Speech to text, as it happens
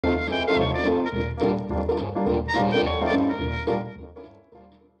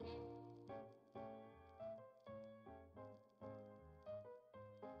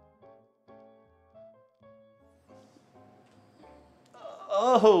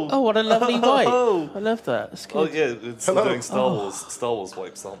Oh, what a lovely wipe. I love that. That's good. Oh, yeah, it's doing Star Wars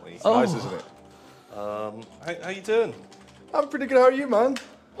wipes, aren't we? Oh. Nice, isn't it? How you doing? I'm pretty good. How are you, man?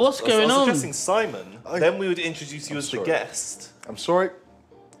 What's going I was on? suggesting Simon, then we would introduce you as the guest. I'm sorry.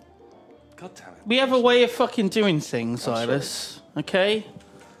 God damn it. We have a way of fucking doing things, Zylus. Okay?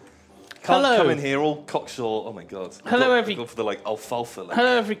 Can't Hello. come in here all cocksure. Oh my god. Hello, I've gone for the alfalfa.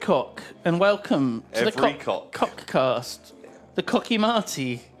 Hello, every cock, and welcome to the Cock. Cockcast. The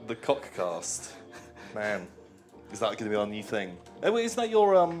Cocky-Marty. The Cockcast. Man, is that going to be our new thing? Oh, wait, isn't that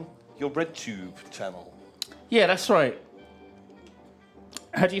your RedTube channel? Yeah, that's right.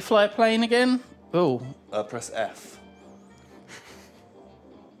 How do you fly a plane again? Oh. Press F.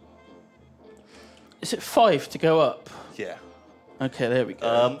 Is it 5 to go up? Yeah. Okay, there we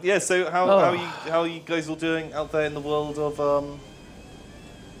go. Yeah. So how are you guys all doing out there in the world of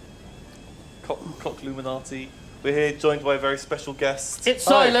Cockluminati? We're here joined by a very special guest. It's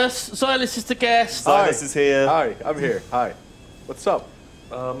Zylus. Zylus is the guest. Zylus is here. Hi, I'm here. Hi. What's up?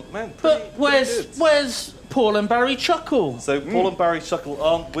 Man, But where's Paul and Barry Chuckle? So Paul and Barry Chuckle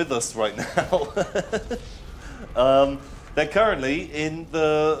aren't with us right now. They're currently in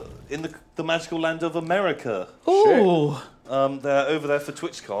the magical land of America. Ooh. They're over there for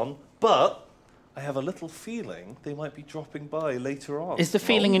TwitchCon, but I have a little feeling they might be dropping by later on. Is the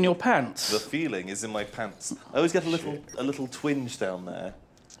feeling in your pants? The feeling is in my pants. I always get a little twinge down there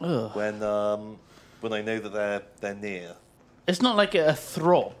when I know that they're near. It's not like a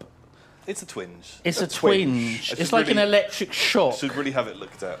throb. It's a twinge. It's a twinge. It's like an electric shock. Should really have it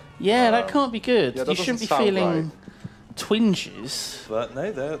looked at. Yeah, that can't be good. Yeah, you shouldn't be feeling twinges. But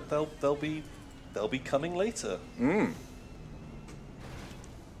no, they'll be coming later.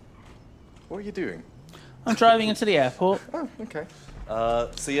 What are you doing? I'm driving into the airport. Oh, okay.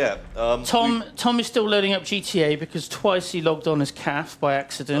 So yeah, Tom is still loading up GTA because twice he logged on as CAF by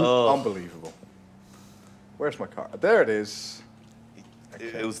accident. Unbelievable. Where's my car? There it is.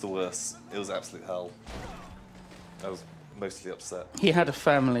 It was the worst. It was absolute hell. I was mostly upset. He had a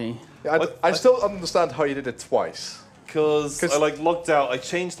family. Yeah, I still don't understand how you did it twice. Because I logged out. I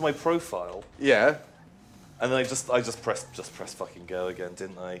changed my profile. Yeah. And then I just pressed fucking go again,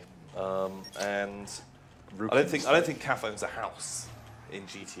 didn't I? And I don't think Caff owns a house in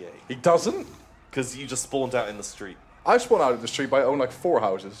GTA. He doesn't? Because you just spawned out in the street. I spawned out of the street, but I own like 4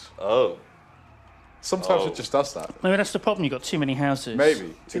 houses. Oh. Sometimes it just does that. Maybe that's the problem. You've got too many houses.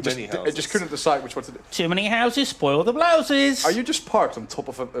 Maybe. Too many houses. It just couldn't decide which one to do. Too many houses spoil the blouses. Are you just parked on top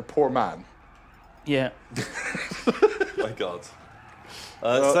of a poor man? Yeah. My God.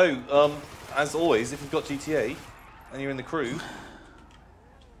 So, as always, if you've got GTA and you're in the crew,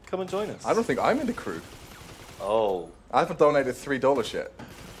 come and join us. I don't think I'm in the crew. Oh. I haven't donated $3 yet.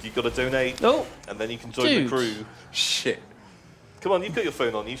 You've got to donate, and then you can join the crew. Shit. Come on, you've got your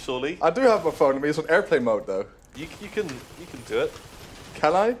phone on you, surely. I do have my phone on me. It's on airplane mode, though. You can do it.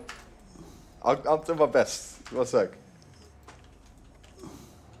 Can I? I'll do my best. 1 sec.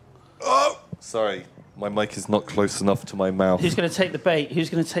 Oh! Sorry, my mic is not close enough to my mouth. Who's going to take the bait? Who's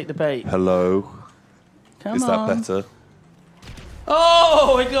going to take the bait? Hello. Come is on. that better?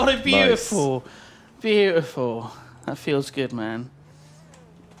 Oh, we got it beautiful. Nice. Beautiful. That feels good, man.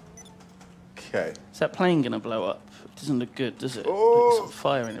 Okay. Is that plane going to blow up? It doesn't look good, does it? Oh. It's on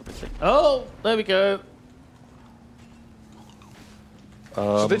fire and everything. Oh, there we go.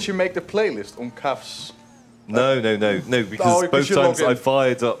 So did you make the playlist on Cavs? No, because both times I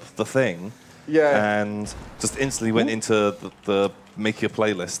fired up the thing and just instantly went into the make your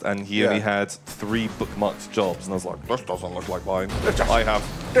playlist, and he only had 3 bookmarked jobs, and I was like, this doesn't look like mine. I have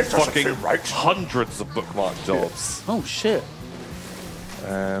fucking hundreds of bookmarked jobs. Oh, shit.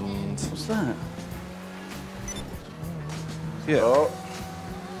 And what's that? Yeah. Oh.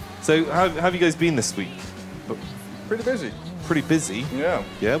 So how have you guys been this week? Pretty busy. Pretty busy? Yeah.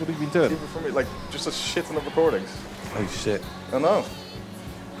 Yeah, what have you been doing? Even for me, like, just a shit ton of recordings. Oh, shit. I know.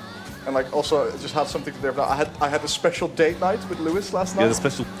 And, like, also, I just had something to do. I had a special date night with Lewis last night. You had a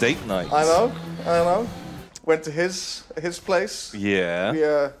special date night? I know. Went to his place. Yeah. We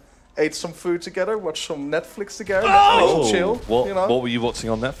ate some food together, watched some Netflix together. Oh! Netflix chill, What were you watching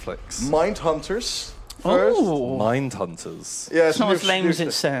on Netflix? Mindhunters. Oh. Mindhunters. Yeah, it's not as lame as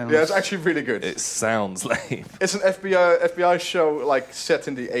it sounds. Yeah, it's actually really good. It sounds lame. It's an FBI show, like, set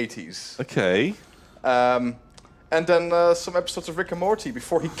in the 80s. Okay. And then some episodes of Rick and Morty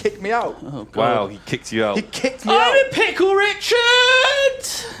before he kicked me out. Oh, God. Wow, he kicked you out. He kicked me out. I'm in Pickle Richard!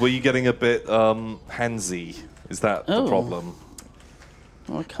 Were you getting a bit handsy? Is that the problem?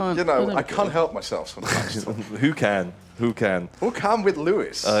 I can't. You know, I can't help myself sometimes. Who can? Who can? Who can with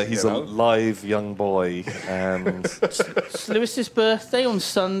Lewis? He's a live young boy, and It's Lewis's birthday on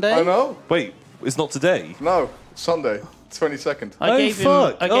Sunday. I know. wait, it's not today. No, Sunday, 22nd. I gave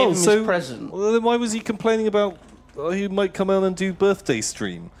him his present. Well, then why was he complaining about he might come out and do birthday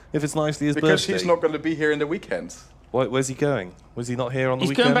stream if it's nicely his birthday? Because he's not going to be here in the weekend. Where's he going? Was he not here on the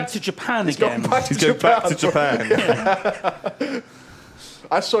weekend? He's going back to Japan again. He's going back to Japan. Yeah.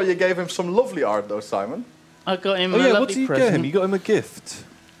 I saw you gave him some lovely art, though, Simon. I got him a lovely what did you present. get him? You got him a gift.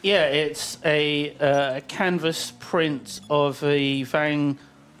 Yeah, it's a canvas print of a Van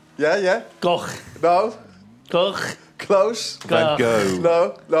Yeah. Gogh. No. Gogh. Close. Van Gogh.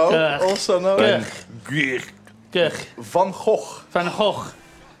 No. Gogh. Also no. Gogh. Gogh. Van Gogh. Van Gogh.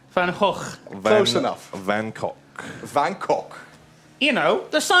 Van Gogh. Close enough. Van Gogh. Van Gogh. You know,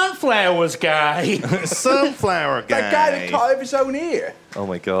 the sunflowers guy. Sunflower guy. That guy that cut off his own ear. Oh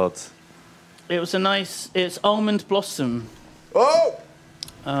my god. It was it's almond blossom. Oh!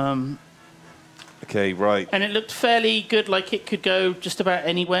 Okay, right. And it looked fairly good, like it could go just about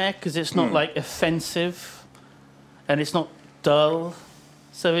anywhere, because it's not like offensive, and it's not dull.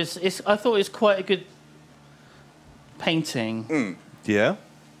 So I thought it was quite a good painting. Yeah?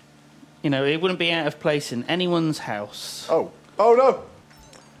 You know, it wouldn't be out of place in anyone's house. Oh no!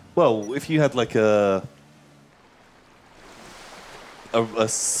 Well, if you had like a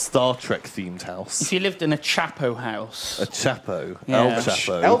Star Trek themed house. If you lived in a Chapo house. A Chapo. Yeah. El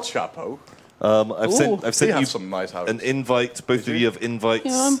Chapo. El Chapo. I've sent you some nice houses. an invite. Both of you have invites.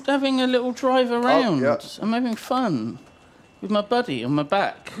 Yeah, I'm having a little drive around. yeah. I'm having fun with my buddy on my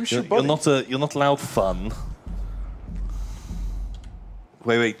back. Who's your You're buddy? you're not allowed fun.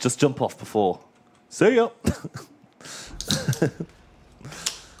 Wait, just jump off before. See ya.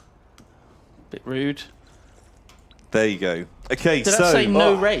 Bit rude. There you go. Okay, Did so that say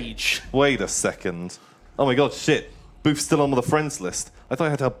no rage? wait a second. Oh my god, shit. Booth's still on the friends list. I thought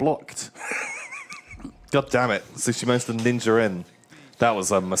I had her blocked. God damn it. So she managed to ninja in. That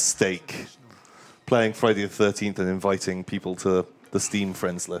was a mistake. Playing Friday the 13th and inviting people to the Steam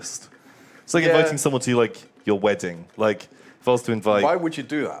friends list. It's like inviting someone to like your wedding. Like if I was to invite... Why would you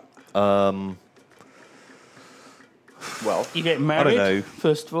do that? Well, You get I don't married, know.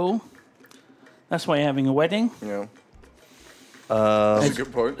 first of all. That's why you're having a wedding. yeah. That's a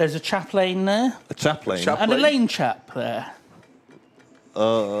good point. There's a chap lane there, A chaplain. and a lane chap there.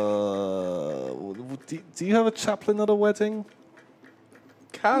 Do you have a chaplain at a wedding?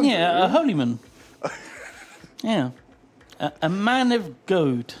 Can Yeah, a holy man. Yeah. A man of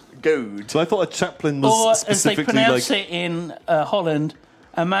God. Good. So I thought a chaplain was Or, as they specifically pronounce like... it in Holland,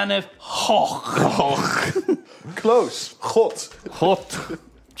 a man of hoch. Close. Hot. Hot.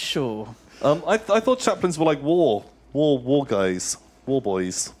 Sure. I thought chaplains were like war guys, war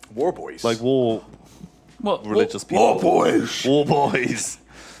boys, War boys. like war What? religious people. War boys. War boys.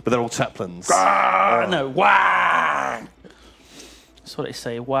 But they're all chaplains. No, wag. That's what they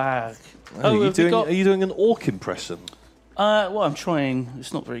say, wag. Are you have we got... doing an orc impression? Well, I'm trying.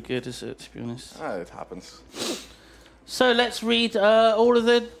 It's not very good, is it, to be honest? It happens. So let's read all of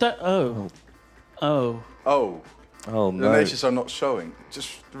the... Oh, Oh the no. nations are not showing.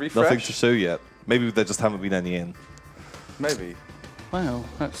 Just refresh. Nothing to show yet. Maybe there just haven't been any in. Maybe. Wow,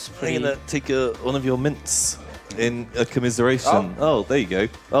 that's I'm pretty... gonna take one of your mints in a commiseration. Oh, there you go.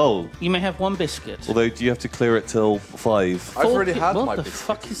 Oh, You may have one biscuit. although do you have to clear it till 5? I've already had what my the biscuit.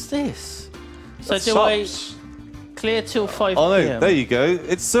 fuck is this? So That's do subs. I clear till 5 Oh no, p.m.? there you go.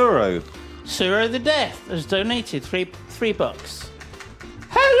 It's Suro. Suro the Death has donated $3.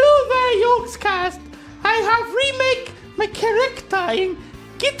 Hello there, Yogscast. I have remake my character in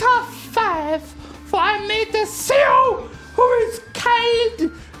Guitar 5, for I made a CEO who is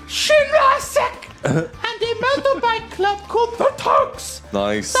called Sjin and a motorbike club called the Turks.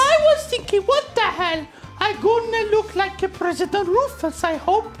 Nice. So I was thinking, what the hell? I gonna look like a President Rufus. I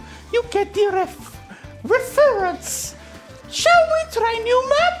hope you get the reference. Shall we try new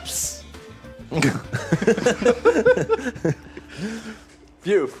maps?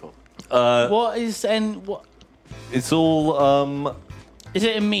 Beautiful. What is and what It's all is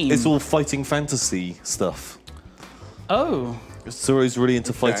it a meme? it's all fighting fantasy stuff. Oh, Suro's really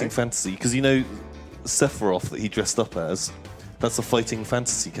into Okay. fighting fantasy because you know Sephiroth that he dressed up as. That's a fighting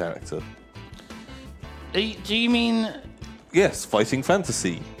fantasy character. do you mean? Yes, fighting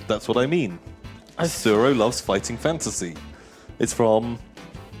fantasy. That's what I mean. Suro loves fighting fantasy. It's from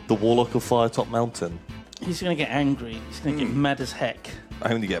the Warlock of Firetop Mountain. He's gonna get angry. He's gonna get mad as heck. I'm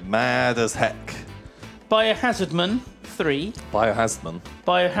going to get mad as heck. Biohazardman 3, Biohazardman.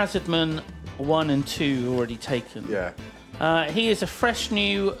 Biohazardman 1 and 2 already taken. Yeah. He is a fresh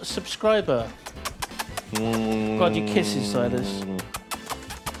new subscriber. God, your kisses, Zylus.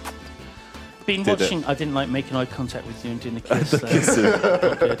 Been watching. I didn't like making eye contact with you and doing the kiss.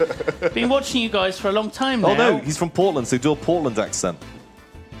 Good. Been watching you guys for a long time now. Oh no, he's from Portland, so do a Portland accent.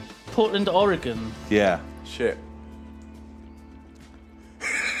 Portland, Oregon. Yeah. Shit.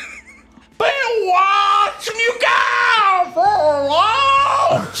 Been watching you guys for a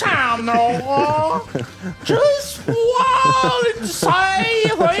long time now. Just wanted to say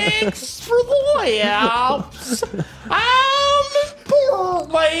thanks for the helps. I'm in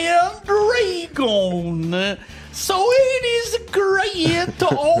Portland, Oregon. So it is great to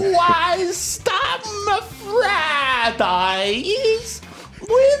always stop my Fridays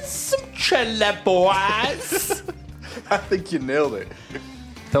with some chili boys. I think you nailed it.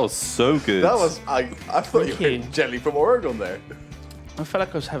 That was so good. That was, I thought you were Jelly from Oregon there. I felt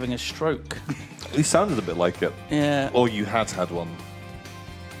like I was having a stroke. He sounded a bit like it. Yeah. Or you had one.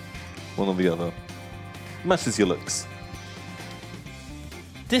 One or the other. Matches your looks.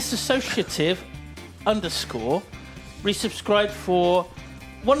 Disassociative _ resubscribed for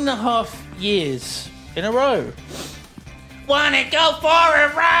 1.5 years in a row. Wanna go for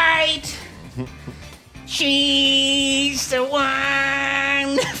a ride? She's the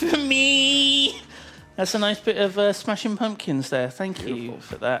one for me. That's a nice bit of Smashing Pumpkins there. Thank you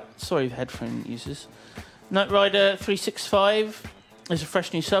for that. Sorry, headphone users. Knight Rider 365 is a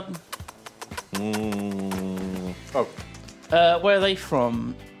fresh new sub. Oh. Where are they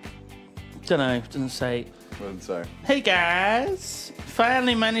from? Don't know. Doesn't say. Doesn't say. Hey guys,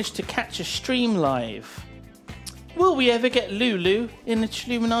 finally managed to catch a stream live. Will we ever get Lulu in the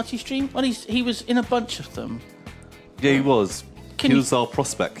Chilluminati stream? Well, he was in a bunch of them. Yeah, he was. He was our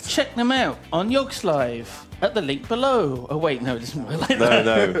prospect. Check them out on Yogs Live at the link below. Oh wait, no, it doesn't work like that.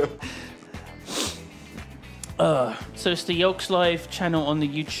 No. So it's the Yogs Live channel on the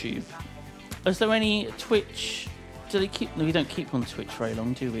YouTube. Is there any Twitch? Do they keep? No, we don't keep on Twitch very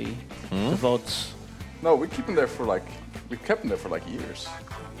long, do we? The VODs. No, we keep them there for we've kept them there for years.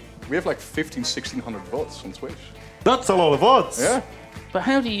 We have 1,500-1,600 VODs on Twitch. That's a lot of odds. Yeah. But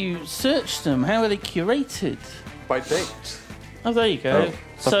how do you search them? How are they curated? By date. Oh, there you go.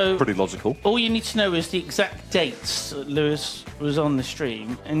 That's pretty logical. All you need to know is the exact dates that Lewis was on the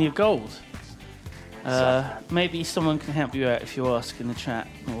stream, and you're gold. Maybe someone can help you out if you ask in the chat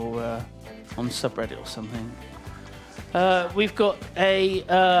or on subreddit or something. We've got a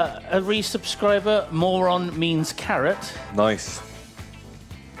resubscriber. Moron means carrot. Nice.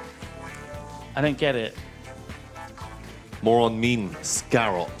 I don't get it. Moron mean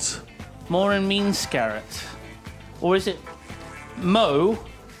scarrot. Moron means scarrot. Or is it Mo,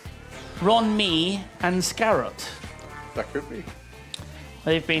 Ron, me, and Scarrot? That could be.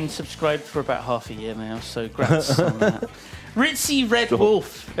 They've been subscribed for about half a year now, so grats on that. Ritzy Red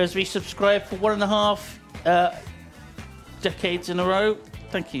Wolf has resubscribed for 1.5 decades in a row.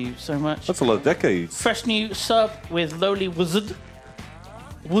 Thank you so much. That's a lot of decades. Fresh new sub with Lowly Wizard.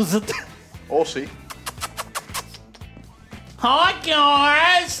 Aussie. Hi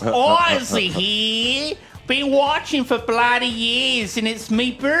guys, Ozzy here. Been watching for bloody years, and it's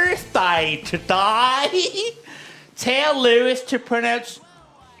me birthday today. Tell Lewis to pronounce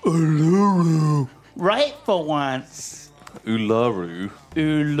Uluru right for once. Uluru.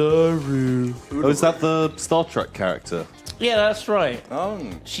 Uluru. Oh, is that the Star Trek character? Yeah, that's right. Oh.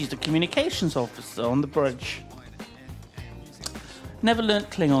 She's the communications officer on the bridge. Never learnt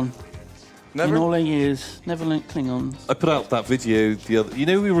Klingon. Never? In all our years, never learnt Klingon. I put out that video the other... You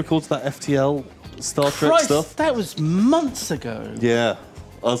know we recorded that FTL Star Trek stuff? That was months ago. Yeah.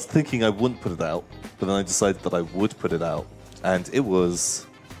 I was thinking I wouldn't put it out, but then I decided that I would put it out. And it was...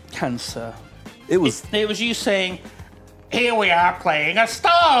 Cancer. It was... It was you saying, here we are playing a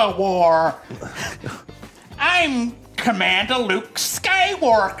Star War. I'm Commander Luke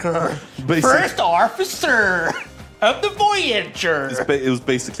Skywalker, first officer of the Voyager. It was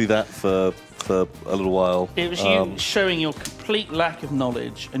basically that for a little while. It was you showing your complete lack of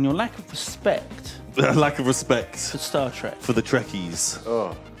knowledge and your lack of respect. Lack of respect. For Star Trek. For the Trekkies.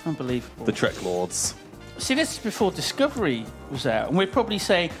 Oh. Unbelievable. The Trek Lords. See, this is before Discovery was out, and we're probably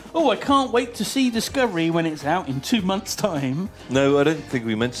saying, oh, I can't wait to see Discovery when it's out in 2 months' time. No, I don't think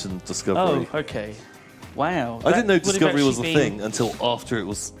we mentioned Discovery. Oh, okay. Wow. I didn't know Discovery was a thing until after it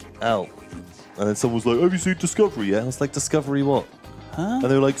was out. And then someone was like, have you seen Discovery yet? I was like, Discovery what? Huh? And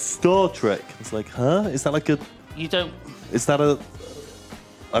they were like, Star Trek. I was like, huh? Is that like a... You don't... Is that a...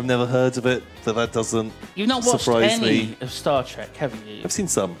 I've never heard of it, that doesn't You've not watched surprise any me. of Star Trek, have you? I've seen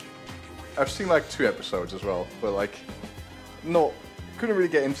some. I've seen 2 episodes as well, but couldn't really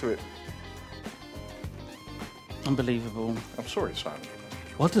get into it. Unbelievable. I'm sorry, Simon.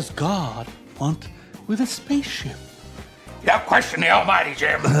 What does God want with a spaceship? You question the Almighty,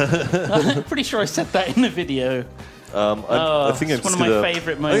 Jim. I'm pretty sure I said that in the video. I think it's one of my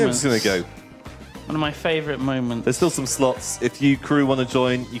favourite moments. I think I'm just going to go. One of my favourite moments. There's still some slots. If you crew want to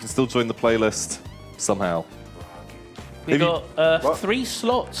join, you can still join the playlist somehow. We got 3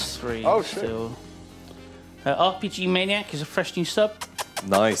 slots. Oh, still. RPG Maniac is a fresh new sub.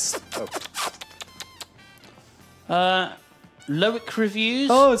 Nice. Loic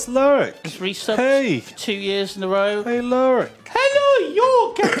Reviews. Oh, it's Loic. It's resubbed for 2 years in a row. Hey, Loic. Hello,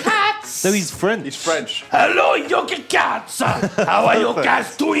 Yoga Cats. No, he's French. He's French. Hello, Yoga Cats. How are you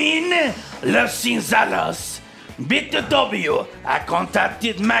guys doing? Love seeing Zylus. Bit the W. I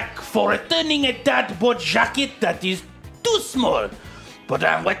contacted Mac for returning a dad board jacket that is too small, but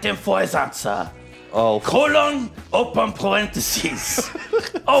I'm waiting for his answer. Oh, colon, open parentheses.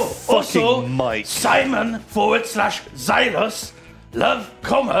 Oh, also, Mike. Simon/Zylus, love,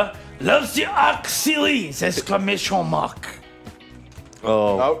 comma, loves the Arc series, exclamation mark.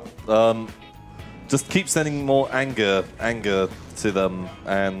 Just keep sending more anger to them,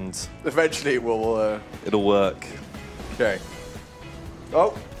 and eventually it will. It'll work. Okay.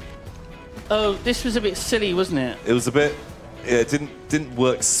 Oh, this was a bit silly, wasn't it? It was a bit. Yeah, it didn't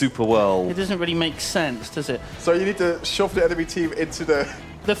work super well. It doesn't really make sense, does it? So you need to shove the enemy team into the...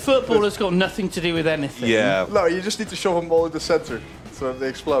 The footballer's got nothing to do with anything. Yeah. No, you just need to shove them all in the center so that they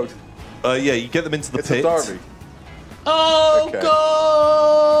explode. Yeah, you get them into the pit. It's a derby. Oh, Okay.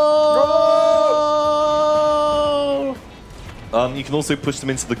 goal! You can also push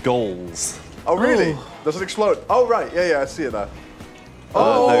them into the goals. Oh, really? Does it explode? Oh, right. Yeah, I see it now.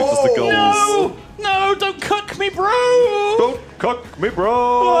 No, just the goals. No, don't cook me, bro! Don't cook me,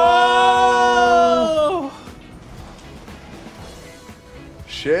 bro! Whoa!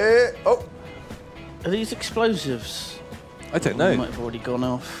 Shit. Oh. Are these explosives? I don't They know. might have already gone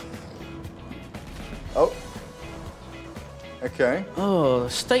off. Oh. Okay. Oh, the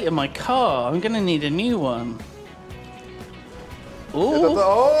state of my car. I'm going to need a new one.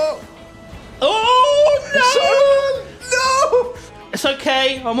 Oh. Oh, no! No! It's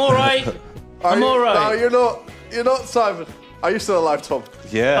okay. I'm all right. I'm all right. No, you're not. You're not, Simon. Are you still alive, Tom?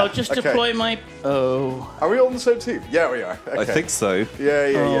 Yeah. I'll just deploy my... Oh. Are we all on the same team? Yeah, we are. Okay. I think so. Yeah,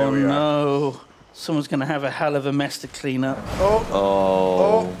 we are. Oh, no. Someone's going to have a hell of a mess to clean up.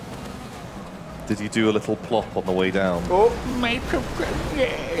 Oh. Did you do a little plop on the way down? Oh.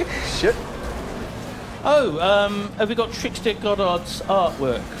 Shit. Oh, have we got Trickster Goddard's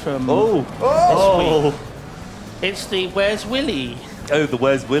artwork from... Oh. It's the Where's Willy? Oh, the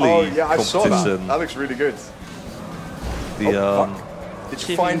Where's Willy yeah, I saw that. competition. That looks really good. The Did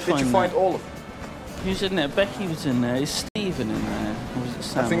you find all of them? Who's in there? Becky was in there. Is Stephen in there? Or was it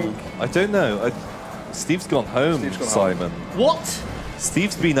Sam? I don't know. Steve's gone home, Simon. What?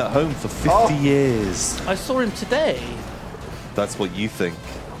 Steve's been at home for 50 years. I saw him today. That's what you think.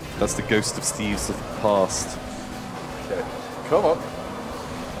 That's the ghost of Steve's past. Okay. Come on.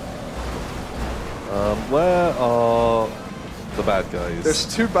 Where are the bad guys? There's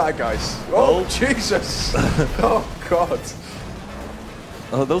 2 bad guys. Oh, Jesus. Oh, God.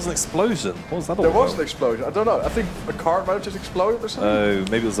 Oh, there was an explosion. What was that all There about? was an explosion. I don't know. I think a car might have just exploded or something. Oh,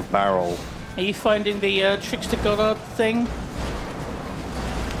 maybe it was a barrel. Are you finding the Trickster Goddard thing?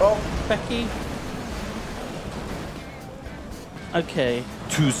 Oh. Becky? Okay.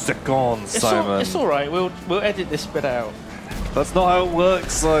 2 seconds, Simon. It's all right. We'll edit this bit out. That's not how it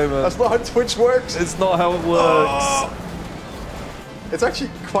works, Simon. That's not how Twitch works. It's not how it works. It's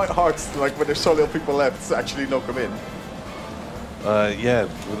actually quite hard, like when there's so little people left, to actually knock them in. Yeah,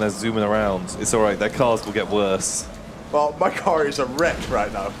 when they're zooming around. It's alright, their cars will get worse. Well, my car is a wreck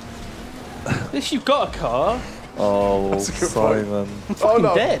right now. At least you've got a car. Oh, Simon. I'm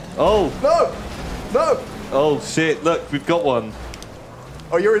fucking dead. Oh. No! No! Oh, shit. Look, we've got one.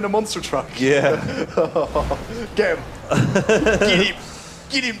 Oh, you're in a monster truck. Yeah. Get him. Get him.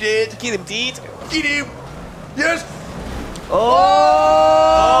 Get him, dude. Get him, dude. Get him. Yes! Oh,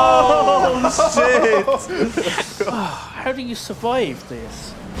 shit. How do you survive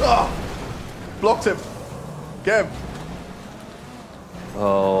this? Blocked him. Get him.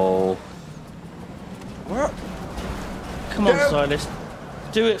 Oh. Where? Come on, Silas.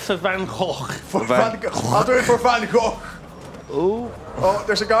 Do it for Van Gogh. For Van Gogh. I'll do it for Van Gogh. Oh. Oh,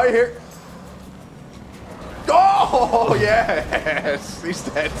 there's a guy here. Oh, yes. He's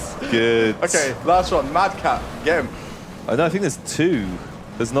dead. Good. Okay, last one. Mad Cat. Get him. I know, I think there's 2.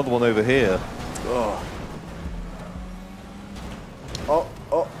 There's another one over here. Oh.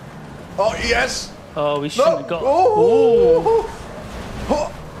 Oh, yes. Oh, we shouldn't have got... Oh.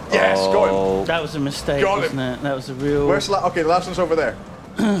 Yes, go him. That was a mistake, wasn't it? That was a real... Where's the okay, the last one's over there.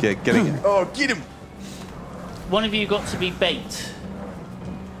 Yeah, getting it. Oh, get him! One of you got to be bait.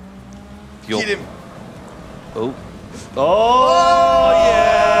 Get him! Oh. Oh,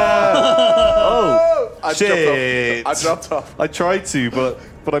 yeah! Oh, shit! I dropped off. I tried to, but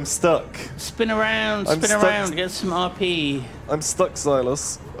I'm stuck. Spin around, get some RP. I'm stuck,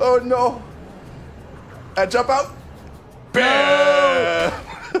 Zylus. Oh, no! And jump out! No!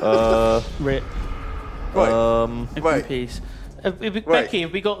 Rip. Wait. Peace. Becky,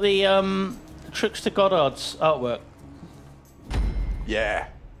 have we got the Trickster Goddard's artwork? Yeah.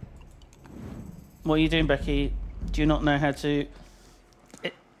 What are you doing, Becky? Do you not know how to...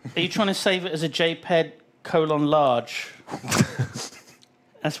 Are you trying to save it as a JPEG :large?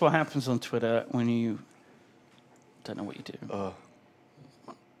 That's what happens on Twitter when you don't know what you do.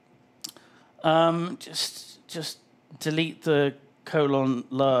 Just delete the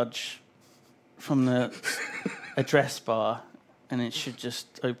 :large from the address bar, and it should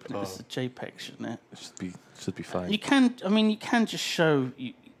just open it as a JPEG, shouldn't it? It should be fine. You can. I mean, you can just show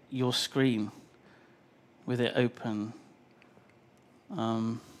your screen with it open.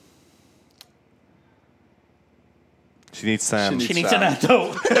 She needs Sam. She needs an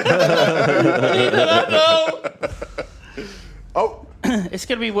adult. Oh, it's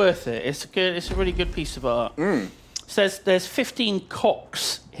going to be worth it. It's a really good piece of art. Says there's 15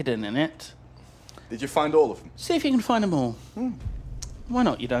 cocks hidden in it. did you find all of them? See if you can find them all. Why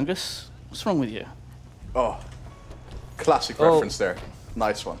not, you dungus? What's wrong with you? Oh, classic reference there.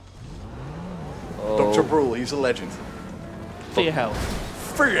 Nice one. Dr. Brule, he's a legend. For your health.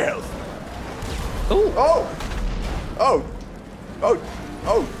 For your health. Ooh. Oh! Oh! Oh!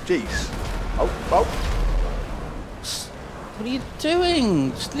 Oh, jeez. Oh, oh. What are you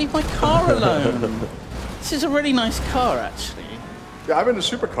doing? Just leave my car alone. This is a really nice car, actually. Yeah, I'm in a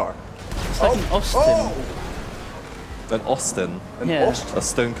supercar. It's like an Austin. Oh! An Austin? Yeah. Austin? A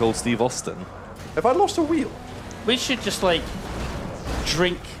Stone Cold Steve Austin? Have I lost a wheel? We should just, like,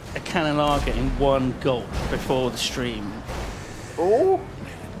 drink a can of lager in one gulp before the stream. Oh!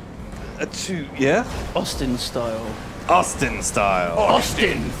 Yeah? Austin style. Austin style.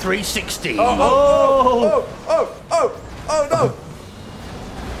 Austin 360. Oh, no!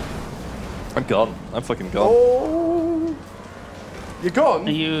 I'm gone. I'm fucking gone. Oh! You're gone?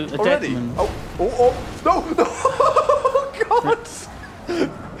 Are you a already? deadman? No! Oh, God!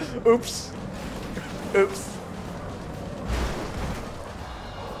 Oops.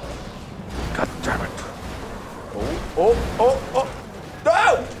 God damn it. Oh!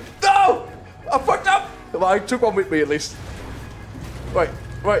 No! I fucked up! Well, I took one with me at least. Wait.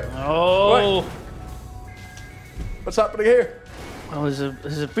 Oh. Wait. What's happening here? Oh,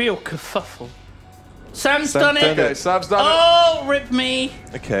 there's a real kerfuffle. Sam's done it. Okay, Sam's done it. Oh, rip me.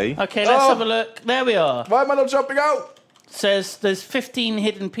 Okay. Okay, let's have a look. There we are. Why am I not jumping out? Says there's 15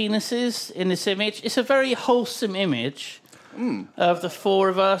 hidden penises in this image. It's a very wholesome image of the four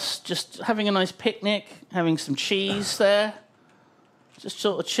of us just having a nice picnic, having some cheese there, just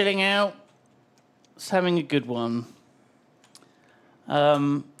sort of chilling out. Just having a good one.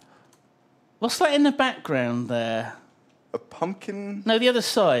 What's that in the background there? A pumpkin? No, the other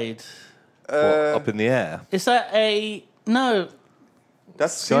side. What, up in the air? Is that a... No.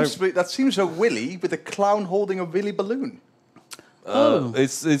 That seems a willy with a clown holding a willy balloon.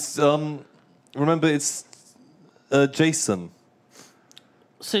 It's remember it's Jason.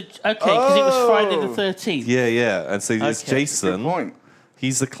 So okay, because it was Friday the 13th. Yeah, and so it's Okay. Jason. Good point.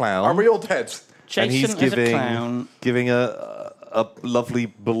 He's the clown. Are we all dead? Jason and he's is a clown. giving a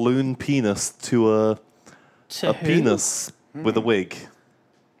lovely balloon penis to a To who? penis with a wig.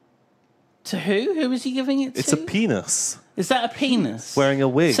 To who? Who is he giving it to? It's a penis. Is that a penis? Wearing a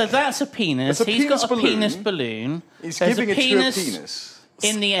wig. So that's a penis. It's a He's penis got a balloon. penis balloon. He's There's giving a it to a penis penis.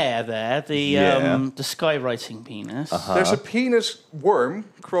 in the air there. The Yeah. the skywriting penis. There's a penis worm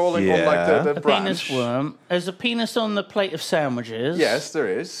crawling on like the A branch. penis worm. There's a penis on the plate of sandwiches. Yes, there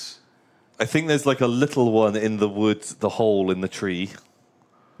is. I think there's like a little one in the wood, the hole in the tree.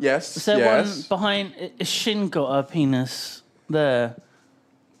 Yes. Is there yes. one behind? Is Sjin got a penis there?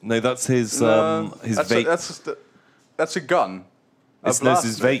 No, that's his that's vape. that's a gun. It's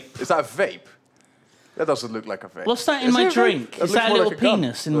his vape. Is that a vape? That doesn't look like a vape. What's that in Is my it a vape? drink? That Is looks that a more little like a gun.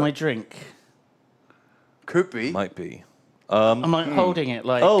 penis in my drink? Could be. Might be. I'm like holding it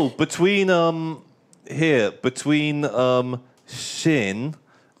like. Oh, between Sjin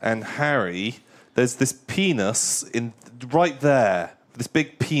and Harry, there's this penis in right there. This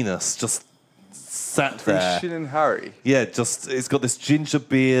big penis just sat there. Sjin and Harry. Yeah, it's got this ginger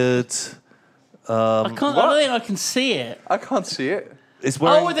beard. I don't think I can see it. I can't see it. Is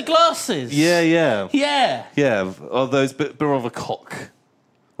wearing... Oh, with the glasses. Yeah. Oh, those bit more of a cock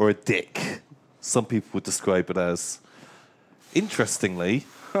or a dick. Some people would describe it as. Interestingly,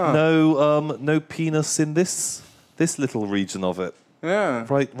 no penis in this little region of it. Yeah.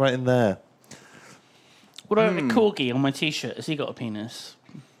 Right in there. What about the corgi on my T-shirt? Has he got a penis?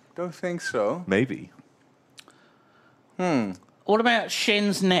 Don't think so. Maybe. What about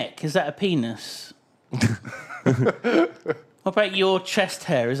Shin's neck? Is that a penis? What about your chest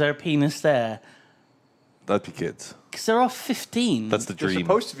hair? Is there a penis there? That'd be good. Because there are 15. That's the dream. There's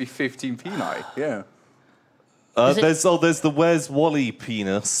supposed to be 15 peni. Yeah. There's the Where's Wally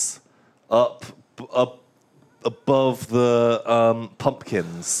penis up above the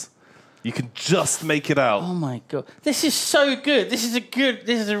pumpkins. You can just make it out. Oh my god, this is so good. This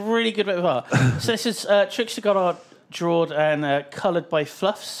is a really good bit of art. So this is Trickster Goddard drawn and coloured by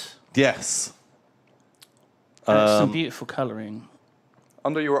Fluffs. Yes. Some beautiful colouring.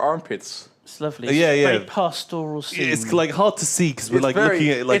 Under your armpits. It's lovely. It's very pastoral scene. It's like hard to see because we're like looking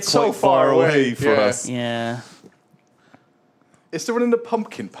at it like quite so far away for us. Yeah. Is there one in the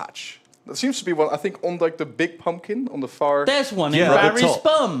pumpkin patch? There seems to be one, I think, on like the big pumpkin on the far... There's one in Barry's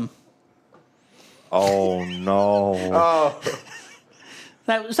bum. Oh, no.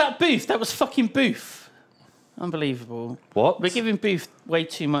 Was that Booth? That was fucking Booth. Unbelievable. What? We're giving Booth way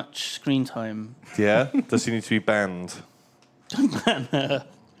too much screen time. Yeah? Does she need to be banned? Don't ban her.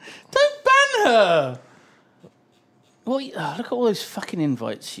 Don't ban her! Well, look at all those fucking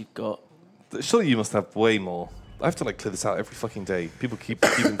invites you've got. Surely you must have way more. I have to like clear this out every fucking day. People keep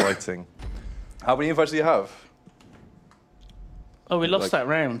inviting. How many invites do you have? Oh, we lost that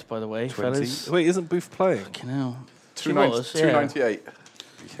round, by the way, 20? fellas. Wait, isn't Booth playing? Fucking hell. 298.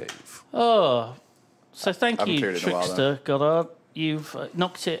 Behave. Oh, so thank you, cleared it in a while, Trickster Goddard. You've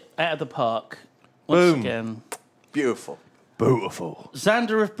knocked it out of the park once Boom. again. Beautiful. Beautiful.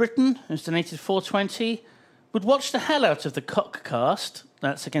 Xander of Britain, who's donated $4.20, would watch the hell out of the Cockcast.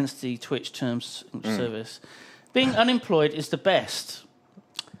 That's against the Twitch terms of service. Being unemployed is the best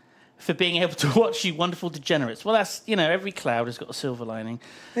for being able to watch you wonderful degenerates. Well, that's, every cloud has got a silver lining.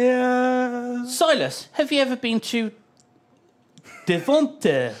 Yeah. Zylus, have you ever been to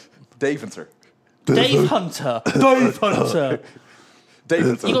Devonte? Daventer. Dave Hunter. Dave Hunter.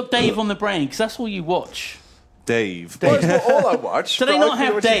 Daventer. You got Dave on the brain, because that's all you watch. Dave. Well, that's not all I watch. Do they not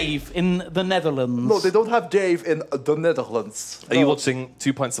have Dave in the Netherlands? No, they don't have Dave in the Netherlands. Are you watching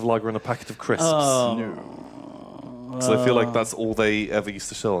 2 pints of lager and a packet of crisps? Oh. No. So I feel like that's all they ever used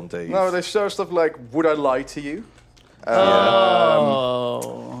to show on Dave. No, they show stuff like Would I Lie to You?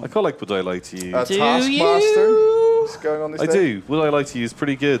 I quite like Would I Lie to You. Taskmaster is going on this I day. do. Would I Lie to You is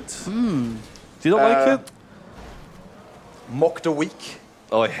pretty good. Do you not like it? Mock the Week.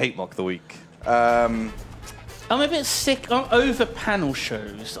 Oh, I hate Mock the Week. I'm a bit sick. I'm over panel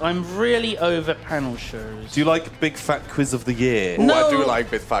shows. I'm really over panel shows. Do you like Big Fat Quiz of the Year? Oh, No. I do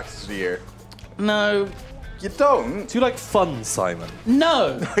like Big Facts of the Year. No. You don't? Do you like fun, Simon?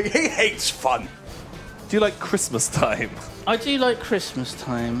 No. He hates fun. Do you like Christmas time? I do like Christmas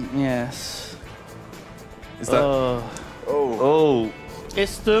time, yes. Is that... Oh.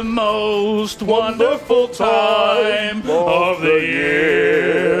 It's the most wonderful time of the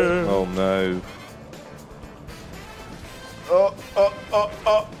year. Oh, no. No.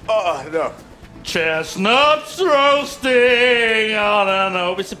 Chestnuts roasting on an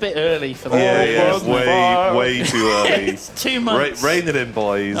open... It's a bit early for that. Yeah, it's way too early. It's 2 months. Rein it in,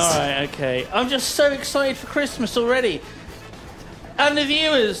 boys. All right, okay. I'm just so excited for Christmas already. And the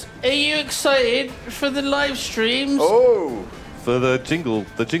viewers, are you excited for the live streams? Oh. For the jingle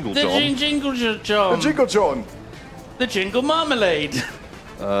John. The Jingle John. The Jingle John. The Jingle Marmalade.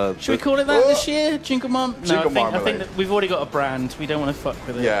 Should we call it that this year? Jingle Marmalade? No, I think that we've already got a brand. We don't want to fuck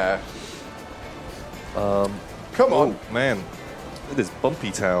with it. Yeah. Come on. Oh, man. It is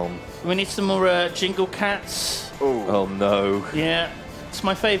Bumpy Town. We need some more Jingle Cats. Oh, no. Yeah. It's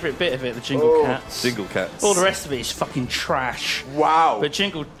my favourite bit of it, the Jingle Cats. Jingle Cats. All the rest of it is fucking trash. Wow. But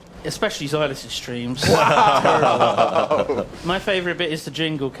Jingle, especially Zylus' streams. Wow. My favourite bit is the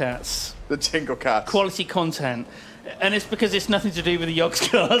Jingle Cats. The Jingle Cats. Quality content. And it's because it's nothing to do with the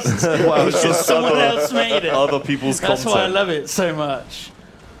Yogscast. Wow, it's just someone else made it. Other people's content. That's why I love it so much.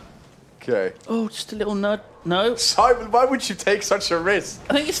 Okay. Oh, just a little nud. No. Simon, why would you take such a risk?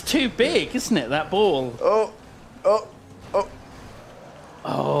 I think it's too big, isn't it, that ball?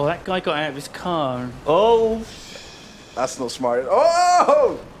 Oh, that guy got out of his car. Oh. That's not smart.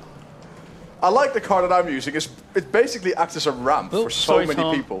 Oh! I like the car that I'm using. It basically acts as a ramp for so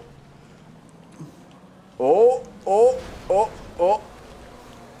many people. Oh. What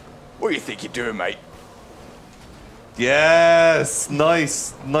do you think you're doing, mate? Yes!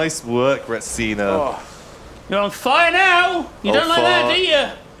 Nice work, Retsina. Oh. You're on fire now! You don't like that, do you?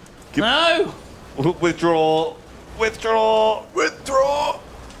 No! Withdraw!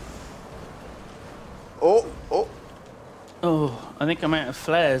 Oh, I think I'm out of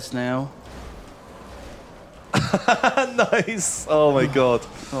flares now. Nice! Oh my god.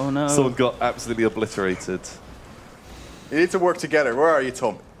 Oh no. Someone got absolutely obliterated. You need to work together. Where are you,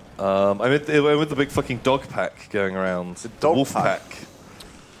 Tom? I'm with the big fucking dog pack going around. The wolf pack.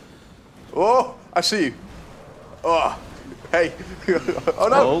 Oh, I see you. Oh, hey. Oh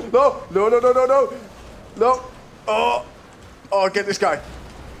no. No. Oh, get this guy.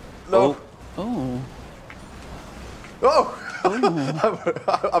 No. Oh.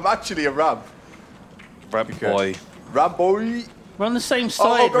 I'm actually a ram. Ram boy. Ram boy. We're on the same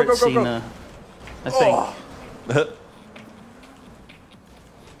side, go. Retsina. I think. Oh.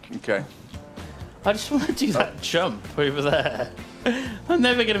 Okay. I just want to do that jump over there. I'm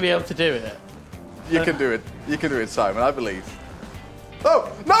never going to be able to do it. You can do it. You can do it, Simon. I believe.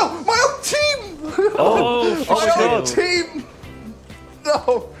 Oh no! My own team! Oh, my own team!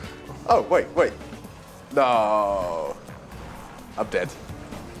 No. Oh wait. No. I'm dead.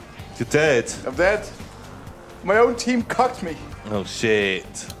 You're dead. I'm dead. My own team cucked me. Oh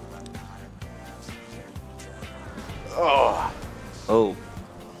shit. Oh.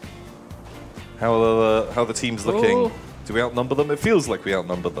 How are the teams looking? Oh. Do we outnumber them? It feels like we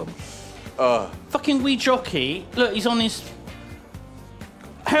outnumber them. Fucking wee jockey. Look, he's on his...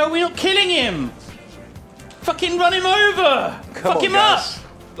 How are we not killing him? Fucking run him over! Fuck him up!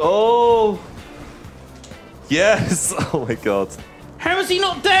 Oh! Yes! Oh my god. How is he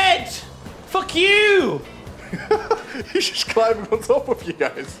not dead? Fuck you! He's just climbing on top of you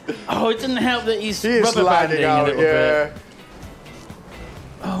guys. Oh, it didn't help that he's He is rubber banding sliding out, a little bit.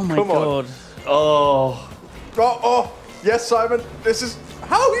 Oh my god. Oh. Oh, yes, Simon. This is...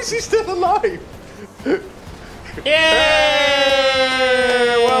 How is he still alive? Yay!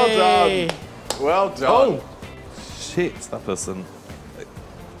 Well done. Oh! Shit, that person.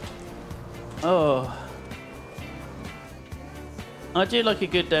 Oh. I do like a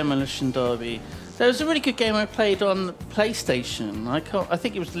good demolition derby. There was a really good game I played on the PlayStation. I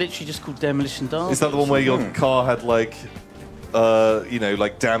think it was literally just called Demolition Derby. Is that the one where your car had like,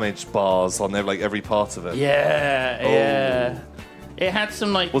 like damage bars on there, like every part of it? Yeah. It had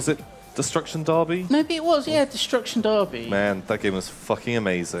some like... Was it Destruction Derby? Maybe it was, yeah, Destruction Derby. Man, that game was fucking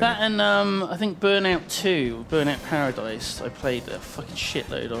amazing. That and I think Burnout 2, Burnout Paradise, I played a fucking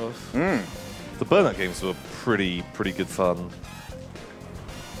shitload of. The Burnout games were pretty good fun.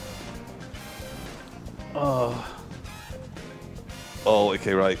 Oh,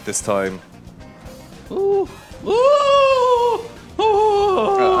 okay, right, this time. ooh, ooh,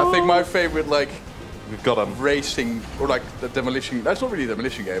 ooh. I think my favorite, like, We've got them. racing, or like the demolition, that's not really a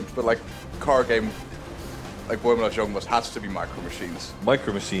demolition game, but like car game, like when I was young, has to be Micro Machines.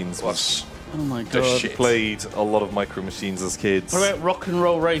 Micro Machines was Oh my the god. shit. played a lot of Micro Machines as kids. What about Rock and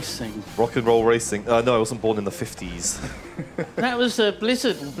Roll Racing? Rock and Roll Racing. No, I wasn't born in the 50s. That was a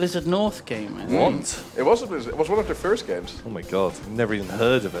Blizzard North game, I think. What? It was it was one of their first games. Oh my god, I've never even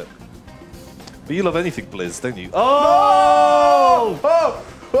heard of it. But you love anything Blizz, don't you? Oh!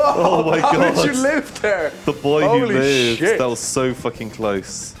 Oh my How god. did you live there? The boy who Holy lived. shit. That was so fucking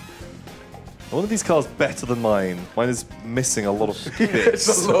close. One of these cars better than mine. Mine is missing a lot of bits.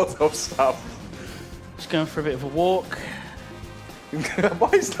 It's a lot of stuff. Just going for a bit of a walk. Why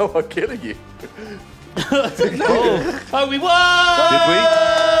is no one killing you? Oh, we won! Did we?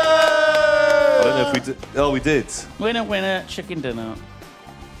 I don't know if we did. Oh, we did. Winner, chicken dinner.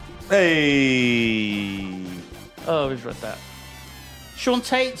 Hey. Oh, we've read that. Sean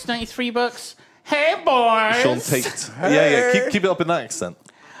Tate, $93. Hey, boys! Sean Tate. Yeah. Keep it up in that accent.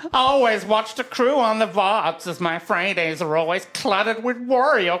 Always watch the crew on the VODs as my Fridays are always cluttered with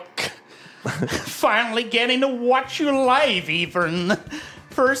Wario. Finally getting to watch you live, even.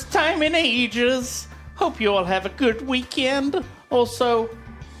 First time in ages. Hope you all have a good weekend. Also,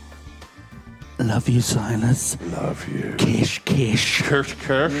 love you, Zylus. Love you. Kish. Kirsch.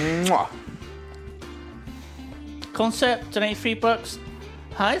 Mwah. Concept, $3.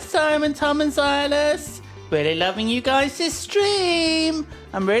 Hi, Simon, Tom, and Zylus. Really loving you guys' stream.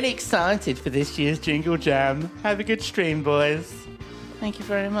 I'm really excited for this year's Jingle Jam. Have a good stream, boys. Thank you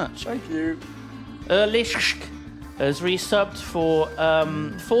very much. Thank you. Lishk has resubbed for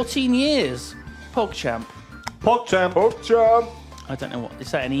 14 years. PogChamp. PogChamp. I don't know what.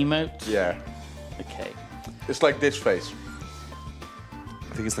 Is that an emote? Yeah. Okay. It's like this face.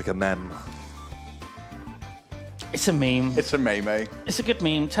 I think it's like a meme. It's a meme. It's a meme. It's a good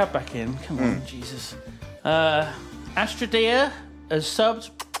meme. Tab back in. Come on, Jesus. Astrodea has subbed.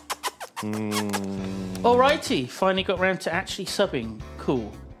 Alrighty, finally got round to actually subbing.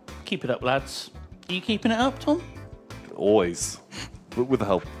 Cool. Keep it up, lads. Are you keeping it up, Tom? Always. With the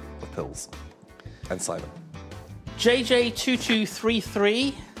help of pills. And Simon.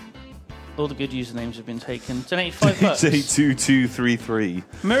 JJ2233. All the good usernames have been taken. Donate $5. JJ2233.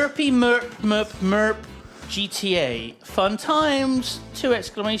 Merpy Merp GTA. Fun times. 2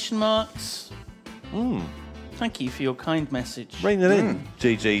 exclamation marks. Thank you for your kind message. Rein it in,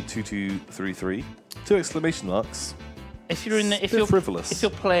 JJ2233. 2 exclamation marks. If you're in the, frivolous. If you're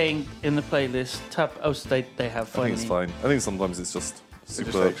playing in the playlist, tab. Oh, so they have. I think it's fine. I think sometimes it's just super.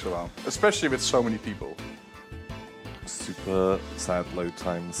 It just takes a while, especially with so many people. Super sad load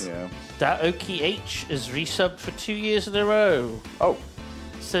times. Yeah. Daoki H is resubbed for 2 years in a row. Oh.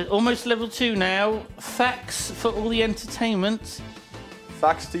 So almost level 2 now. Thanks for all the entertainment.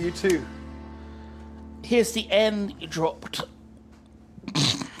 Thanks to you too. Here's the N you dropped.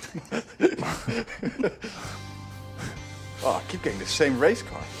 Oh, I keep getting the same race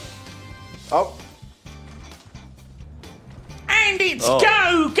car. Oh. And it's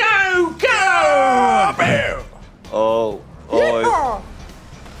go, go, go! Oh. Yeah.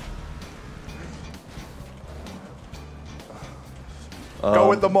 Go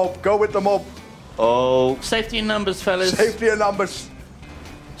with the mob, go with the mob. Oh. Safety in numbers, fellas. Safety in numbers.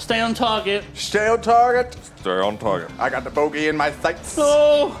 Stay on target. Stay on target. Stay on target. I got the bogey in my sights.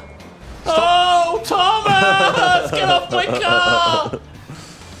 Oh! Oh, Thomas! Get off my car!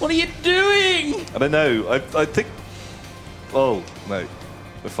 What are you doing? I don't know. I think. Oh, no.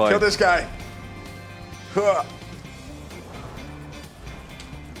 We're fine. Kill this guy. Huh.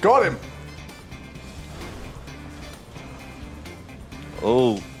 Got him.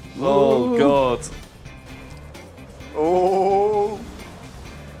 Oh. Oh, God. Oh.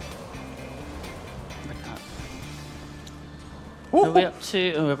 Are we up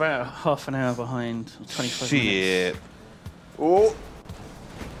to? Oh, we're about half an hour behind. 25 minutes. Shit. Oh.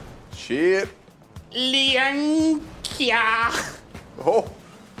 Shit. Liankia Oh.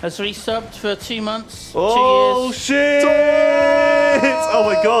 has resubbed for 2 months. Oh, 2 years. shit! Oh,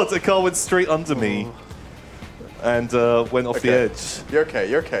 my God. A car went straight under me and went off the edge. You're okay,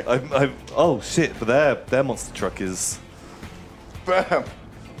 you're okay. Oh, shit. But their monster truck is... Bam.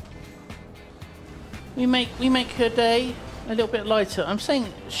 We make her day a little bit lighter. I'm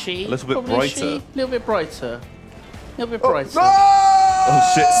saying she. A little bit probably brighter. A little bit brighter. A little bit brighter. No!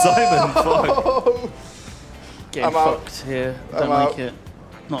 Oh, shit. Simon, fuck. Getting I'm out. fucked here. Don't I'm like out. it.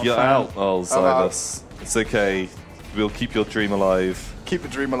 Not You're a fan. out. Oh, Zylus. It's okay. We'll keep your dream alive. Keep the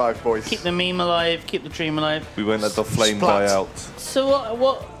dream alive, boys. Keep the meme alive. Keep the dream alive. We won't let the flame Splat. die out. So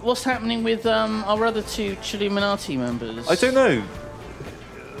what's happening with our other 2 Chilluminati members? I don't know.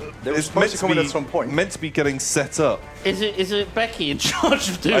 They were supposed to come in at some point. Meant to be getting set up. Is it Becky in charge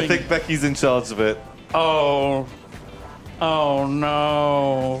of doing? I think Becky's in charge of it. Oh. Oh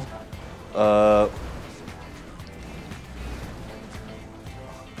no. Oh.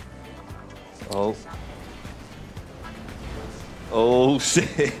 Oh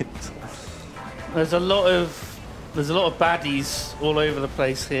shit. There's a lot of baddies all over the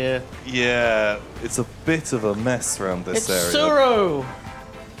place here. Yeah, it's a bit of a mess around this area. It's Suro.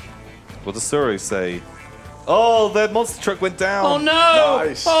 What does Suro say? Oh, their monster truck went down. Oh no!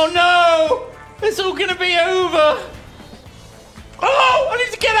 Nice. Oh no! It's all gonna be over. Oh! I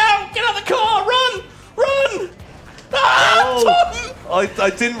need to get out! Get out of the car! Run! Run! Ah! Oh, Tom! I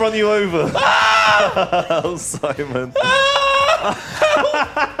didn't run you over. Ah! Oh, Simon. Ah! Help!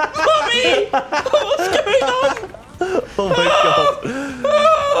 Mommy! What's going on? Oh my God.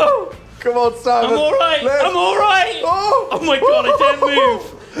 Oh! Come on, Simon. I'm alright! I'm alright! Oh. Oh my God, I don't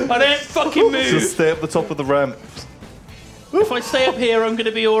move! I don't fucking move! Just stay up the top of the ramp. If I stay up here, I'm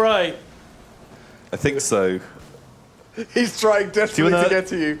gonna be alright. I think so. He's trying desperately wanna- to get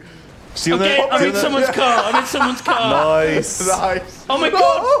to you. I'm in someone's car. I'm in someone's car. Nice. Nice. Oh my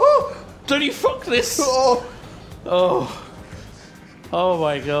God! Don't you fuck this! Oh. Oh. Oh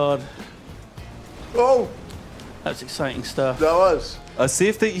my God. Oh. That's exciting stuff. That was. See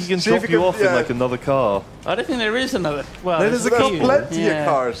if he can See drop if you he can- off in yeah. like another car. I don't think there is another. Well, There's a There's couple. plenty Yeah. of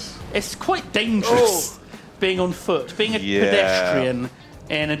cars. It's quite dangerous being on foot. Being a pedestrian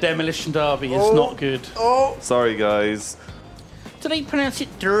in a demolition derby is not good. Oh. Sorry, guys. Do they pronounce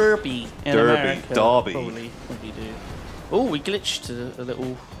it derby in Derby. America? Derby. Probably do. Oh, we glitched a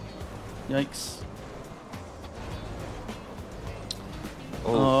little. Yikes.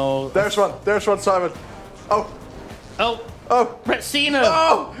 Oh. There's one. There's one, Simon. Oh. Oh. Oh. Retsina!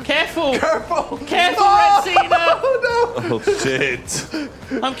 Oh. Careful! Careful. Careful, Oh. Retsina! Oh, no. Oh shit.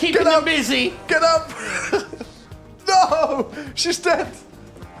 I'm keeping Get them up. busy. Get up. No! She's dead!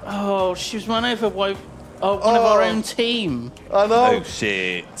 Oh, she was run over by one of our own team. I know. Oh,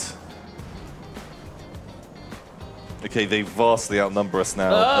 shit. Okay, they vastly outnumber us now.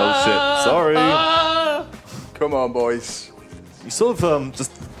 Oh, shit. Sorry. Come on, boys. You sort of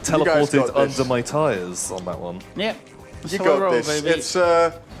just teleported under my tyres on that one. Yep. You got this. Baby.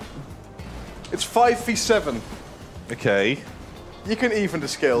 It's 5v7. Okay. You can even the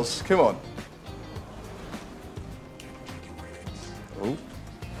skills. Come on. Oh.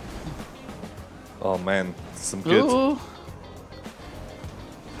 Oh man, some good.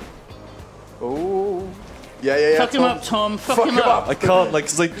 Oh. Yeah. Fuck him up, Tom. Fuck him up. I can't, like,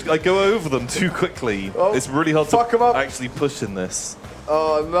 'cause I go over them too quickly. Oh, it's really hard to actually push in this.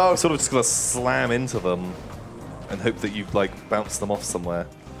 Oh no. I'm sort of just gonna slam into them and hope that you like bounce them off somewhere.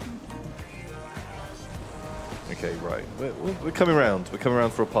 Okay, right. We're coming around. We're coming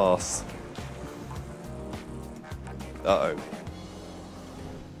around for a pass. Uh-oh.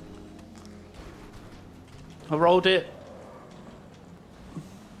 I rolled it.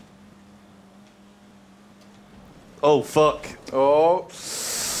 Oh, fuck. Oh.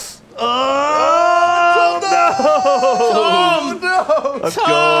 Oh, Tom! No! I'm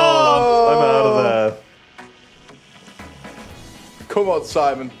gone. I'm out of there. Come on,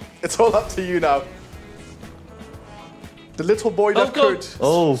 Simon. It's all up to you now. The little boy that could.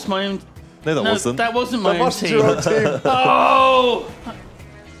 Oh. It's my own. No, that wasn't. That wasn't my own team. Your own team. Oh!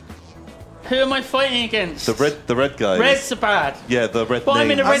 Who am I fighting against? The red guys. Reds are bad. Yeah, the red But I'm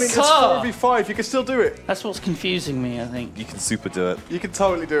in a red car. It's 4v5. You can still do it. That's what's confusing me, I think. You can super do it. You can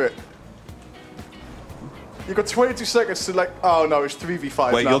totally do it. You've got 22 seconds to like. Oh no, it's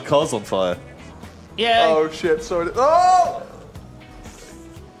 3v5 Wait, now. your car's on fire. Yeah. Oh shit! Sorry. Oh!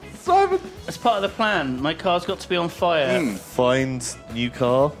 Simon. That's part of the plan. My car's got to be on fire. Find new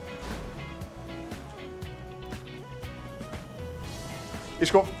car. It's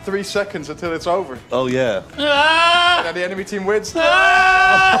got 3 seconds until it's over. Oh yeah. Ah! And the enemy team wins.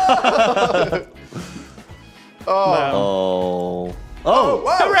 Ah! Oh. Oh!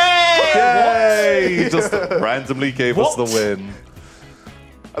 Wow. Hooray! Yay! Just randomly gave us the win.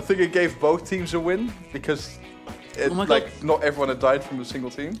 I think it gave both teams a win because it, not everyone had died from a single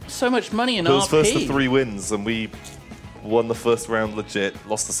team. So much money in It was RP. first to 3 wins, and we won the first round legit,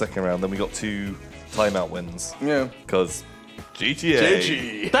 lost the second round, then we got 2 timeout wins. Yeah. Because GTA.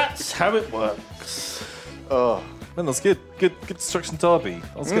 GG. That's how it works. Oh. Man, that's good. Good Destruction Derby.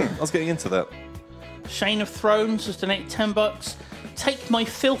 I was getting into that. Shane of Thrones has donated $10. Take my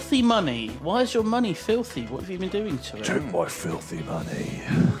filthy money. Why is your money filthy? What have you been doing to it? Take my filthy money.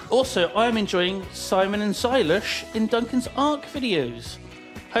 Also, I'm enjoying Simon and Zylus in Duncan's Ark videos.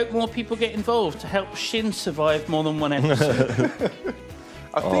 Hope more people get involved to help Sjin survive more than one episode.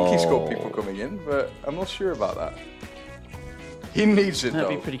 I think he's got people coming in, but I'm not sure about that. He needs it That'd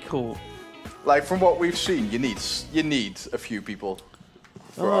though. be pretty cool. Like from what we've seen, you need a few people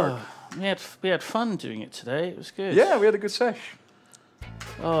for Ark. We had fun doing it today. It was good. Yeah, we had a good sesh.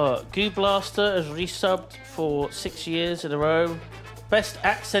 Goo Blaster has resubbed for 6 years in a row. Best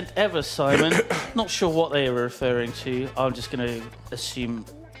accent ever, Simon. Not sure what they were referring to. I'm just going to assume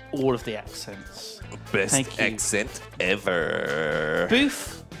all of the accents. Best Thank you. accent ever.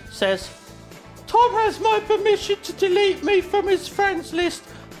 Booth says, Tom has my permission to delete me from his friends list,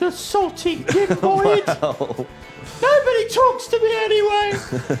 the salty gimboid. Wow. Nobody talks to me anyway.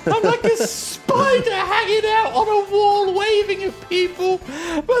 I'm like a spider hanging out on a wall waving at people,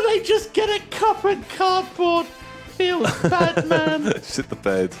 but they just get a cup and cardboard. Feels bad, man. Shit the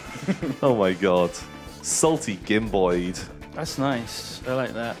bed. Oh my god. Salty gimboid. that's nice. I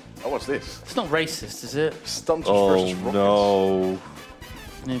like that. Oh, what's this? It's not racist, is it? Stunters Oh versus Rockets. no.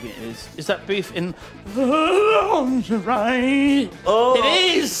 Maybe it is. Is that Booth in lingerie? Oh. It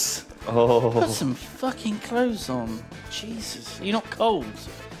is! Oh. Put some fucking clothes on. Jesus. Are you not cold?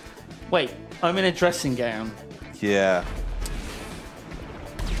 Wait, I'm in a dressing gown. Yeah.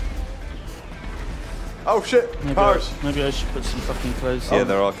 Oh shit! Cars. Maybe I should put some fucking clothes Yeah, on.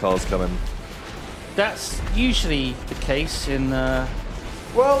 there are cars coming. That's usually the case in...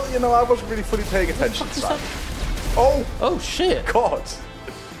 Well, you know, I wasn't really fully paying attention. What the fuck is Sam. that? Oh Oh, shit. God!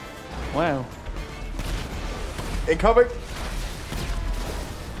 Wow. Incoming.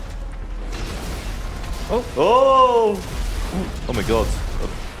 Oh! Oh my god.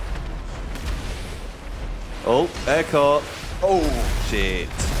 Oh, air car. Oh. Shit.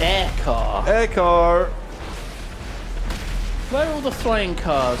 Air car. Air car. Where are all the flying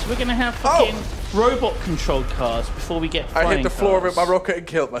cars? We're going to have fucking robot-controlled cars before we get flying I hit the floor cars. with my rocket and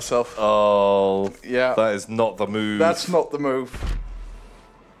killed myself. Oh. Yeah. That is not the move. That's not the move.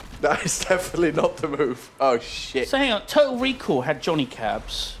 That is definitely not the move. Oh, shit. So hang on, Total Recall had Johnny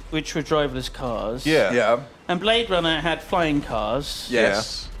Cabs, which were driverless cars. Yeah. And Blade Runner had flying cars.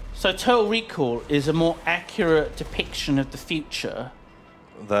 Yes. So Total Recall is a more accurate depiction of the future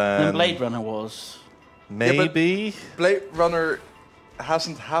than Blade Runner was. Maybe. Yeah, Blade Runner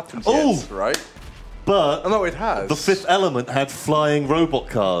hasn't happened yet, right? But no, it has. The Fifth Element had flying robot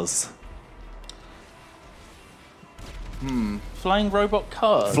cars. Flying robot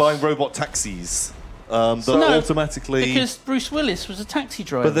cars? Flying robot taxis. That automatically... Because Bruce Willis was a taxi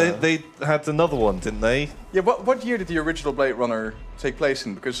driver. But they had another one, didn't they? Yeah, what year did the original Blade Runner take place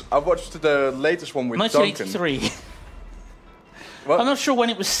in? Because I watched the latest one with 1983. Duncan. What? I'm not sure when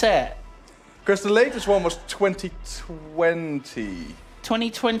it was set. Because the latest one was 2020.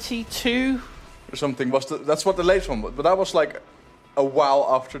 2022? Or something. That's what the latest one was. But that was like a while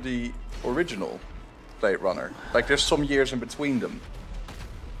after the original Blade Runner. Like there's some years in between them.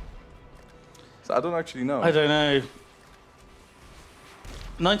 So I don't actually know. I don't know.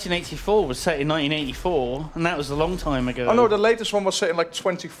 1984 was set in 1984, and that was a long time ago. Oh no, the latest one was set in like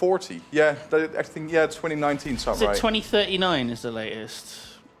 2040. Yeah, I think 2019 sounds right. Is it 2039 is the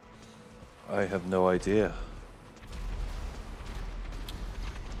latest? I have no idea.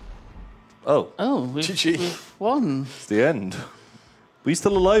 Oh. Oh, we've won. It's the end. Were you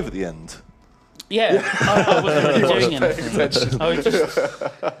still alive at the end? Yeah, I wasn't really doing anything.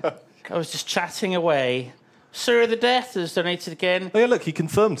 I was just chatting away. Sir of the Death has donated again. Oh yeah, look, he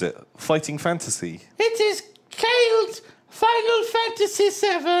confirmed it. Fighting Fantasy. It is called Final Fantasy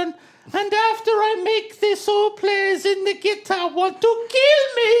VII, and after I make this, all players in the guitar want to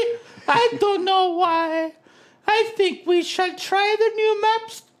kill me. I don't know why. I think we shall try the new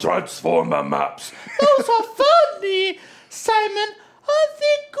maps. Transformer maps. Those are funny. Simon, are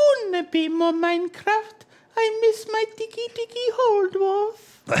there gonna be more Minecraft? I miss my Tiki Hold Wolf.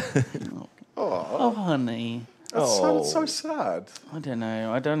 Oh, honey. That sounds so sad. I don't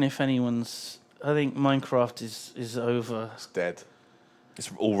know. I don't know if anyone's... I think Minecraft is over. It's dead.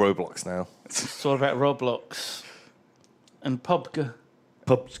 It's all Roblox now. It's all about Roblox. And PUBG.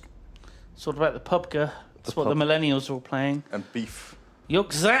 It's all about the PUBG. That's what the millennials are all playing. And beef.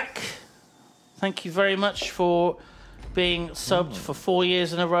 Yogscast, thank you very much for being subbed for 4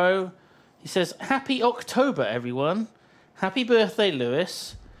 years in a row. He says, Happy October, everyone. Happy birthday,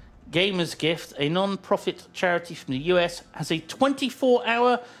 Lewis. Gamer's Gift, a non-profit charity from the US, has a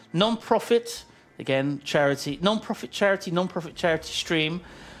 24-hour non-profit stream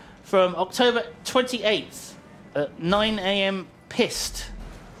from October 28th at 9 a.m. Pissed.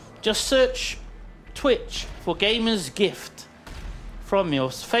 Just search Twitch for Gamer's Gift from your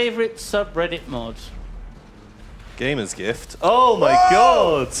favourite subreddit mod. Gamer's Gift? Oh my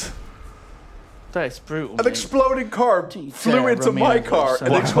god! That is brutal. An exploding car flew into my car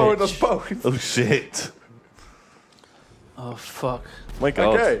and exploded us both. Oh shit. Oh fuck. My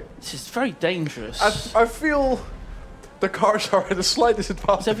god. Okay. This is very dangerous. I feel the cars are at a slight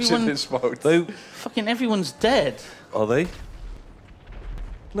disadvantage in this mode. Fucking everyone's dead. Are they?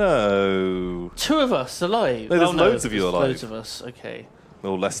 No. 2 of us alive. No, there's loads of you alive. Loads of us, okay.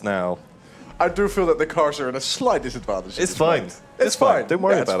 No, less now. I do feel that the cars are at a slight disadvantage. It's fine. It's fine. Don't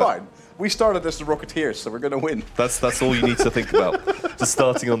worry about it. It's fine. We started as the Rocketeers, so we're going to win. That's all you need to think about. Just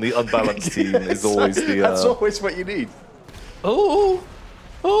starting on the unbalanced team is always the... That's always what you need. Oh!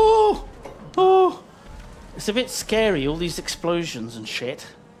 It's a bit scary, all these explosions and shit.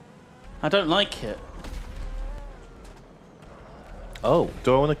 I don't like it. Oh,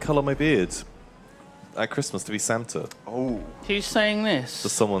 do I want to colour my beard at Christmas to be Santa? Oh. Who's saying this?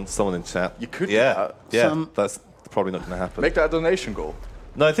 Just someone in chat. You could Yeah, that's probably not going to happen. Make that a donation goal.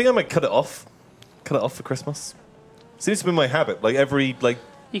 No, I think I might cut it off. Cut it off for Christmas. Seems to be my habit. Like every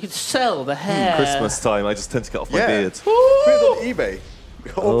You could sell the hair. Christmas time, I just tend to cut off my beard. Put it on eBay.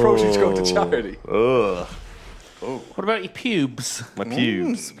 All proceeds go to charity. Ugh. What about your pubes? My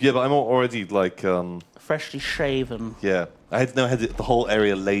pubes. Yeah, but I'm already like freshly shaven. Yeah, I had the whole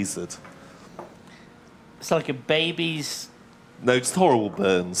area lasered. It's like a baby's. No, just horrible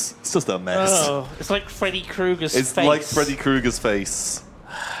burns. It's just a mess. Oh, it's like Freddy Krueger's face. It's like Freddy Krueger's face,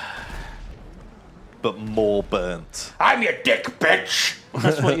 but more burnt. I'm your dick, bitch.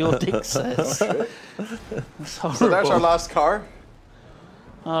 That's what your dick says. That's horrible. So there's our last car.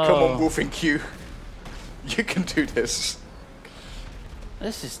 Oh. Come on, moving Q. You can do this.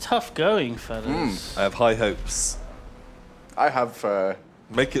 This is tough going, fellas. I have high hopes. I have.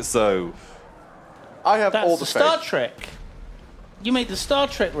 Make it so. I have all the Star faith. Trek. You made the Star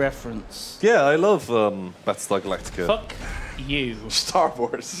Trek reference. Yeah, I love Battlestar Galactica. Fuck you. Star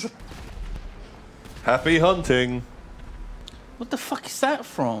Wars. Happy hunting. What the fuck is that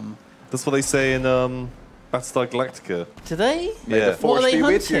from? That's what they say in Battlestar Galactica. Do they? Yeah. What are they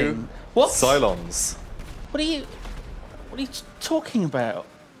hunting? What? Cylons. What are you talking about?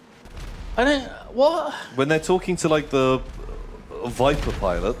 I don't. What? When they're talking to like the Viper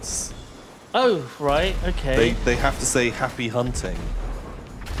pilots. Oh, right. Okay. They have to say happy hunting.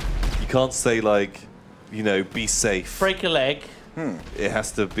 You can't say like, you know, be safe. Break a leg. It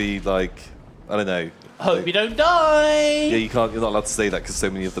has to be like, I don't know. Hope you don't die. Yeah, you can't. You're not allowed to say that because so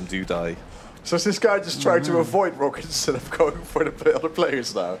many of them do die. So is this guy just trying to avoid rockets instead of going for the other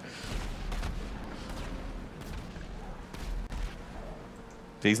players now?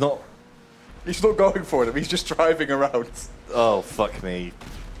 He's not. He's not going for them. He's just driving around. Oh fuck me.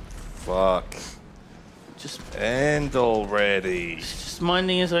 Fuck. Just end already. Just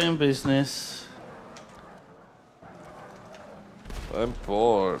minding his own business. I'm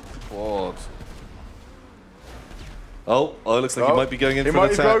bored. Oh, it looks like he might be going in for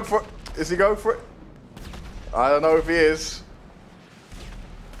an attack. Is he going for it? I don't know if he is.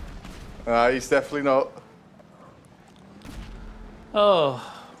 He's definitely not. Oh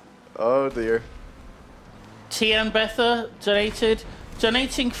dear. Tian Betha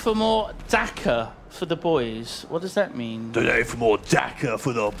donating for more DACA for the boys. What does that mean? Donate for more DACA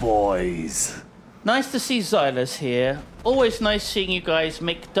for the boys. Nice to see Zylus here. Always nice seeing you guys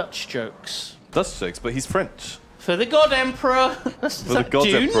make Dutch jokes. Dutch jokes, but he's French. For the God Emperor. For the God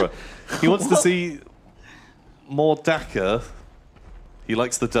Emperor. He wants to see more DACA. He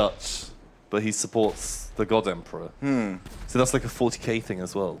likes the Dutch, but he supports the God Emperor. So that's like a 40k thing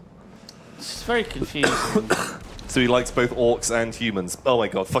as well. It's very confusing. So he likes both orcs and humans. Oh my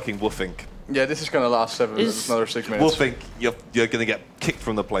god, fucking Woofink. Yeah, this is going to last another 6 minutes. Woofink, you're going to get kicked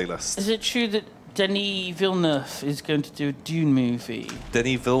from the playlist. Is it true that Denis Villeneuve is going to do a Dune movie?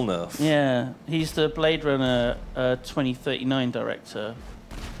 Denis Villeneuve? Yeah, he's the Blade Runner 2039 director.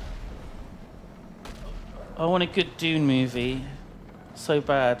 I want a good Dune movie. So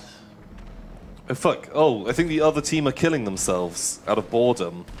bad. Oh fuck. Oh, I think the other team are killing themselves out of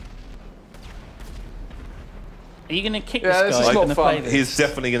boredom. Are you going to kick this guy? This is not fun. He's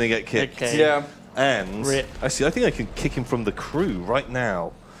definitely going to get kicked. Okay. Yeah. And Rip. actually, I think I can kick him from the crew right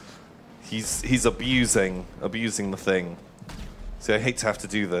now. He's abusing the thing. See, I hate to have to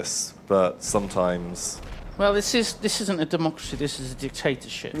do this, but sometimes. Well, this isn't a democracy. This is a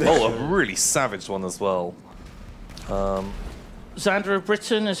dictatorship. Oh, a really savage one as well. Xander of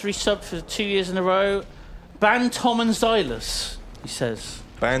Britain has resubbed for 2 years in a row. Ban Tom and Zylus, he says.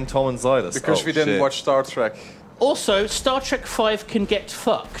 Ban Tom and Zylus. Because we didn't watch Star Trek. Also, Star Trek 5 can get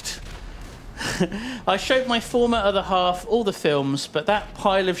fucked. I showed my former other half all the films, but that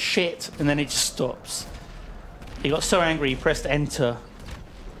pile of shit, and then it just stops. He got so angry, he pressed enter.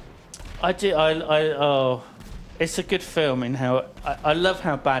 Oh, it's a good film in how I love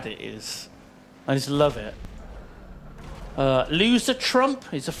how bad it is. I just love it. Loser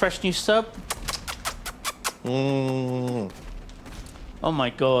Trump is a fresh new sub. Oh my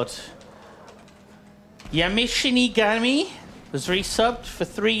god. Yamishinigami was resubbed for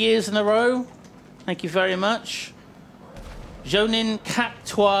 3 years in a row. Thank you very much. Jonin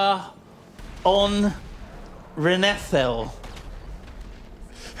Cactoire on Renethel.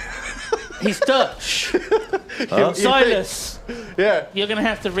 He's Dutch. Zylus. Yeah. You're going to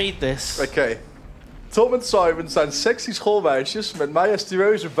have to read this. Okay. Tom en Simon zijn sexy schoolmeisjes met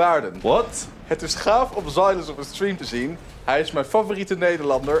majestueuze baarden. What? Het is gaaf om Zylus op een stream te zien. Hij is mijn favoriete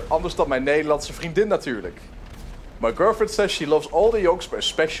Nederlander, anders dan mijn Nederlandse vriendin natuurlijk. My girlfriend says she loves all the Yogs, but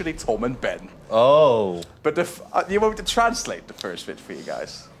especially Tom and Ben. Oh. But you want me to translate the first bit for you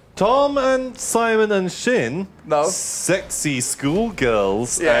guys? Tom and Simon and Sjin? No. Sexy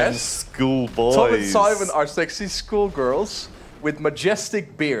schoolgirls and schoolboys. Tom and Simon are sexy schoolgirls with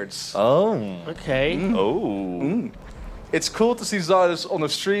majestic beards. Oh. Okay. Oh. It's cool to see Zylus on a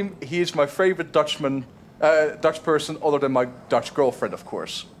stream. He is my favorite Dutch person other than my Dutch girlfriend, of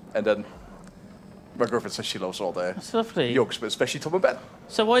course. And then my girlfriend says she loves all the That's lovely. Yogs, but especially Tom and Ben.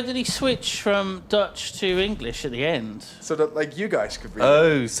 So why did he switch from Dutch to English at the end? So that like you guys could read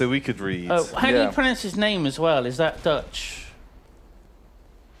Oh, so we could read. Oh, how do you pronounce his name as well? Is that Dutch?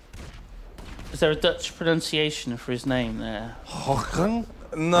 Is there a Dutch pronunciation for his name there?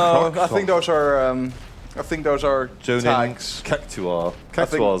 No, I think those are Jonin tags. Cactuar.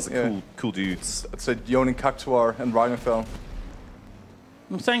 Cactuars are cool dudes. It's a Jonin Cactuar and Rhinophel.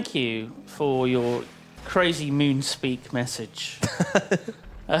 Well, thank you for your crazy moon speak message.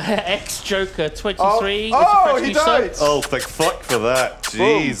 Ex-Joker 23. He died! Oh, thank fuck for that.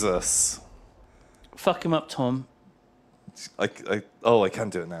 Jesus. Fuck him up, Tom. I can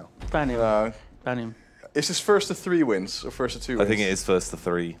do it now. Ban him. No. Ban him. Is this first to 3 wins or first to 2 wins? I think it is first to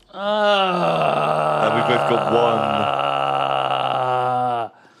 3. And we've both got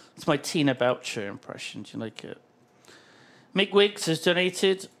 1. It's my Tina Boucher impression. Do you like it? Mick Wiggs has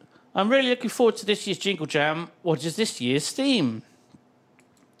donated. I'm really looking forward to this year's Jingle Jam. What is this year's theme?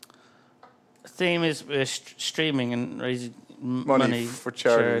 The theme is streaming and raising money for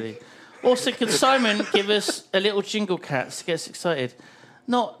charity. Also, can Simon give us a little jingle cat to get us excited?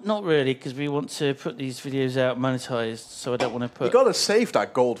 Not really, because we want to put these videos out monetized, so I don't want to put... You got to save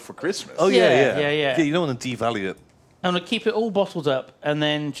that gold for Christmas. Oh, yeah. Yeah, you don't want to devalue it. I'm going to keep it all bottled up and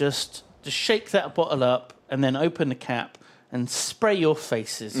then just shake that bottle up and then open the cap and spray your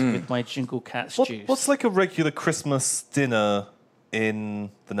faces with my Jingle Cat's juice. What's like a regular Christmas dinner in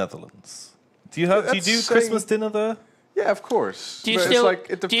the Netherlands? Do you do Christmas dinner there? Yeah, of course. Do you still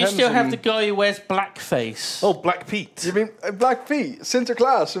have the guy who wears blackface? Oh, Black Pete. You mean Black Pete,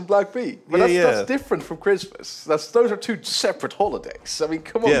 Sinterklaas and Black Pete? But that's different from Christmas. Those are 2 separate holidays. I mean,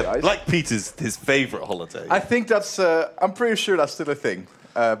 come on, guys. Black Pete is his favourite holiday. I think that's. I'm pretty sure that's still a thing.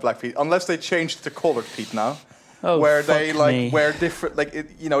 Black Pete, unless they changed to coloured Pete now. Oh, where they wear different,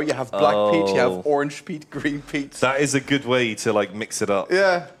 you have Black Pete, you have Orange Pete, Green Pete. That is a good way to mix it up.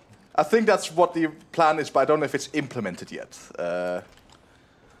 Yeah. I think that's what the plan is, but I don't know if it's implemented yet. Okay,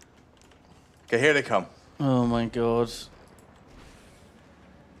 here they come. Oh my god.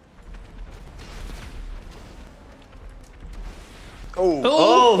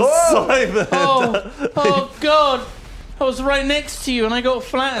 Oh, Simon! Oh god! I was right next to you and I got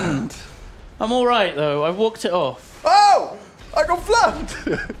flattened. I'm alright though, I walked it off. Oh! I got flattened!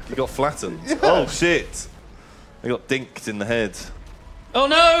 You got flattened? Yeah. Oh shit! I got dinked in the head. Oh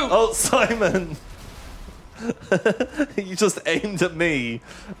no! Oh, Simon! You just aimed at me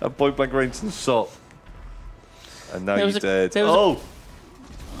at point blank range and shot. And now you're dead.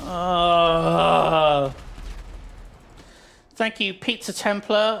 Thank you, Pizza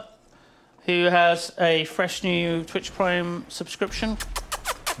Templar, who has a fresh new Twitch Prime subscription.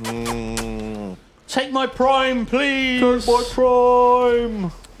 Take my Prime, please! Take my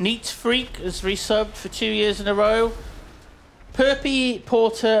Prime! Neat Freak has resubbed for 2 years in a row. Perpy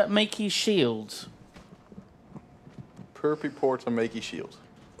Porter Makey Shield. Perpy Porter Makey Shield.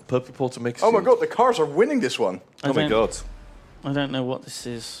 Perpy Porter Makey Shield. Oh my god, the cars are winning this one. Oh my god. I don't know what this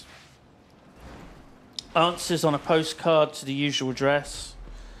is. Answers on a postcard to the usual address.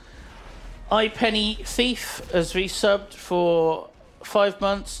 iPenny Thief has resubbed for 5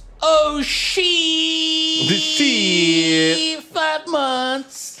 months. Oh, shit! 5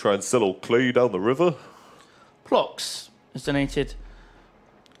 months. Try and sell old clay down the river. Plox has donated.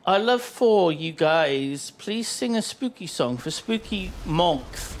 I love for you guys. Please sing a spooky song for Spooky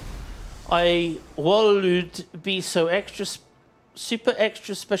Month. I would be so super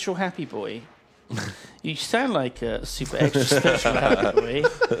extra special happy boy. You sound like a super extra special happy boy.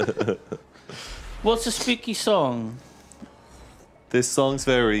 What's a spooky song? This song's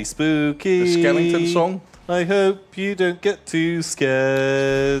very spooky. The skeleton song? I hope you don't get too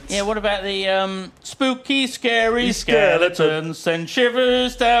scared. Yeah, what about the spooky, scary skeletons send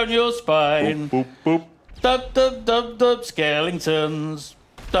shivers down your spine? Boop, boop, boop. Dub, dub, dub, dub, skeletons.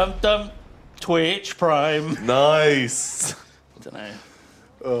 Dum, dum, Twitch Prime. Nice. I don't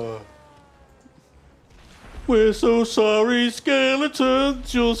know. We're so sorry,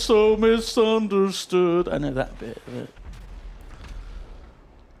 skeletons. You're so misunderstood. I know that bit of it.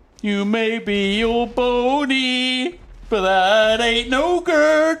 You may be all bony, but that ain't no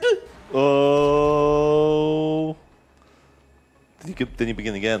good. Oh. Then you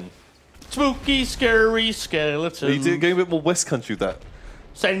begin again. Spooky, scary skeleton. Are you going a bit more West Country with that?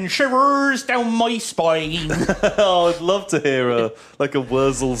 Send shivers down my spine. Oh, I'd love to hear a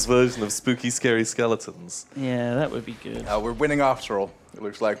Wurzel's version of Spooky, Scary Skeletons. Yeah, that would be good. We're winning after all, it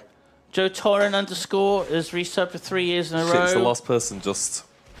looks like. Joe Torren _ has resubbed for 3 years in a row. It's the last person just...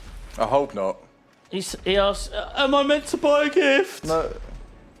 I hope not. He asked, am I meant to buy a gift? No.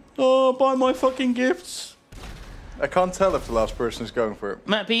 Oh, buy my fucking gifts. I can't tell if the last person is going for it.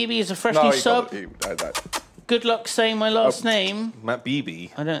 Matt Beebe is a fresh new sub. I Good luck saying my last name. Matt Beebe.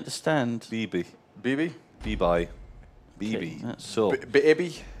 I don't understand. Beebe. BB? Beebe. Beebe. Sure.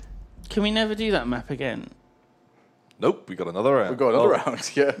 Beebe? Can we never do that map again? Nope, we got another round. We got another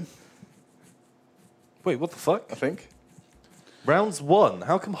round, yeah. Wait, what the fuck? I think. Rounds 1.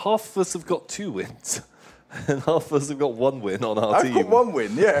 How come half of us have got 2 wins? And half of us have got 1 win on our team? I've got 1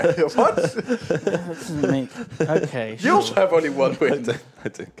 win, yeah. What? That doesn't make... Okay, You also have only 1 win. I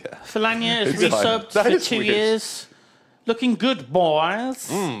don't care. Felania has resubbed for 2 years. Looking good, boys.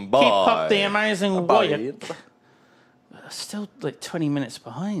 Bye. Keep up the amazing work. Still like 20 minutes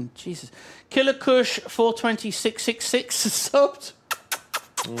behind. Jesus. Killer Kush 420666 subbed.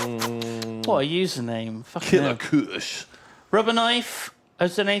 What a username. Fucking Killer Kush. Rubber Knife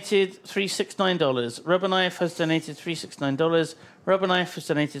has donated $369. Rubber Knife has donated $369. Rubber Knife has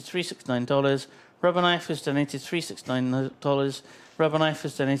donated $369. Rubber Knife has donated $369. Rubber Knife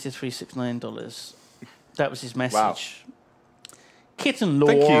has donated $369. That was his message. Wow. Kitten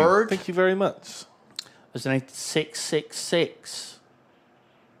Lord. Thank you very much. Has donated 666.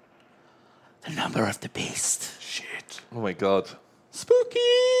 The number of the beast. Shit. Oh my god. Spooky.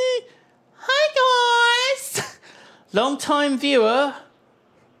 Hi guys. Long-time viewer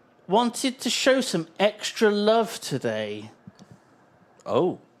wanted to show some extra love today.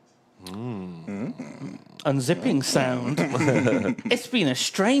 Oh. Unzipping sound. It's been a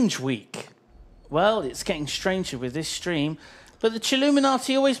strange week. Well, it's getting stranger with this stream, but the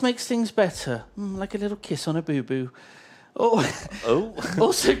Chilluminati always makes things better. Like a little kiss on a boo-boo. Oh.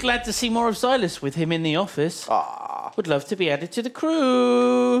 Also glad to see more of Zylus with him in the office. Would love to be added to the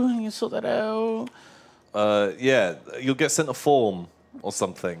crew. You sort that out. Yeah, you'll get sent a form or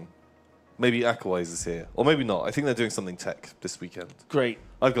something. Maybe Aquawise is here. Or maybe not. I think they're doing something tech this weekend. Great.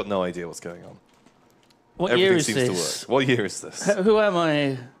 I've got no idea what's going on. What Everything year is seems this? to work. What year is this? Who am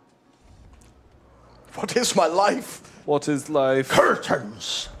I? What is my life? What is life?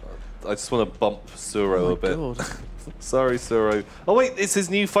 Curtains. I just want to bump Suro a bit. God. Sorry, Suro. Oh wait, it's his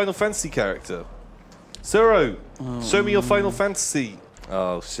new Final Fantasy character. Suro, show me your Final Fantasy.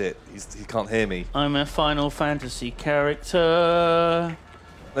 Oh shit, he can't hear me. I'm a Final Fantasy character.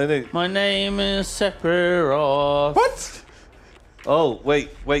 No. My name is Sephiroth. What? Oh, wait.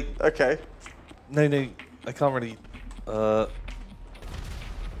 Okay. No, I can't really...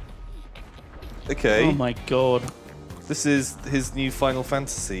 Okay. Oh my god. This is his new Final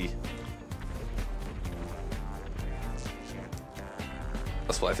Fantasy.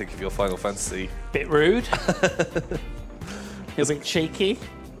 That's what I think of your Final Fantasy. Bit rude. You're a bit cheeky.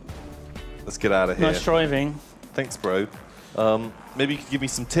 Let's get out of here. Nice driving. Thanks, bro. Maybe you could give me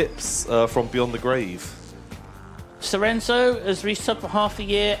some tips from Beyond the Grave. Sorenzo has resubbed for half a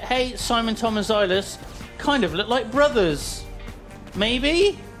year. Hey, Simon, Tom and Zylus kind of look like brothers.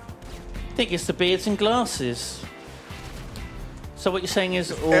 Maybe? Think it's the beards and glasses. So what you're saying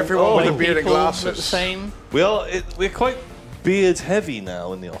is all everyone with a white beard and people glasses look the same? We're quite beard heavy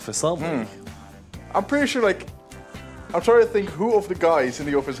now in the office, aren't we? I'm pretty sure, like, I'm trying to think who of the guys in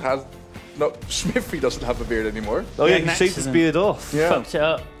the office has... No, Smithy doesn't have a beard anymore. Oh yeah, an he shaved his accident. beard off. Yeah. Fucked it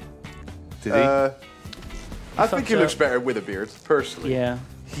up. Did he? I think he fucked looks up. better with a beard, personally. Yeah.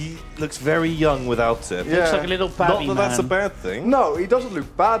 He looks very young without it. Yeah. Looks like a little Not babby that man. that's a bad thing. No, he doesn't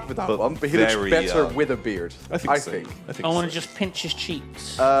look bad without But one, but he looks very better young. with a beard. I think so. think. I want to just pinch his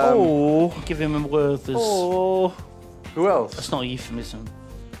cheeks. Give him a Werther's. Who else? That's not a euphemism.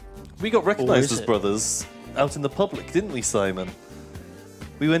 We got recognised is as it? brothers out in the public, didn't we, Simon?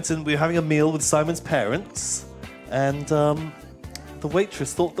 We went and we were having a meal with Simon's parents, and the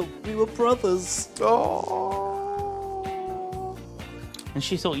waitress thought that we were brothers. Oh. And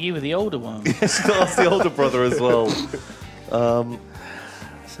she thought you were the older one. She got us the older brother as well.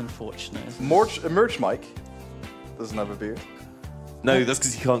 It's unfortunate. Isn't it? Merch Mike doesn't have a beard. No, that's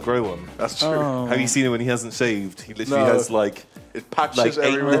because he can't grow one. That's true. Oh. Have you seen him when he hasn't shaved? He literally No. has like It patches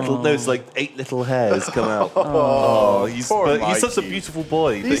eight everywhere. little. No, it's like 8 little hairs come out. He's poor he's such a Mikey. beautiful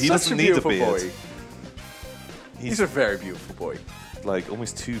boy, but He's he such doesn't a need a beautiful beard. boy. He's a very beautiful boy. Like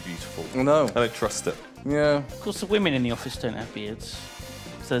almost too beautiful. No. I don't trust it. Yeah. Of course, the women in the office don't have beards.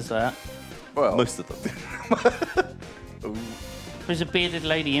 Says that. Well, Most of them. There's a bearded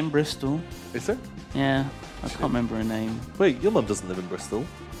lady in Bristol. is there? Yeah, I can't remember her name. Wait, your mum doesn't live in Bristol.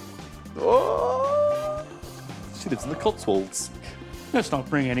 Oh. She lives in the Cotswolds. Let's not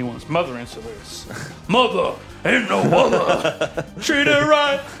bring anyone's mother into this. Mother ain't no mother. Treat her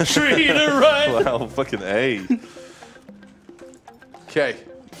right. Treat her right. Wow, fucking A. Okay.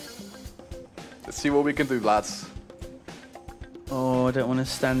 Let's see what we can do, lads. Oh, I don't want to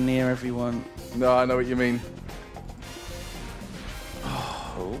stand near everyone. No, I know what you mean.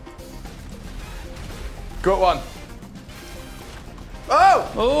 Oh. Got one.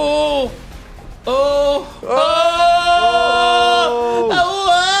 Oh! Oh! Oh! Oh!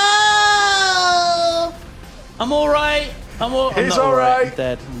 Oh! I'm all right. I'm He's not all right. I'm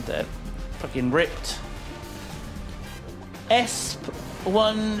dead. I'm dead. Fucking ripped.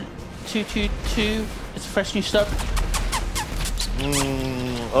 S1222. It's a fresh new sub.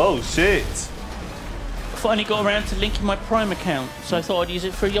 Oh shit. Finally got around to linking my Prime account, so I thought I'd use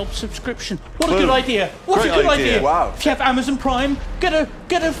it for a Yob subscription. What a Boom. good idea! What Great a good idea. idea! Wow. If you have Amazon Prime, get a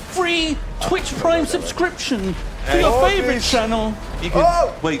free Twitch Prime subscription. For your favourite channel. You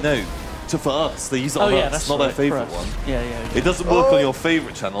can, wait, no. For us, they use it on us, not their favourite one. Yeah. It doesn't work on your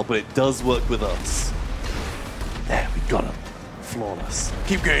favourite channel, but it does work with us. There, we got him. Flawless.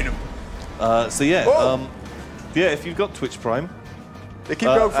 Keep getting him. So yeah, if you've got Twitch Prime, they keep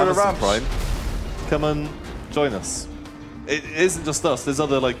going for the ramps. Prime, come and join us. It isn't just us. There's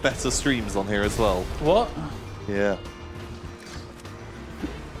other like better streams on here as well. What? Yeah.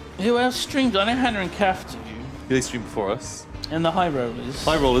 Who else streams? I know Hannah and Kath do. They stream before us. And the High Rollers.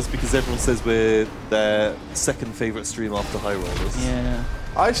 High Rollers, because everyone says we're their second favourite stream after High Rollers. Yeah.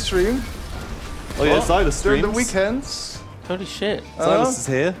 I stream. Oh yeah, Zylus streams. During the weekends. Holy shit. Zylus is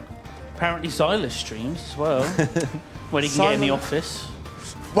here. Apparently Zylus streams as well. When he can get in the office.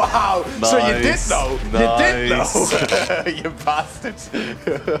 Wow! Nice. So you did know! Nice. You did know! You bastards!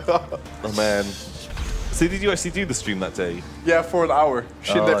 Oh man. So did you actually do the stream that day? Yeah, for an hour.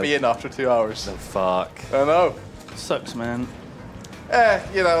 She let me in after 2 hours. No, fuck. I know. Sucks, man.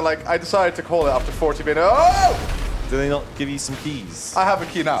 You know, like, I decided to call it after 40 minutes. Oh! Do they not give you some keys? I have a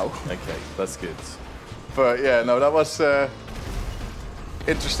key now. Okay, that's good. But yeah, no, that was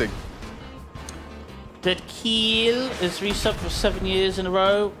interesting. Dead Keel is resubbed for 7 years in a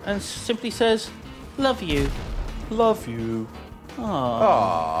row and simply says, "Love you." Love you.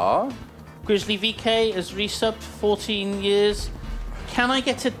 Aww. Grizzly VK is resubbed for 14 years. Can I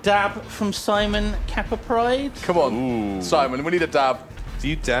get a dab from Simon Kappa Pride? Come on, Ooh. Simon, we need a dab. Do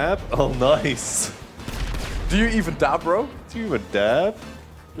you dab? Oh, nice. Do you even dab, bro? Do you even dab?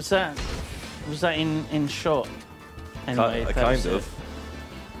 Was that in shot? Anyway, that kind was of.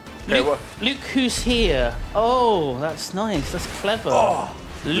 Luke, Okay, Luke, who's here? Oh, that's nice. That's clever. Oh,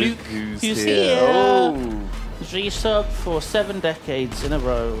 Luke who's here? Oh. Resubbed for 7 decades in a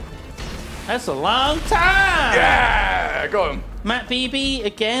row. That's a long time. Yeah, go on. Matt BB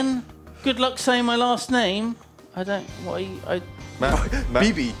again. Good luck saying my last name. I don't. What? Matt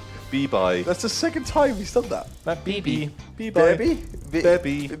BB. B-bye. That's the second time he's done that. Matt BB. B-bye. Baby?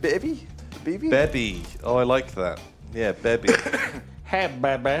 Bebby. Baby? Baby? Bebby. Oh, I like that. Yeah, Bebby. Hey,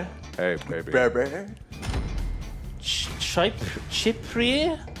 baby. Hey, baby. Baby? Chipre.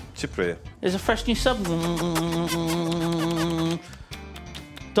 Chipre. There's a fresh new sub.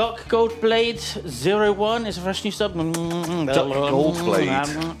 Doc Goldblade 01 is a fresh new sub. Doc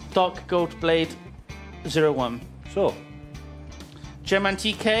Goldblade. Doc Goldblade 01. Sure. Geman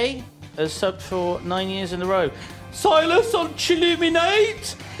TK has subbed for 9 years in a row. Zylus on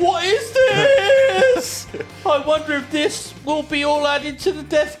Chilluminati? What is this? I wonder if this will be all added to the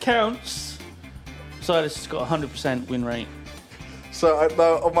death counts. Zylus has got a 100% win rate. So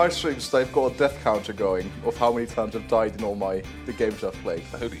now on my streams, they've got a death counter going of how many times I've died in all the games I've played.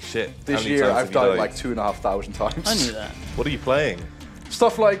 Holy shit. This year I've died like 2,500 times. I knew that. What are you playing?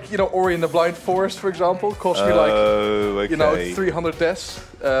 Stuff like, you know, Ori and the Blind Forest, for example, cost me like, you know, 300 deaths.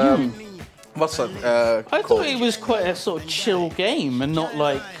 What's that? I thought it was quite a sort of chill game and not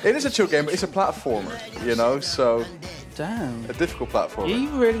like... It is a chill game, but it's a platformer, you know, so... Damn. A difficult platformer. Are you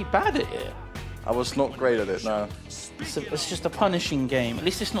really bad at it? I was not great at it, no. It's just a punishing game. At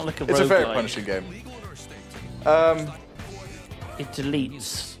least it's not like a roguelike. It's a very punishing game. It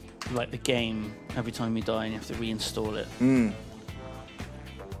deletes like the game every time you die and you have to reinstall it.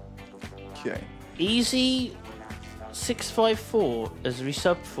 Okay. Easy 654 as a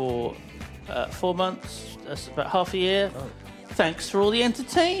resub for 4 months. That's about half a year. Oh. Thanks for all the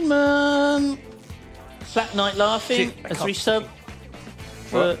entertainment. Black Knight Laughing as a resub.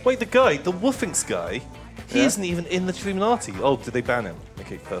 Wait, the guy, the Woofings guy, he isn't even in the Chilluminati. Oh, did they ban him?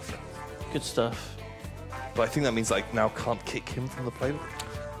 Okay, perfect. Good stuff. But I think that means I now can't kick him from the playlist.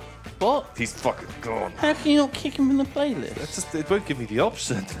 What? He's fucking gone. How can you not kick him from the playlist? It's just, it won't give me the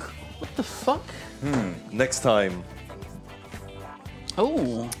option. What the fuck? Next time.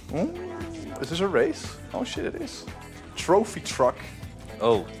 Oh. Is this a race? Oh shit, it is. Trophy truck.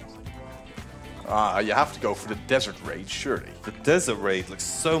 Oh. You have to go for the desert raid, surely. The desert raid looks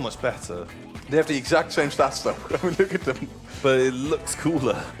so much better. They have the exact same stats though. I mean, look at them. But it looks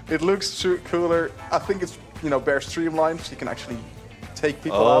cooler. It looks cooler. I think it's, you know, bare streamlined, so you can actually take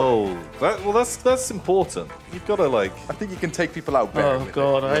people out. Oh, that's important. You've got to like... I think you can take people out bare. Oh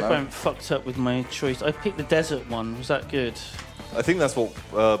god, I hope I'm fucked up with my choice. I picked the desert one. Was that good? I think that's what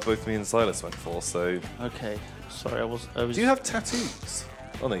both me and Silas went for, so... Okay. Sorry, I was... Do you have tattoos?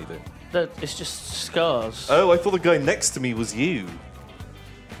 Oh, no, you don't. It's just scars. Oh, I thought the guy next to me was you.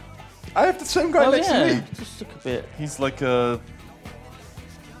 I have the same guy next to me. Just look a bit. He's like a...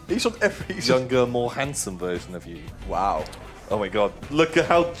 He's on every... younger, more handsome version of you. Wow. Oh my god, look at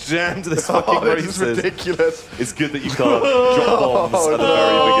how jammed this fucking race is. Ridiculous. It's good that you can't drop bombs at the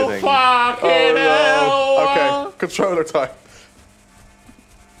very beginning. Fucking hell! Okay, Controller time.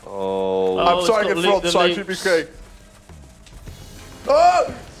 Oh. I'm target front, so I should be okay.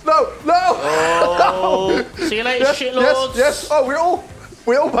 Oh! No! No! Oh. See you later, shitlords. Yes! Oh,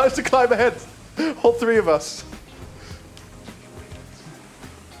 we all managed to climb ahead. All three of us.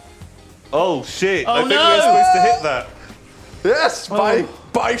 Oh shit! Oh, I think we were supposed to hit that. Yes! Bye,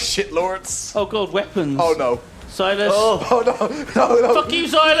 shitlords. Oh god, weapons. Oh no. Zylus. Oh no. Fuck you,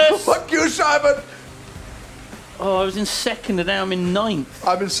 Zylus. Fuck you, Simon. Oh, I was in second and now I'm in 9th.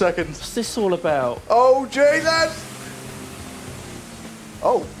 I'm in second. What's this all about? Oh, Jaden.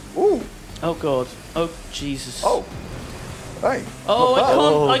 Oh. Ooh. Oh god. Oh Jesus. Oh. Hey.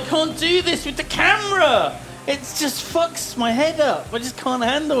 Oh, I can't do this with the camera. It just fucks my head up. I just can't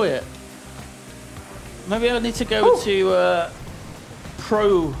handle it. Maybe I need to go to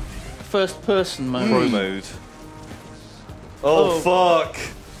pro first person mode. Pro mode. Oh fuck!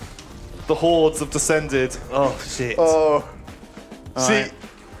 The hordes have descended. Oh shit. Oh. All See, right.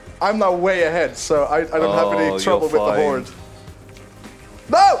 I'm now way ahead, so I don't have any trouble with the fine. horde.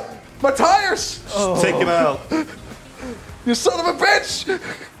 No! My tires! Take him out. You son of a bitch!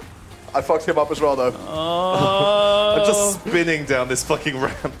 I fucked him up as well, though. Oh. I'm just spinning down this fucking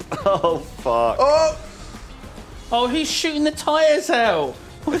ramp. Oh fuck. Oh! Oh, he's shooting the tires out.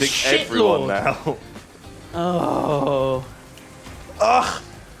 What I a think shit everyone lord. now. Oh. Ugh!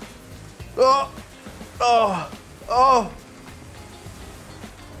 Oh! Oh! Oh!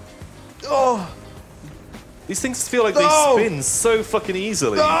 Oh! These things feel like they spin so fucking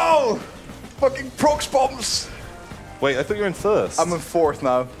easily. No! Fucking prox bombs! Wait, I thought you were in first. I'm in 4th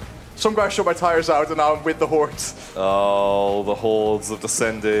now. Some guy shot my tires out and now I'm with the hordes. Oh, the hordes have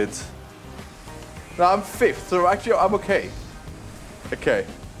descended. Now I'm 5th, so actually I'm okay. Okay.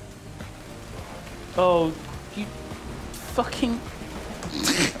 Oh, you fucking...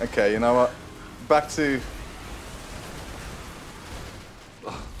 Okay, you know what? Back to...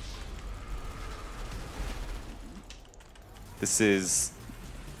 This is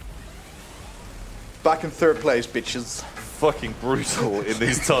Back in 3rd place, bitches. fucking brutal in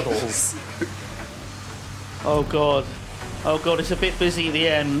these tunnels. Oh god. Oh god, it's a bit busy at the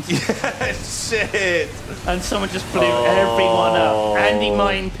end. Yeah, shit. And someone just blew everyone up. Andy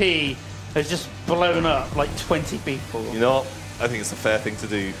Mine P has just blown up like 20 people. You know what? I think it's a fair thing to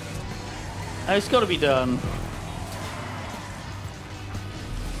do. Oh, it's got to be done.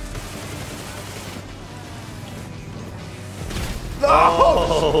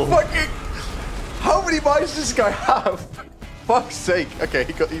 No! Fucking... How many mines does this guy have? Fuck's sake. Okay,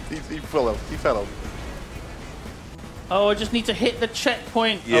 he fell off. He fell off. Oh, I just need to hit the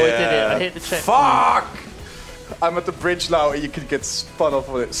checkpoint. Yeah. Oh, I did it. I hit the checkpoint. Fuck! I'm at the bridge now and you can get spun off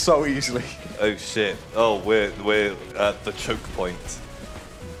of it so easily. Oh shit. Oh, we're at the choke point.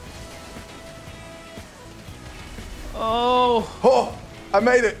 Oh. Oh! I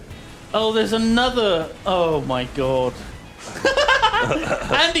made it! Oh, there's another. Oh my god.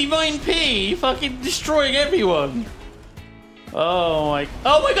 Andy Mine P fucking destroying everyone. Oh my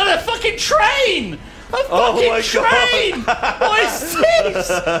god, a fucking train! A fucking train! What is this?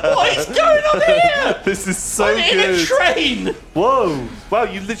 What is going on here? This is so I'm good. in a train! Whoa! Wow,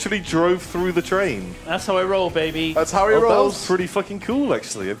 you literally drove through the train. That's how I roll, baby. That's how he That rolls. was pretty fucking cool,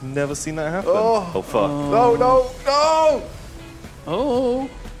 actually. I've never seen that happen. Oh. Fuck. No, no, no! Oh.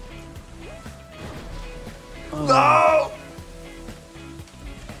 No!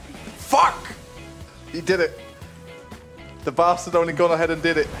 Fuck! He did it. The bastard only gone ahead and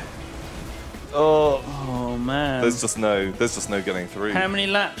did it. Oh man. There's just no getting through. How many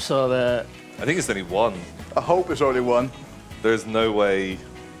laps are there? I think it's only one. I hope it's only one. There's no way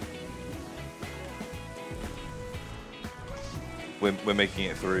we're making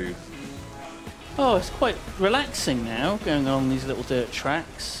it through. Oh, it's quite relaxing now, going on these little dirt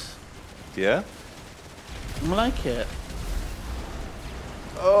tracks. Yeah? I like it.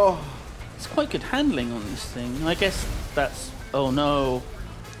 Oh. It's quite good handling on this thing. I guess that's... Oh no.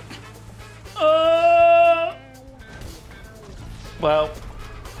 Well.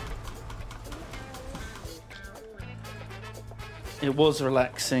 It was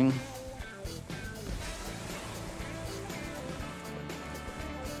relaxing.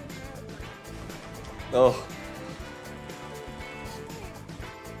 Oh.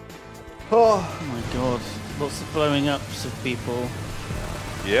 Oh. Oh my god. Lots of blowing ups of people.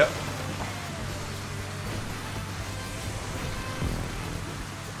 Yep.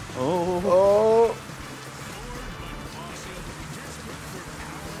 Oh. Oh.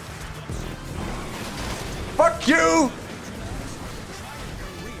 Fuck you!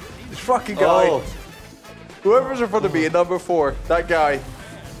 This fucking guy. Oh. Whoever's in front of me in number 4, that guy.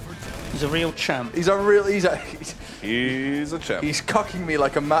 He's a real champ. He's a champ. He's cocking me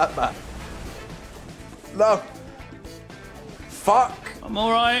like a madman. No. Fuck. I'm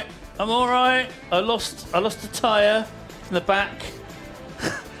all right. I lost a tire in the back.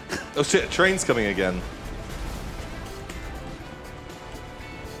 Oh shit! A train's coming again.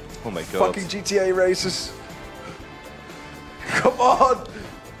 Oh my god. Fucking GTA races. Come on.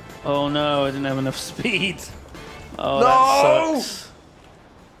 Oh no, I didn't have enough speed. Oh, no! that sucks.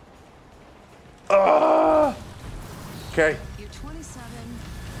 Okay. You're 27.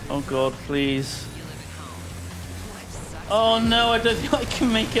 Oh god, please. Oh no, I don't think I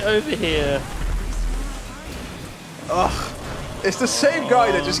can make it over here. Ugh. It's the same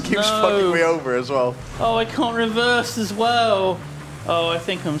guy that just keeps fucking me over as well. Oh, I can't reverse as well. Oh, I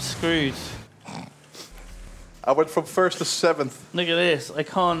think I'm screwed. I went from 1st to 7th. Look at this. I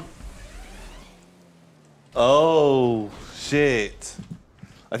can't. Oh shit!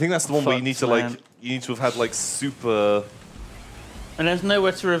 I think that's the one where you need to man. like you need to have had like super. And there's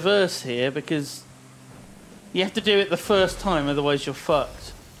nowhere to reverse here because you have to do it the first time, otherwise you're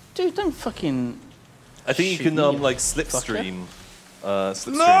fucked. Dude, don't fucking. I think you shoot can me, like slipstream.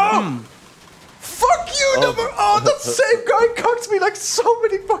 Slipstream. No! Fuck you! Oh, that same guy cocked me like so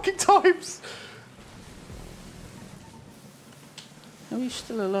many fucking times. Are we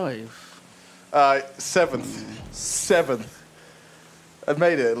still alive? 7th. 7th. I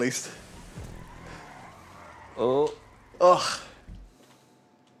made it at least. Oh. Ugh.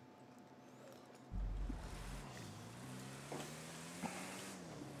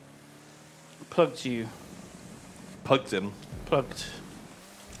 Plugged you. Pugged him. Plugged.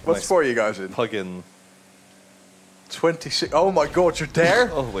 What's Nice. for you guys in? Plug in. 26. Oh my god, you're there?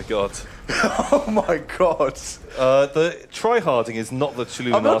 Oh my god. Oh my god. The tryharding is not the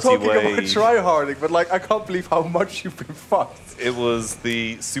Chilluminati I'm not talking way. about tryharding, but like I can't believe how much you've been fucked. It was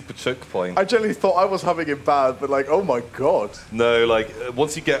the super choke point. I generally thought I was having it bad, but like, oh my god. No, like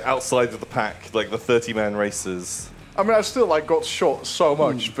once you get outside of the pack, like the 30-man races I mean, I still like got shot so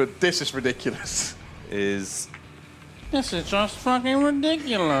much, but this is ridiculous. is. This is just fucking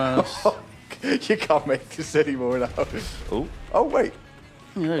ridiculous. You can't make this anymore now. Oh, Oh wait.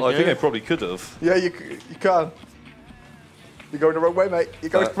 oh I think I probably could have. Yeah, you can. You're going the wrong way, mate.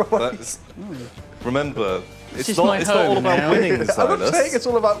 You're going the wrong way. That's, remember, it's is not. my It's not all home about now. winning, I'm Zylus. not saying it's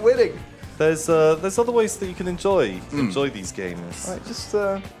all about winning. There's other ways that you can enjoy these games. Right, just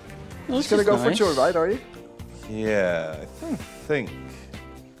This gonna is go for a nice. joyride, are you? Yeah, I think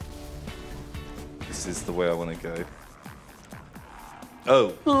this is the way I want to go.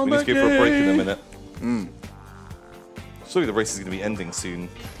 Oh, Oh, we need to go for a break in a Becky. minute. Surely the race is going to be ending soon.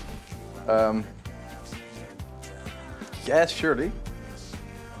 Yes, surely.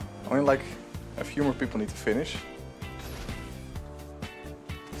 I mean, like, a few more people need to finish.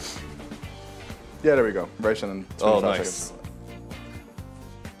 Yeah, there we go. Racing in 25 Oh, nice. seconds.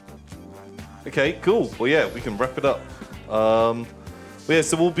 Okay, cool. Well, yeah, we can wrap it up. Well, yeah,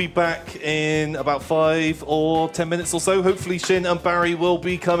 so we'll be back in about 5 or 10 minutes or so. Hopefully, Sjin and Barry will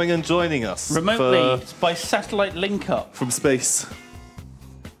be coming and joining us Remotely, for- it's by satellite link up. from space.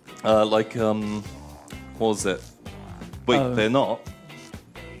 What was it? Wait, Oh. they're not.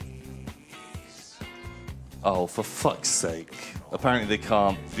 Oh, for fuck's sake! Apparently they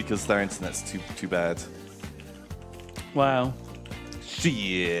can't because their internet's too bad. Wow.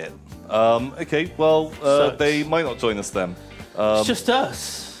 Shit. Okay, well, Sucks. they might not join us then. It's just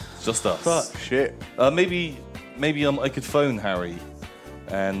us. Just us. Fuck. Shit. Maybe I could phone Harry,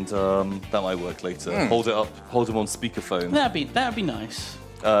 and that might work later. Hold him on speakerphone. That'd be nice.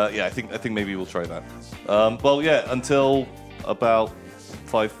 Yeah, I think maybe we'll try that. Well, yeah, until about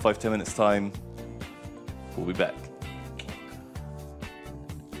 5-10 minutes time, we'll be back.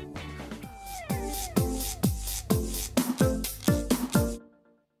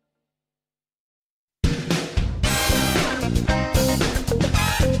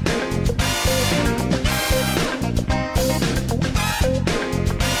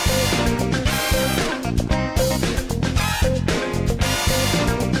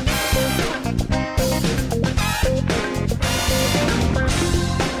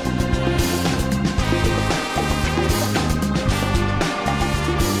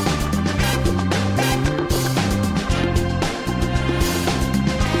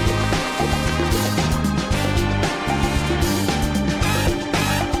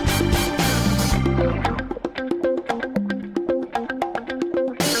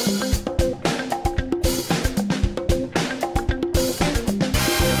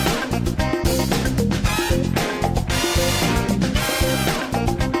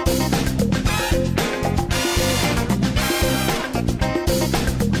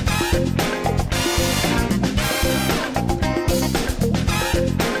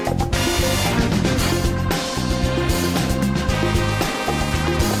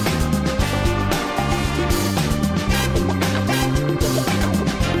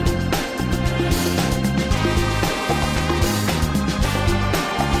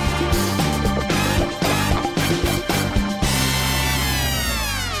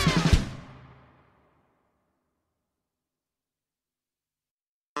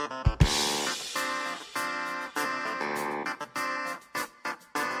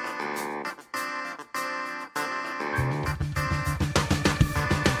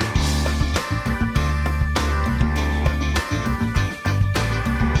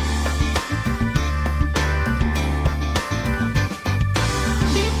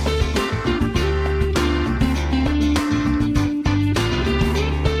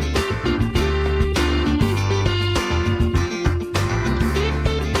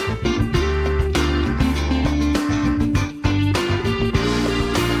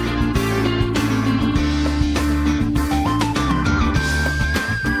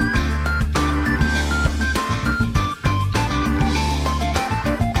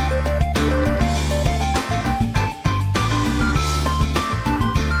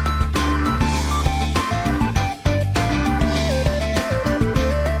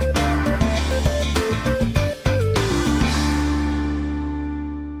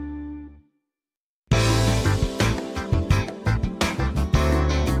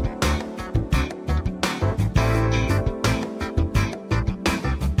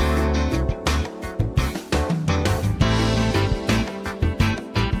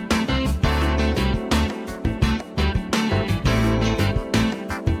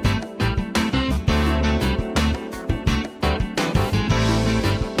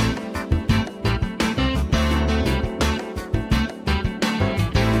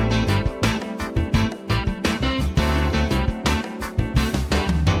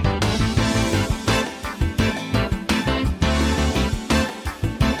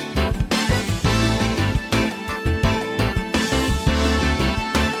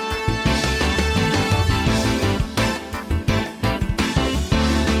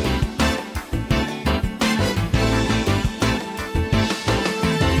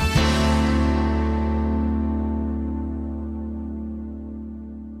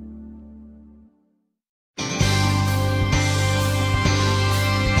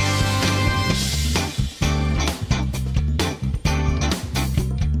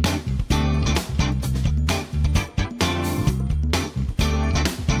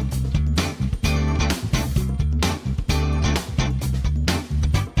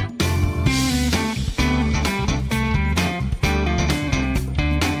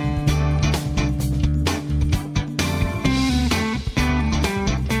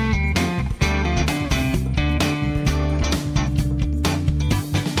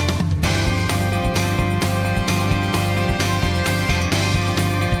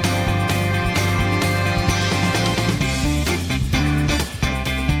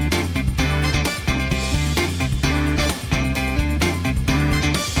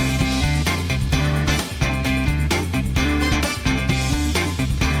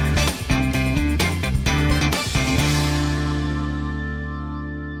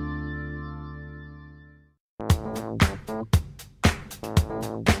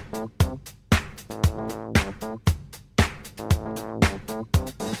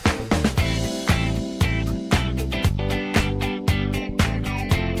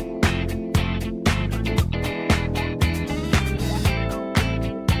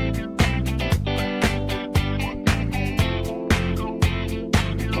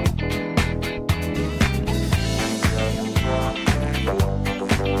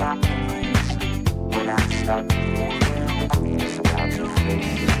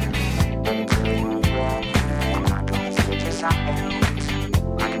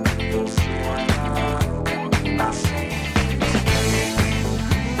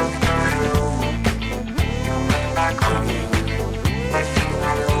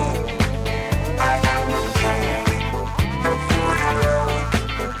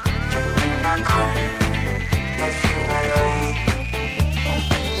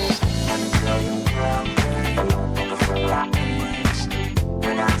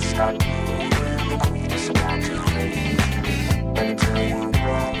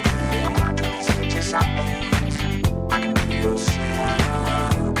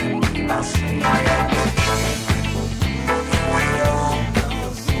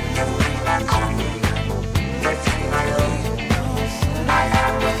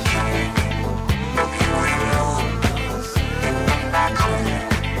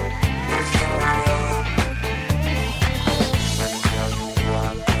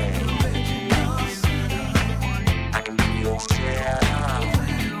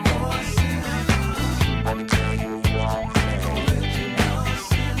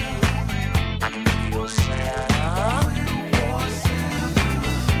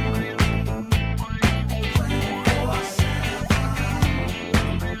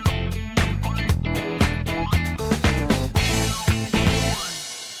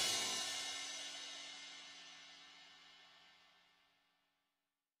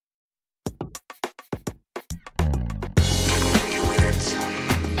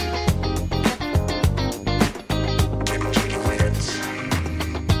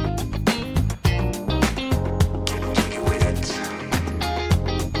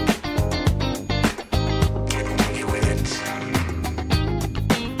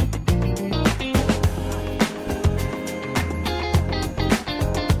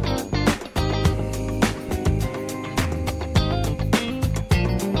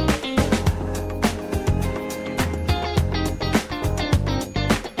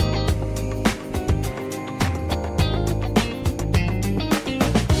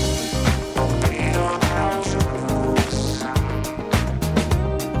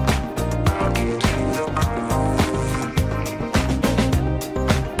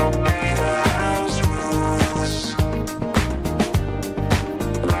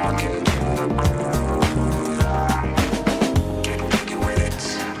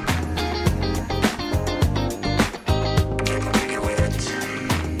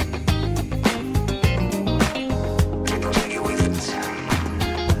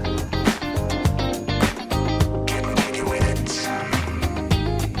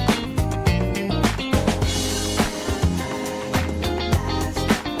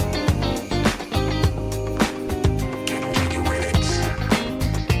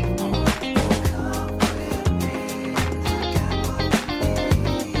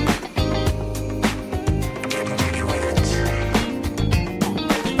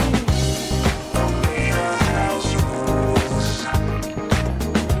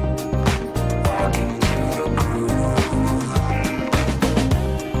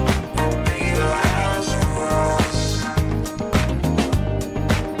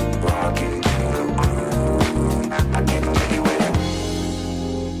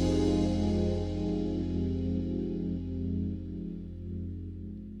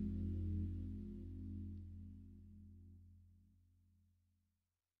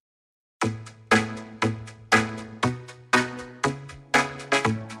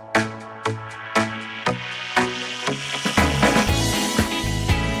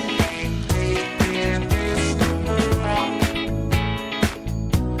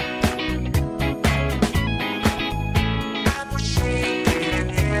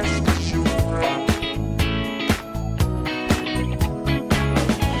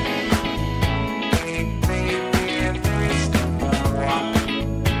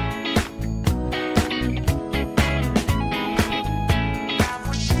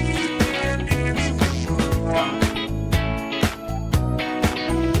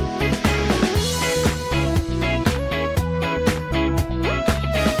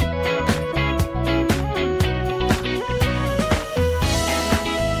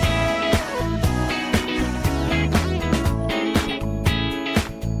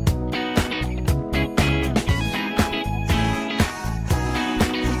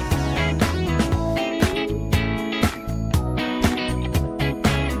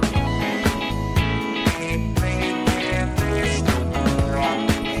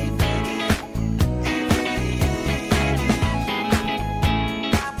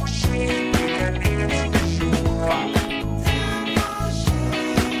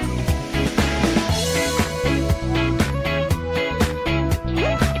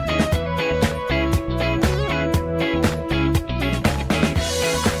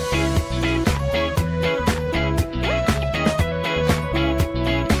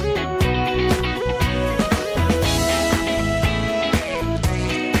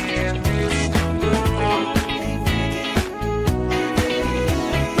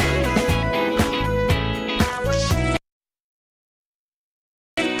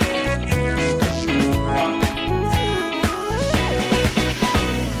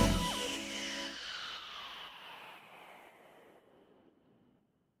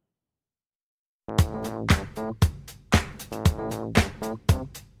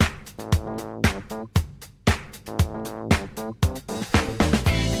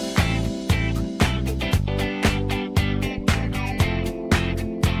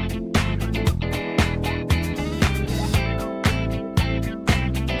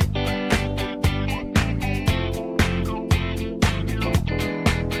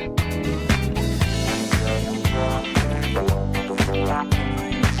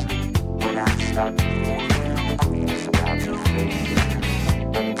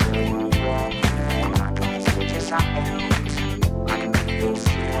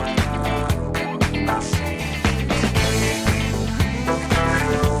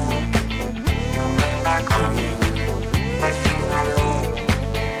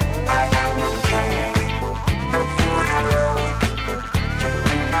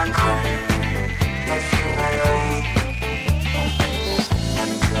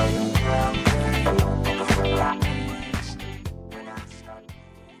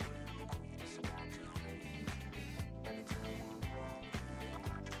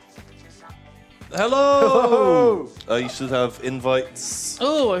 Hello! You should have invites.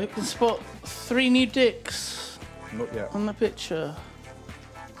 Oh, I can spot 3 new dicks. Not yet. On the picture.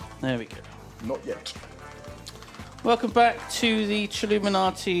 There we go. Not yet. Welcome back to the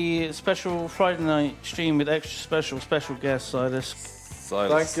Chilluminati special Friday night stream with extra special guest Zylus.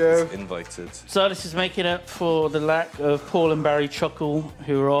 Zylus is invited. Zylus is making up for the lack of Paul and Barry Chuckle,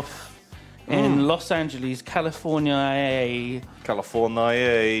 who are off in Los Angeles, California.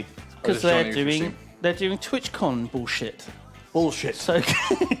 Because they're doing TwitchCon bullshit. Bullshit. So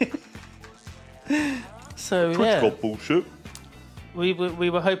TwitchCon bullshit. We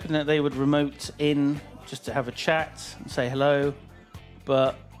were hoping that they would remote in just to have a chat and say hello,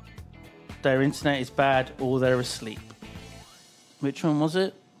 but their internet is bad or they're asleep. Which one was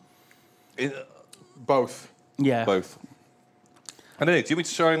it? Both. Yeah. Both. I don't know. Do you want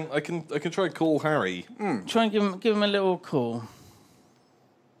me to try and I can try and call Harry? Try and give him a little call.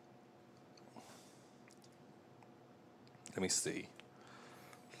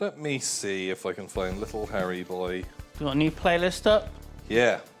 Let me see if I can find little Harry boy. You got a new playlist up?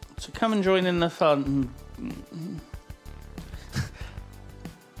 Yeah. So come and join in the fun.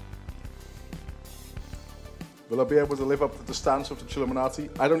 Will I be able to live up to the stance of the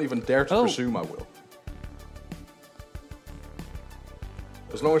Chilluminati? I don't even dare to presume I will.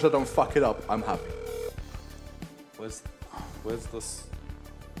 As long as I don't fuck it up, I'm happy. Where's this?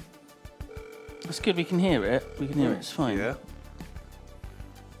 That's good, we can hear it. We can hear it, it's fine. Yeah.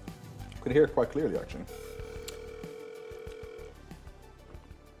 I can hear it quite clearly, actually.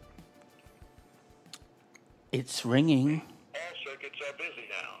 It's ringing. All circuits are busy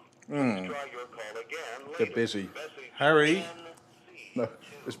now. Try your call again later. They're busy. Harry? No,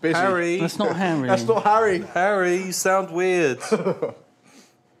 it's busy. Harry? That's not Harry. That's not Harry. Harry, you sound weird.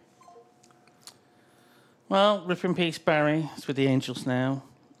 Well, rip in peace, Barry. It's with the Angels now.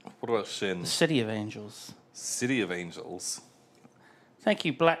 What about Sjin? The City of Angels. City of Angels. Thank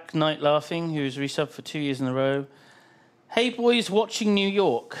you, Black Knight Laughing, who's resubbed for 2 years in a row. Hey, boys, watching New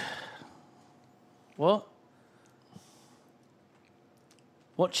York. What?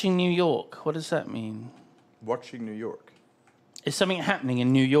 Watching New York. What does that mean? Watching New York. Is something happening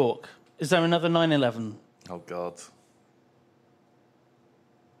in New York? Is there another 9/11? Oh, God.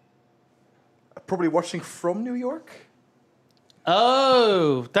 Probably watching from New York?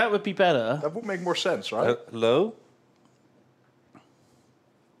 Oh, that would be better. That would make more sense, right? Hello?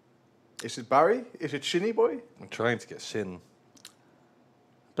 Is it Barry? Is it Shinny Boy? I'm trying to get Sjin.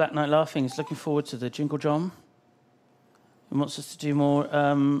 Black Knight Laughing is looking forward to the Jingle John. He wants us to do more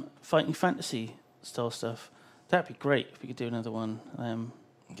fighting fantasy style stuff. That'd be great if we could do another one.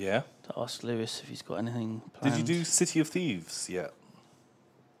 Yeah? To ask Lewis if he's got anything planned. Did you do City of Thieves yet?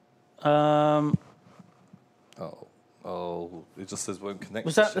 Oh, it just says won't connect.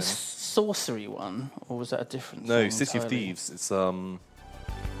 Was that the sorcery one, or was that a different? No, thing City entirely? of Thieves. It's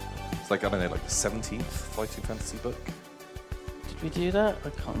like I don't know, like the 17th fighting fantasy book. Did we do that? I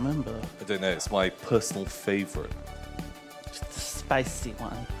can't remember. I don't know. It's my personal favourite. Just the spicy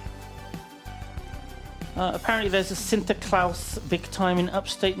one. Apparently, there's a Sinterklaas big time in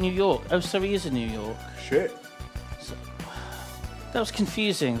upstate New York. Oh, so he is in New York. Shit. So, that was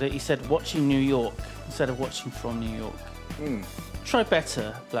confusing that he said watching New York instead of watching from New York. Try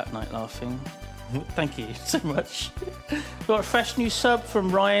better, Black Knight Laughing. Thank you so much. We've got a fresh new sub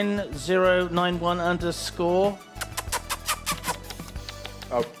from Ryan091_.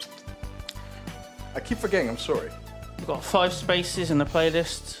 Oh. I keep forgetting, I'm sorry. We've got 5 spaces in the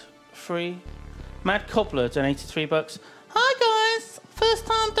playlist. Free. Mad Cobbler donated $3. Hi guys! First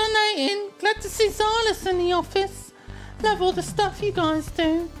time donating. Glad to see Zylus in the office. Love all the stuff you guys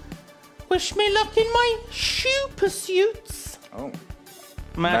do. Wish me luck in my shoe pursuits. Oh.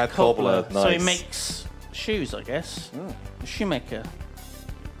 Mad Cobbler, So he nice. makes shoes, I guess. A shoemaker.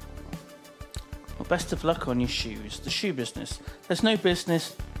 Well, best of luck on your shoes. The shoe business. There's no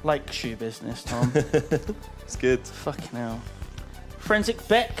business like shoe business, Tom. It's good. Fucking hell. Forensic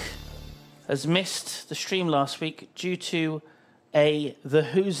Beck has missed the stream last week due to a The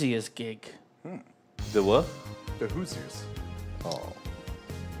Hoosiers gig. The what? The Hoosiers. Oh.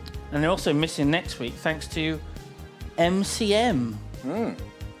 And they're also missing next week thanks to MCM.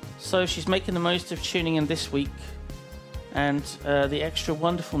 So she's making the most of tuning in this week and the extra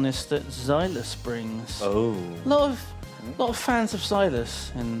wonderfulness that Zylus brings. Oh. A lot of fans of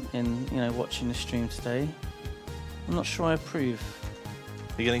Zylus in watching the stream today. I'm not sure I approve.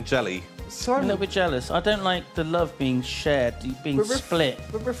 You're getting jelly. I'm a little bit jealous. I don't like the love being shared, being split.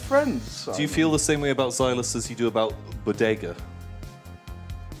 But we're friends. Do you feel the same way about Zylus as you do about Bodega?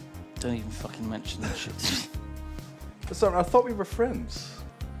 Don't even fucking mention that shit. Simon, I thought we were friends.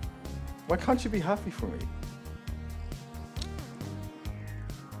 Why can't you be happy for me?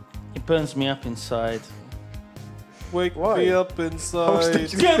 It burns me up inside. Wake me up inside.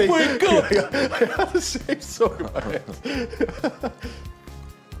 Can't wake up! I had the same song in my head.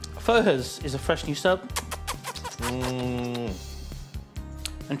 Fohas is a fresh new sub. And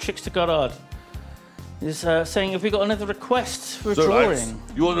Trickster Goddard is saying, have we got another request for a drawing?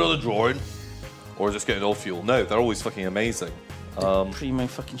 You want another drawing? Or is this getting all fuel? No, they're always fucking amazing. Primo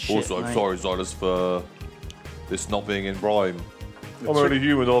fucking shit, Also, I'm mate. sorry, Zylus, for this not being in rhyme. I'm only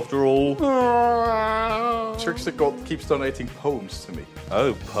human after all. Trickster God keeps donating poems to me.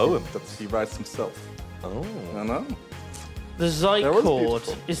 Oh, poem. That he writes himself. Oh. I know. The was Zycord,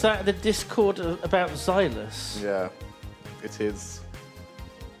 beautiful. is that the Discord about Zylus? Yeah. It is.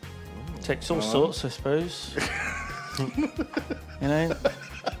 Takes all sorts, I suppose. You know?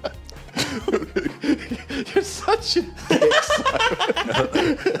 You're such a dick.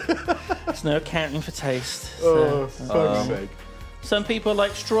 There's no accounting for taste. So, fuck's sake. some people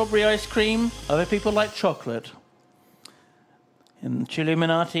like strawberry ice cream, other people like chocolate. In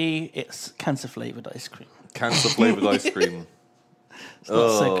Chilluminati, it's cancer-flavoured ice cream. Cancer-flavoured ice cream. It's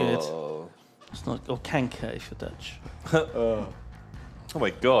not so good. It's not, or kanker if you're Dutch. Oh my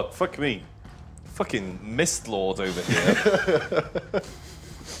god, fuck me. Fucking Mist Lord over here.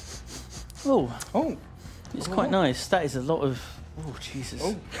 Oh, Oh. it's quite nice. That is a lot of... Oh, Jesus.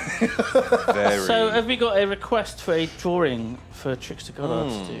 Very. So have we got a request for a drawing for Trickster Goddard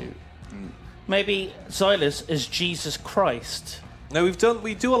to do? Maybe Zylus as Jesus Christ. No,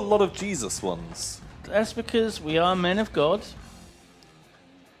 we do a lot of Jesus ones. That's because we are men of God.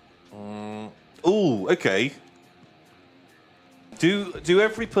 Ooh, okay. Do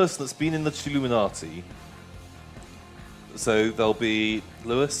every person that's been in the Chilluminati. So there'll be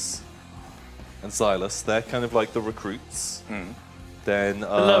Lewis and Zylus. They're kind of like the recruits. Then The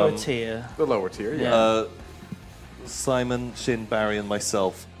lower tier. The lower tier, yeah. Simon, Sjin, Barry, and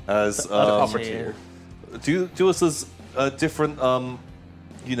myself as upper tier. Do us as different,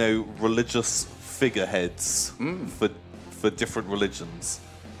 you know, religious figureheads for different religions.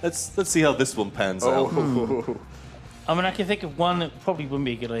 Let's see how this one pans out. I mean, I can think of one that probably wouldn't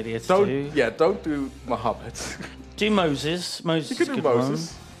be a good idea to do. Don't do Muhammad. Do Moses. Moses You is could a do good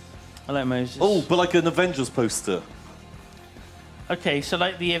Moses. one. I like Moses. Oh, but like an Avengers poster. Okay, so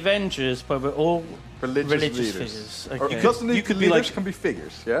like the Avengers, but we're all Religious leaders. figures. Or Okay. it doesn't need You could be leaders, like- can be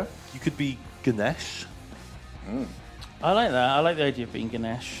figures, yeah? You could be Ganesh. I like that. I like the idea of being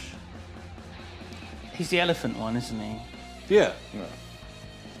Ganesh. He's the elephant one, isn't he? Yeah.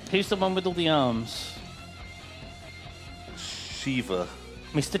 Who's the one with all the arms? Shiva.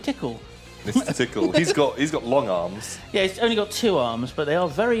 Mr. Tickle. Mr. Tickle. he's got long arms. Yeah, he's only got 2 arms, but they are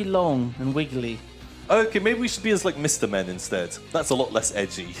very long and wiggly. Okay, maybe we should be as like Mr. Men instead. That's a lot less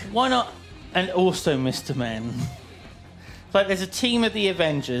edgy. Why not? And also Mr. Men. Like there's a team of the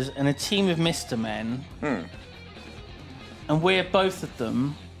Avengers and a team of Mr. Men. And we're both of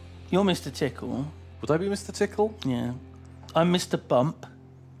them. You're Mr. Tickle. Would I be Mr. Tickle? Yeah. I'm Mr. Bump.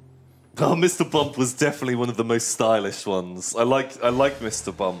 Oh, Mr. Bump was definitely one of the most stylish ones. I like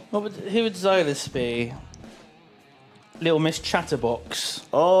Mr. Bump. Who would Zylus be? Little Miss Chatterbox.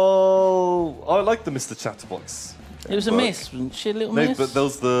 Oh, I like the Mr. Chatterbox. It was a But- miss, wasn't she? A little No, miss? but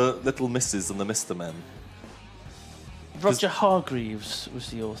those the Little Misses and the Mr. Men. Roger Hargreaves was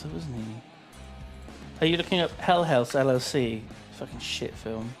the author, wasn't he? Are you looking up Hell House LLC? Fucking shit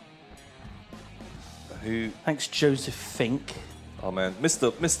film. Who? Thanks, Joseph Fink. Oh man,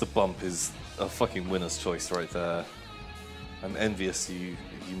 Mr. Bump is a fucking winner's choice right there. I'm envious you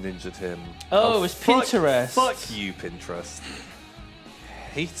ninja'd him. Oh, it's Pinterest. Fuck you, Pinterest.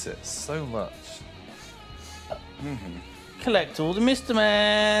 Hate it so much. Collect all the Mr.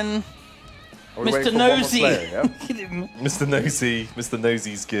 Man. Are we Mr. waiting for one more Nosy. player, yeah? Mr. Nosy. Mr.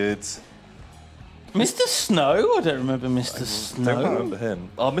 Nosy's good. Mr. Snow? I don't remember Mr. Snow. Don't remember him.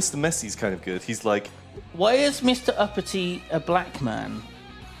 Oh, Mr. Messy's kind of good. He's like, Why is Mr. Uppity a black man?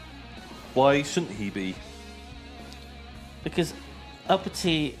 why shouldn't he be? Because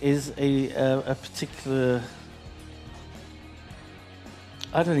Uppity is a particular...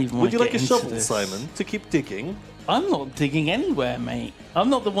 I don't even want Would to you get like a into shovel, this. Simon, to keep digging? I'm not digging anywhere, mate. I'm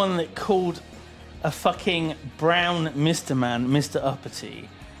not the one that called a fucking brown Mr. Man Mr. Uppity.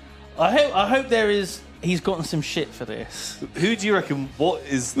 I hope he's gotten some shit for this. Who do you reckon? What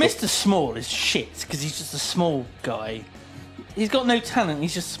is Mr. Small is shit because he's just a small guy. He's got no talent.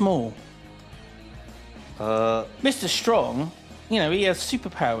 He's just small. Mr. Strong, you know, he has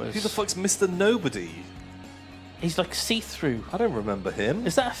superpowers. Who the fuck's Mr. Nobody? He's like see-through. I don't remember him.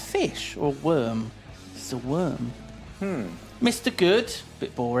 Is that a fish or a worm? It's a worm. Mr. Good,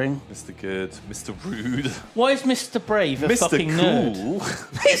 bit boring. Mr. Good, Mr. Rude. Why is Mr. Brave a Mr. fucking Cool. nerd?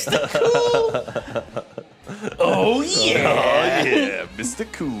 Mr. Cool! Oh yeah! Oh yeah, Mr.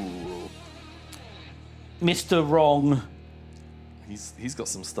 Cool. Mr. Wrong. He's got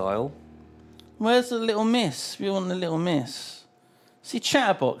some style. Where's the little miss? We want the little miss. See,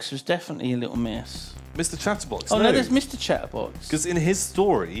 Chatterbox was definitely a little miss. Mr. Chatterbox. Oh no, there's Mr. Chatterbox. Because in his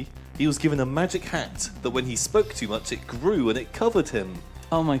story, he was given a magic hat that when he spoke too much, it grew and it covered him.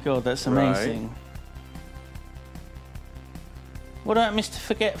 Oh my god, that's amazing. Right. What about Mr.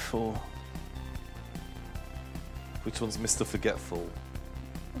 Forgetful? Which one's Mr. Forgetful?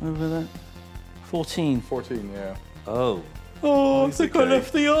 Over there. 14. 14, yeah. Oh. Oh, I think I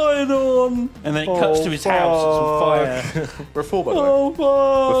left the iron on. And then it cuts to his house. It's on fire. We're full, by the way. Oh, fuck.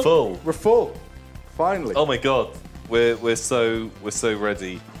 We're full. We're full. Finally. Oh my god. We're so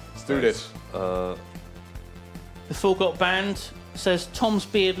ready. Let's do this. The Full Got Band says Tom's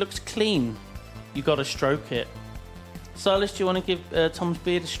beard looks clean. You got to stroke it. Silas, do you want to give Tom's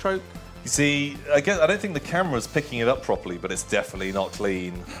beard a stroke? You see, I don't think the camera's picking it up properly, but it's definitely not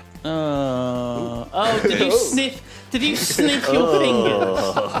clean. Oh, did you sniff? Did you sniff your fingers?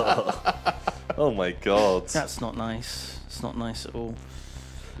 Oh my god. That's not nice. It's not nice at all.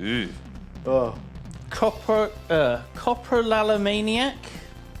 Ooh. Oh. Coprolalomaniac?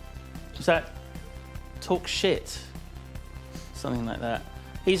 Is that talk shit? Something like that.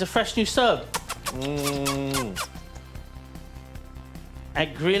 He's a fresh new sub.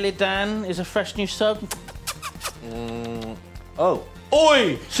 Agrilidan is a fresh new sub. Oh.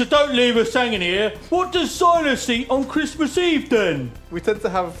 Oi! So don't leave us hanging here. What does Silas eat on Christmas Eve then? We tend to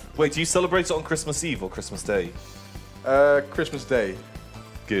have Wait, do you celebrate it on Christmas Eve or Christmas Day? Christmas Day.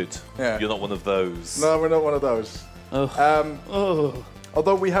 Good. Yeah. You're not one of those. No, we're not one of those. Oh.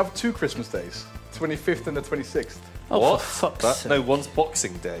 Although we have 2 Christmas days, 25th and the 26th. Oh, What? for fuck's sake. No, one's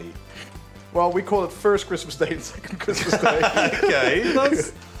Boxing Day. Well, we call it first Christmas Day and second Christmas Day. Okay,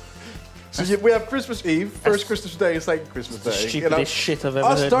 that's... So we have Christmas Eve, first Christmas Day and second Christmas Day. Stupidest shit I've ever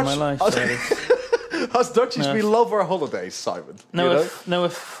us heard Dutch- in my life. us- Silas. Us Dutchies, No. we love our holidays, Simon. No, you know?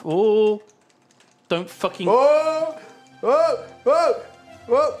 oh, don't fucking. Oh! Oh! Oh!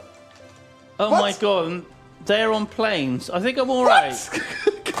 Oh! Oh what? my god, they're on planes. I think I'm alright.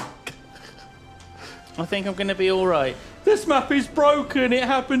 I think I'm gonna be alright. This map is broken, it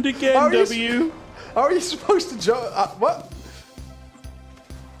happened again, How W. How are you supposed to jump? What?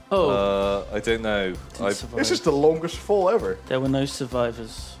 Oh, I don't know. This is the longest fall ever. there were no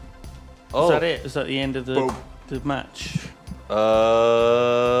survivors. Oh. Is that it? Is that the end of Boom. the match?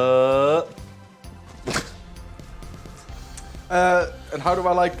 And how do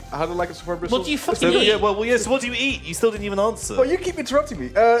I like a super bristle? What do you fucking eat? Yeah, well, yes. What do you eat? You still didn't even answer. Well, you keep interrupting me.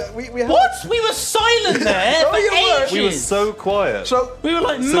 We have What? We were silent there No, for you weren't. ages. we were so quiet. So We were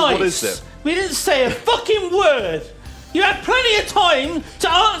like So mice. what is it? We didn't say a fucking word. You had plenty of time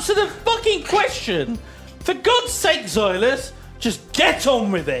to answer the fucking question. For God's sake, Zylus, just get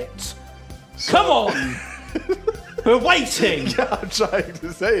on with it. Come on. We're waiting. yeah, I'm trying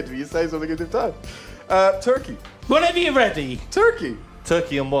to say it. You say something at the time. Turkey. Whenever you're ready. Turkey.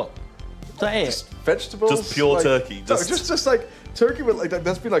 Turkey and what? Is that it? Just vegetables. Just pure like- turkey, No, just- just like turkey with like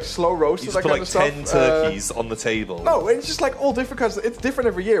that's been like slow roasted. You just that put kind like of 10 stuff. turkeys on the table. No, it's just like all different kinds. It's different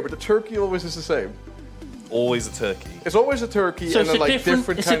every year, but the turkey always is the same. Always a turkey. It's always a turkey So and it's then a like different,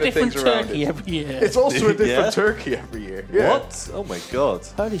 different it's kind a of different things around turkey it. every year. It's also a different Yeah? turkey every year. Yeah. What? Oh my god.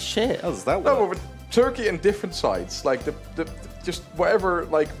 Holy shit. How does that No, work? but turkey and different sides, like the just whatever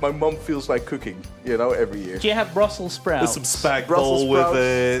like my mum feels like cooking, you know, every year. Do you have Brussels sprouts? There's some spag Brussels bowl with sprouts.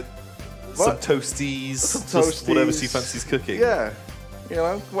 it. Some What? toasties. Some Just whatever she toasties. fancies cooking. Yeah, you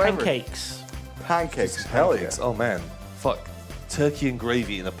know, whatever. Pancakes. Pancakes. Hell Pancakes. Oh man. Fuck. Turkey and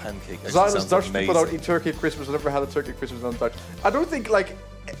gravy in a pancake. yeah. Actually Zylus sounds Dutch amazing. people don't eat turkey at Christmas. I've never had a turkey at Christmas on Dutch. I don't think like,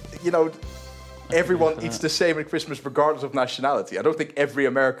 you know, everyone eats the same at Christmas regardless of nationality. I don't think every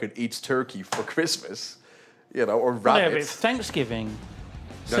American eats turkey for Christmas, you know, or No, but rabbit. it's Thanksgiving.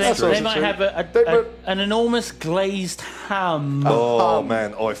 So That's they true. might have They- an enormous glazed ham. Oh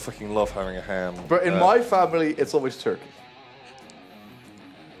man. Oh, I fucking love having a ham. But in my family, it's always turkey.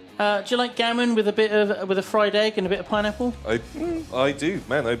 Do you like gammon with a fried egg and a bit of pineapple? I do,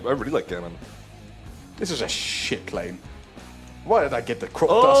 man. I really like gammon. This is a shit claim. Why did I get the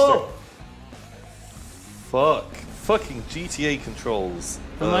crop Oh! duster? Fuck. Fucking GTA controls.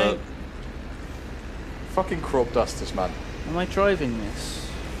 Am Fucking crop dusters, man. I driving this?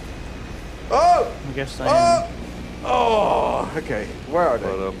 Oh! I guess I am. Oh! Okay, where are they?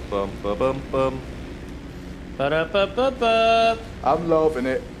 Ba-dum-bum-bum-bum. Ba-da-ba-ba-ba. I'm loving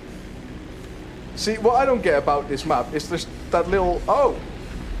it. See, what I don't get about this map is there's that little... Oh!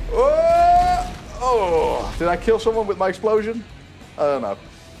 Did I kill someone with my explosion? I don't know.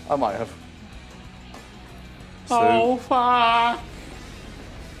 I might have. So far.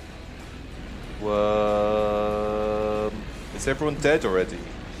 Is everyone dead already?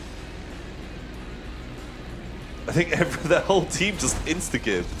 I think the whole team just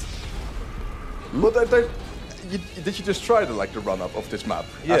insta-gived. Well, did you just try the run up of this map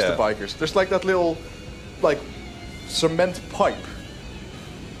as the bikers? There's like that little cement pipe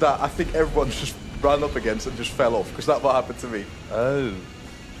that I think everyone just ran up against and just fell off, because that's what happened to me. Oh.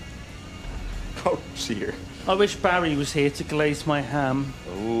 Oh, see here. I wish Barry was here to glaze my ham.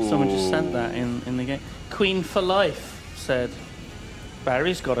 Ooh. Someone just said that in the game. Queen for Life said,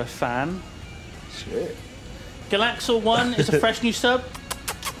 Barry's got a fan. Shit. Galaxor1 is a fresh new sub.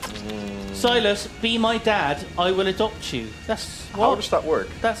 Zylus, be my dad, I will adopt you. That's what? How does that work?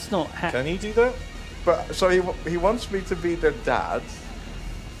 That's not... Can he do that? But so he wants me to be their dad,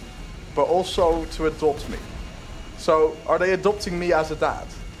 but also to adopt me. So are they adopting me as a dad?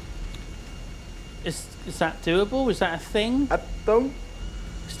 Is that doable? Is that a thing? I don't...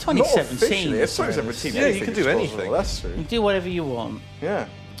 It's 2017. It's 2017. Yeah, you can do anything. That's true. You can do whatever you want. Yeah.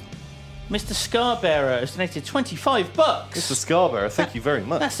 Mr. Scarbearer has donated $25. Mr. Scarbearer, thank you very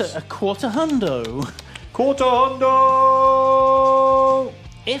much. That's a quarter hundo. Quarter hundo!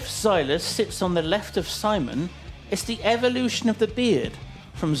 If Zylus sits on the left of Simon, it's the evolution of the beard,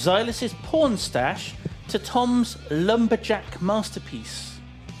 from Zylus's porn stash to Tom's lumberjack masterpiece.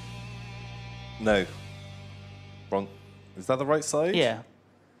 No. Wrong. Is that the right side? Yeah.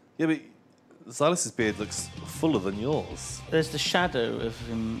 Yeah, but Zylus's beard looks fuller than yours. There's the shadow of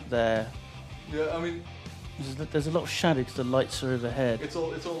him there. Yeah, I mean... There's a lot of shadow because the lights are overhead. It's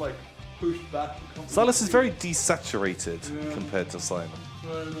all like pushed back. Zylus is very desaturated compared to Simon.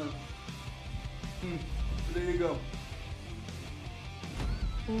 No. There you go.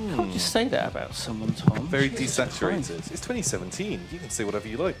 You can't just say that about someone, Tom. Very Jesus desaturated. Christ. It's 2017. You can say whatever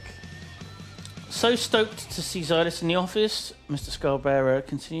you like. So stoked to see Zylus in the office, Mr. Skullbearer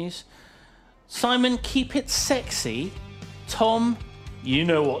continues. Simon, keep it sexy. Tom, you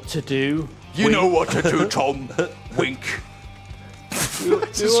know what to do. You know what to do, Tom. Wink.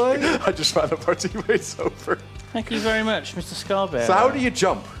 I just found out our teammates over. Thank you very much, Mr. Skullbearer. So how do you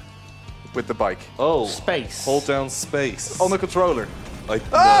jump with the bike? Oh. Space. Hold down space. On the controller. I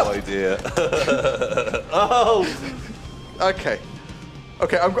have no idea. Oh! Okay.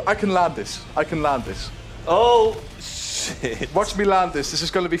 Okay, I can land this. I can land this. Oh, shit. Watch me land this. This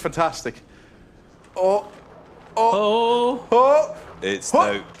is going to be fantastic. Oh. It's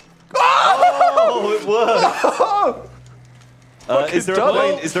no. Oh, it worked. Is there a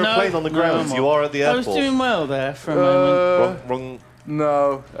plane? Is there a plane on the ground? You are at the airport. I was doing well there for a moment. Wrong.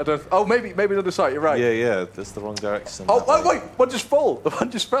 No, I don't. Oh, maybe the other side. You're right. Yeah. That's the wrong direction. Oh, wait. One just fell. The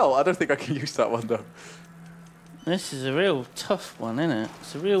one just fell. I don't think I can use that one though. This is a real tough one, isn't it?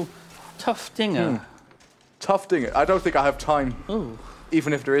 It's a real tough dinger. Tough dinger. I don't think I have time. Ooh.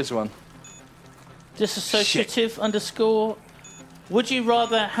 Even if there is one. Disassociative _. Would you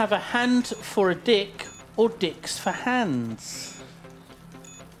rather have a hand for a dick or dicks for hands?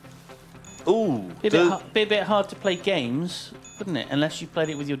 Ooh. Be a bit hard to play games, wouldn't it? Unless you played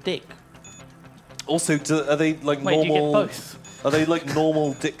it with your dick. Also, are they like Wait, normal? do you get both? Are they like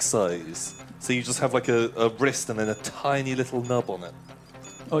normal dick size? So you just have like a wrist and then a tiny little nub on it.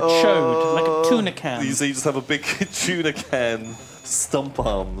 Or chode, like a tuna can. So you just have a big tuna can, stump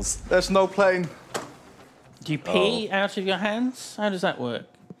arms. There's no plane. Do you pee out of your hands? How does that work?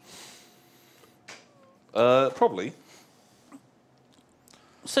 Probably.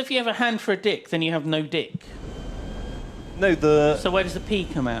 So if you have a hand for a dick, then you have no dick. No, So where does the pee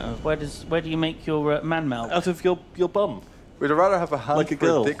come out of? Where do you make your man mouth? out of your bum. Would you rather have a hand Like a for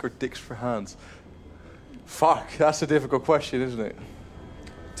girl. a dick or dicks for hands? Fuck, that's a difficult question, isn't it?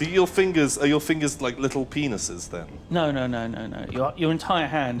 Are your fingers like little penises then? No. Your entire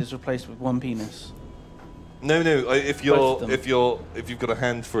hand is replaced with one penis. No. If Both of them. you've got a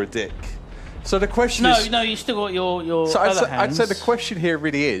hand for a dick. So the question is... No, you still got your So other I'd hands. say the question here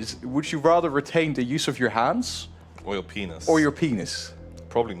really is, would you rather retain the use of your hands Or your penis. or your penis?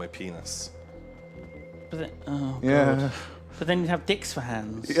 Probably my penis. But then, oh, Yeah. God. But then you'd have dicks for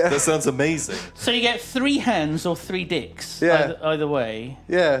hands. Yeah. That sounds amazing. So you get 3 hands or 3 dicks. Yeah. Either way.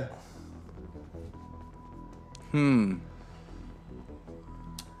 Yeah.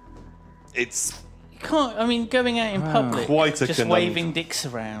 It's You can't. I mean, going out in public, Quite a just conundrum. waving dicks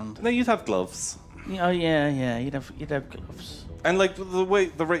around. no, you'd have gloves. Oh yeah. You'd have gloves. And like the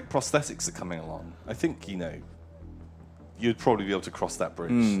rate prosthetics are coming along, I think you'd probably be able to cross that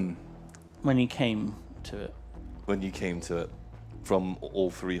bridge. When you came to it. When you came to it. From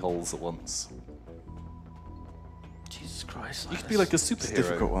all 3 holes at once. Jesus Christ. You could be like a superhero. It's a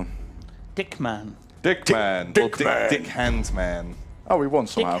difficult one. Dick Man. Dick Man. Dick Man. Dick Hand Man. Oh, we won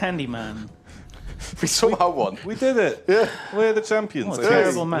somehow. Dick Handyman. We somehow won. We did it. Yeah. We're the champions. What a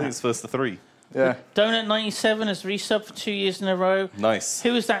terrible match. It's first to 3. Yeah. Donut 97 has resubbed for 2 years in a row. Nice.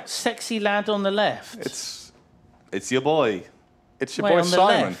 Who is that sexy lad on the left? It's your boy. It's your Wait, boy on the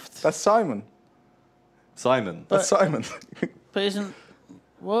Simon. left. That's Simon. Simon. That's Simon. But isn't...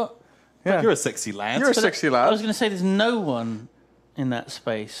 What? Yeah. You're a sexy lad. You're a sexy lad. I was going to say there's no one in that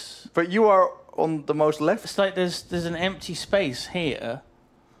space. But you are on the most left. It's like there's an empty space here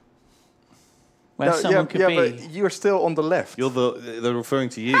where someone could be. But you're still on the left. They're referring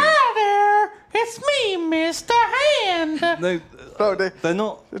to you. Hi there, it's me, Mr. Hand. No, they're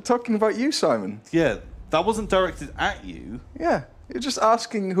not. They're talking about you, Simon. Yeah, that wasn't directed at you. Yeah, you're just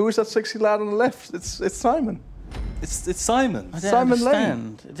asking who is that sexy lad on the left. It's Simon. It's Simon. I don't Simon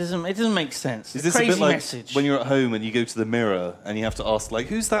understand. It doesn't make sense. Is It's this a crazy a bit like message. when you're at home and you go to the mirror and you have to ask, like,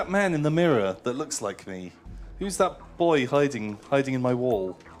 who's that man in the mirror that looks like me? Who's that boy hiding in my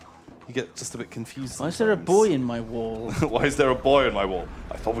wall? You get just a bit confused. Why is there a boy in my wall? Why is there a boy in my wall?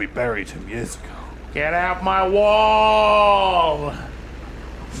 I thought we buried him years ago. Get out my wall,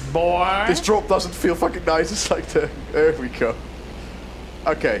 boy. This drop doesn't feel fucking nice. It's like there we go.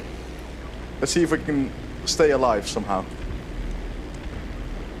 Okay, let's see if we can stay alive somehow.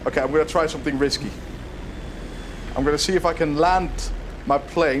 Okay, I'm gonna try something risky. I'm gonna see if I can land my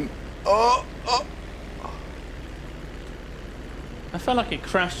plane. Oh. I felt like it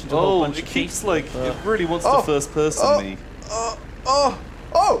crashed into a whole bunch it of keeps people. like it really wants to first person me.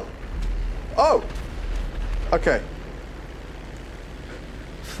 Okay.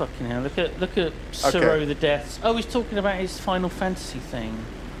 Fucking hell! Look at Siro the Deaths. Oh, he's talking about his Final Fantasy thing.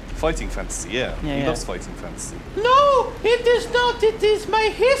 Fighting fantasy, yeah. He loves fighting fantasy. No, it is not. It is my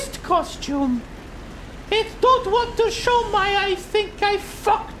hist costume. It don't want to show I think I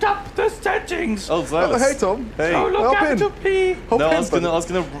fucked up the settings. Oh, Zylus. Oh, hey, Tom. Hey. Oh, look, I have to pee. I was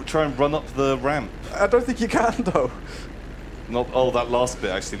gonna try and run up the ramp. I don't think you can though. That last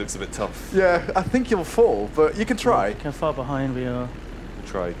bit actually looks a bit tough. Yeah, I think you'll fall, but you can try. Look how far behind we are. We'll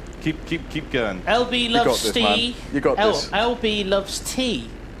try. Keep going. LB loves this, tea. man. You got this. LB loves tea.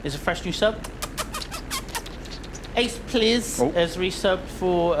 Is a fresh new sub. Ace Pliz has resubbed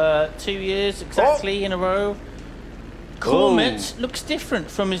for 2 years exactly in a row. Cormet looks different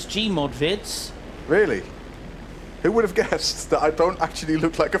from his Gmod vids. Really? Who would have guessed that I don't actually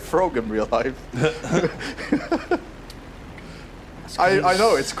look like a frog in real life? I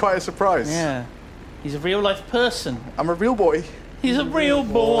know, it's quite a surprise. Yeah. He's a real life person. I'm a real boy. He's a real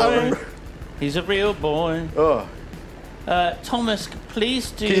boy. He's a real boy. Oh. Thomas,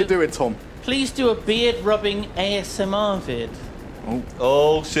 please do... Can you do it, Tom? Please do a beard rubbing ASMR vid.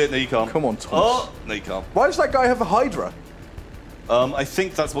 Oh shit, no you can't. Come on, Thomas. Oh, no you can't. Why does that guy have a Hydra? I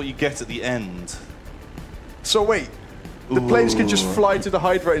think that's what you get at the end. So wait, the planes can just fly to the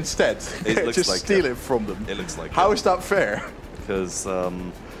Hydra instead? It looks just like steal it from them? It looks like How is that fair? Because,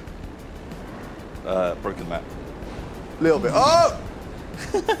 broken map. Little bit. Oh!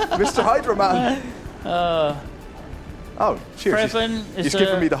 Mr. Hydra Man! Oh, cheers. Previn He's is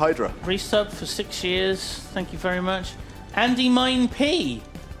giving me the Hydra. Resub for 6 years. Thank you very much. Andy Mine P.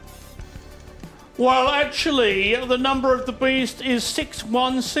 Well, actually, the number of the beast is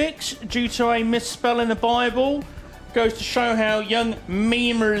 616 due to a misspell in the Bible. Goes to show how young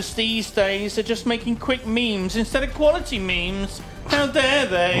memers these days are just making quick memes instead of quality memes. How dare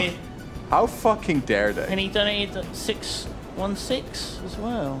they? How fucking dare they? And he donated 616 as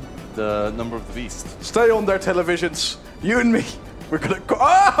well. The number of the beast. Stay on their televisions. You and me. We're gonna go.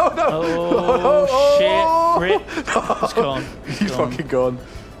 Oh, no! Oh, shit. Rip. It's gone. He's fucking gone.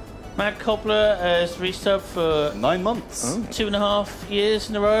 Matt Cobbler has resubbed for 9 months. 2.5 years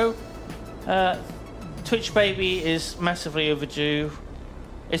in a row. Twitch Baby is massively overdue.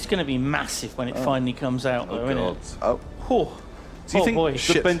 It's going to be massive when it finally comes out, though, isn't it? Oh. Do you think boy.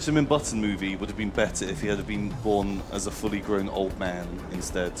 the Benjamin Button movie would have been better if he had been born as a fully grown old man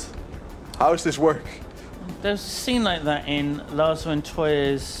instead? How does this work? There was a scene like that in Lars von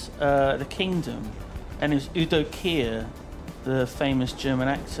Trier's The Kingdom, and it was Udo Kier, the famous German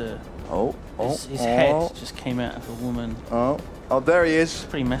actor. His head just came out of a woman. Oh, there he is.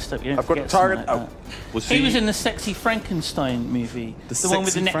 Pretty messed up. You don't I've got a forget target. something like that. He was in the Sexy Frankenstein movie, the one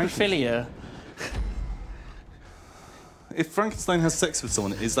with the necrophilia. If Frankenstein has sex with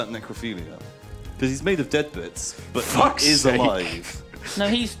someone, is that necrophilia? Because he's made of dead bits, but Fuck's he is sake. alive. No,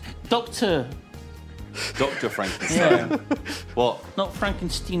 he's Dr. Dr. Frankenstein. Yeah. What? Not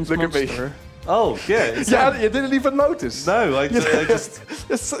Frankenstein's Look at me. monster. Oh, yeah. Yeah, you didn't even notice. No, I just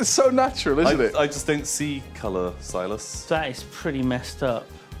It's so natural, isn't it? I just don't see colour, Zylus. That is pretty messed up.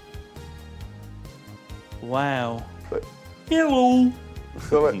 Wow. Hello.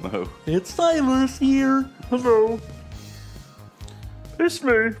 No. It's Zylus here. Hello. It's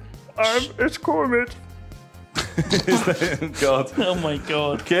me. It's Cormit. God. Oh my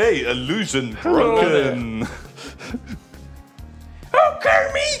god. Okay, illusion broken. Oh,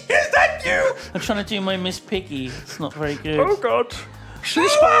 Kermit, is that you? I'm trying to do my Miss Piggy. It's not very good. Oh God.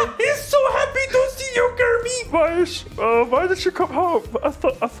 She's Oh, he's so happy to see you, Kermit. Why did she come home? I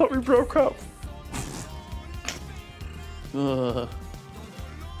thought we broke up. Ugh.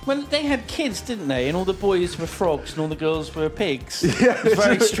 Well, they had kids, didn't they? And all the boys were frogs and all the girls were pigs. Yeah, It's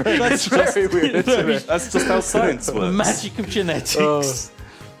very strange. It's very weird, isn't it? That's just how science works. Magic of genetics.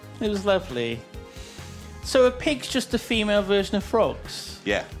 It was lovely. So a pig's just a female version of frogs?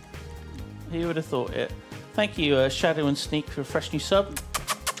 Yeah. Who would have thought it? Thank you, Shadow and Sneak, for a fresh new sub.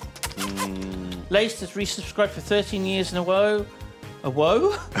 Lace has resubscribed for 13 years in a row. A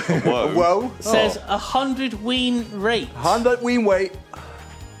woe? Whoa. Whoa. Says 100 ween rate. 100 ween weight.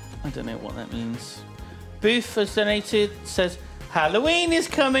 I don't know what that means. Booth has donated, says, Halloween is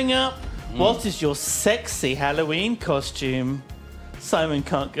coming up. What is your sexy Halloween costume? Simon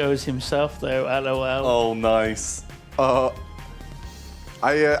can't go as himself, though, lol. Oh, nice.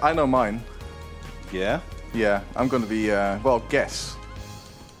 I know mine. Yeah? Yeah, I'm gonna be, well, guess.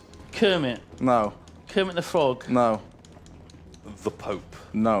 Kermit. No. Kermit the Frog. No. The Pope.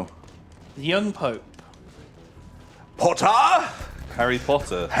 No. The young Pope. Potter? Harry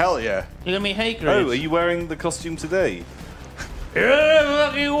Potter. Hell yeah. You're going to be Hagrid. Oh, are you wearing the costume today? Yeah,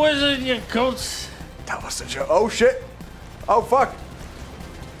 fucking wizard, you cunts. That was a joke. Oh shit. Oh fuck.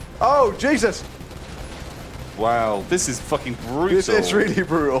 Oh Jesus. Wow, this is fucking brutal. It's really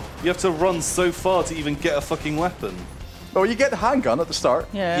brutal. You have to run so far to even get a fucking weapon. Oh, you get the handgun at the start.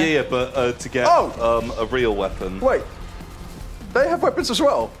 Yeah. Yeah, but to get a real weapon. Wait. They have weapons as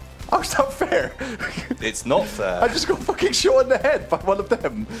well. How's that fair? It's not fair. I just got fucking shot in the head by one of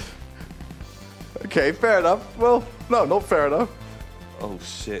them. Okay, fair enough. Well, no, not fair enough. Oh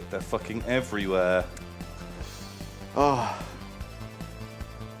shit, they're fucking everywhere. Oh.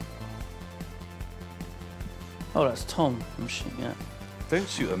 Oh, that's Tom I'm shooting at. Don't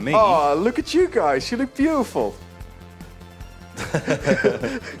shoot at me. Oh, look at you guys. You look beautiful.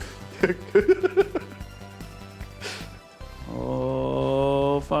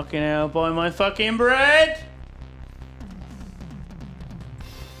 Oh, fucking hell, buy my fucking bread!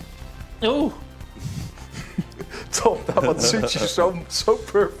 Oh, Tom, that one suits you so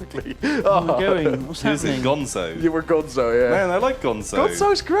perfectly. where Oh. am I going? What's Who's it? happening? Gonzo. You were Gonzo, yeah. Man, I like Gonzo.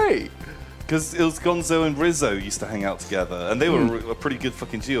 Gonzo's great. Because it was Gonzo and Rizzo used to hang out together, and they were a pretty good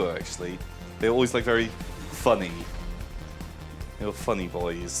fucking duo, actually. They were always like very funny. They were funny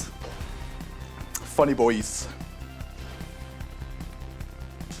boys. Funny boys.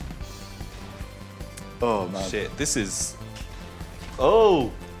 Oh man. Shit, this is.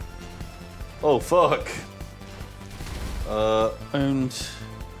 Oh! Oh, fuck. Owned.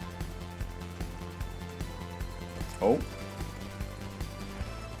 Oh.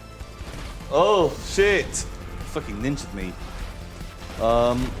 Oh, shit! Fucking ninja'd me.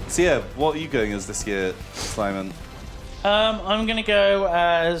 So yeah, what are you going as this year, Simon? I'm gonna go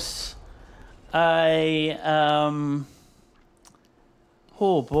as a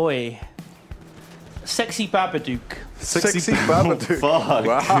oh boy, sexy Babadook. Sexy Babadook. Fuck.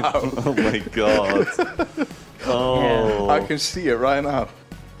 Wow. Oh my god. Oh. Yeah. I can see it right now.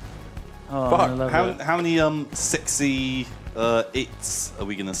 Oh, Fuck, I love it. How many sexy its are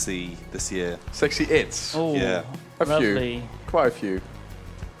we gonna see this year? Sexy its. Oh, Yeah. A lovely. few. Quite a few.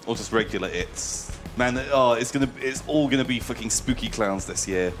 Or just regular its? Man, it's all gonna be fucking spooky clowns this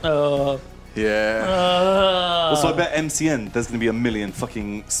year. Yeah. Also, I bet MCN there's gonna be a million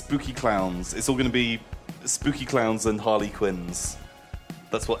fucking spooky clowns. It's all gonna be spooky clowns and Harley Quinns.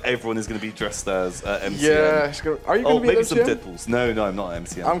 That's what everyone is gonna be dressed as at MCN. Yeah. It's gonna, are you going Oh, to be maybe at some MCN? Deadpools. No, I'm not at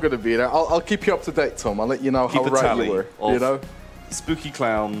MCN. I'm going to be there. I'll keep you up to date, Tom. I'll let you know Keep how a right tally you were. of You know? spooky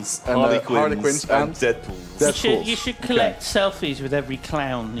clowns, And, Harley Harley Quinns, Quinns and and Deadpools. You should collect selfies with every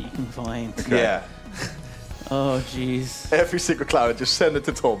clown that you can find. Yeah. Oh, jeez. Every single cloud, just send it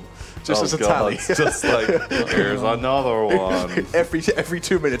to Tom. Just Oh, as a God. tally. Just like, here's another one. every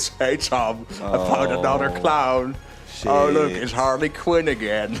 2 minutes. Hey, Tom, I found another clown. Oh, look, Shit. it's Harley Quinn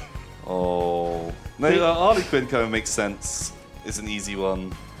again. Oh. No, Harley Quinn kind of makes sense. It's an easy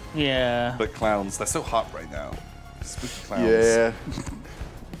one. Yeah. But clowns, they're so hot right now. Spooky clowns. Yeah.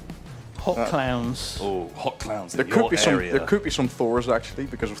 Hot clowns. Oh, hot clowns There could be some Thors actually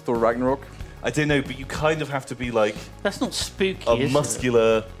because of Thor Ragnarok. I don't know, but you kind of have to be like That's not spooky. a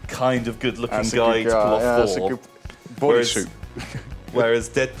muscular, kind of good-looking guy to pull off Thor. Bodysuit. Whereas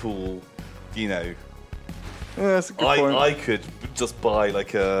Deadpool, you know, that's a good point. I could just buy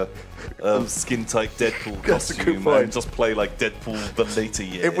like a skin-tight Deadpool That's a good costume point. and just play like Deadpool the later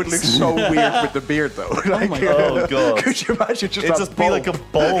years. It would look so weird with the beard though. Like, Oh god! could you imagine just It'd just be like a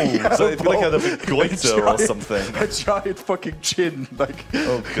bowl. So it'd be like a big goiter or something. A giant fucking chin. Like.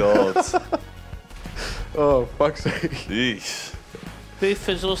 Oh god. Oh fuck's sake. Yeesh. Booth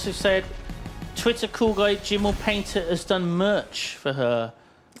has also said, Twitter cool guy Jim will Painter has done merch for her.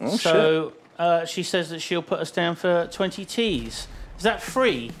 Oh, so she says that she'll put us down for 20 teas. Is that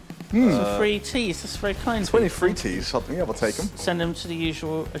free? Some free teas. That's very kind. 20 free teas. Yeah, we'll take them. Send them to the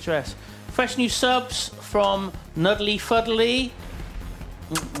usual address. Fresh new subs from Nuddly Fuddly.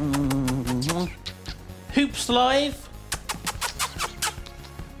 Hoops Live.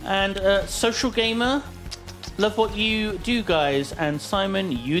 And Social Gamer. Love what you do, guys. And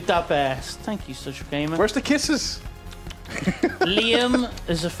Simon, you da best. Thank you, Social Gamer. Where's the kisses? Liam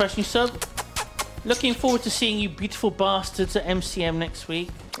is a fresh new sub. Looking forward to seeing you beautiful bastards at MCM next week.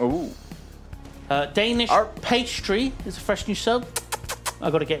 Ooh. Danish Pastry is a fresh new sub.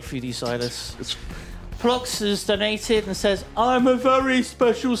 I've got to get through these, Zylus. Plox has donated and says, I'm a very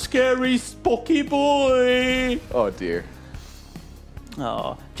special, scary, spocky boy. Oh, dear.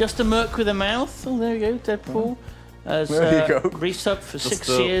 Oh, just a merc with a mouth. Oh, there you go, Deadpool. As There you go. resub for Just 6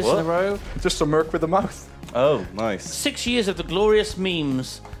 years in a row. Just a merc with a mouth. Oh, nice. 6 years of the glorious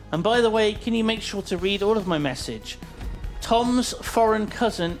memes. And by the way, can you make sure to read all of my message? Tom's foreign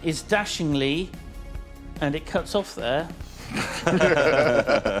cousin is dashingly, and it cuts off there.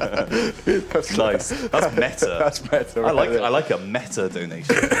 That's Nice. That's meta. That's meta. I right? like a meta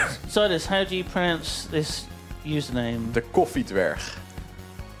donation. Zylus, how do you pronounce this username? The koffiedwerg.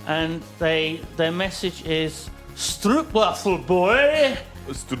 And their message is Stroopwafel boy.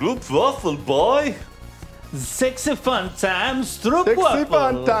 Stroopwafel boy. Sexy fun time, 60 fun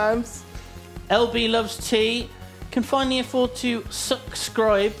Stroopwafel. times. LB loves tea. Can finally afford to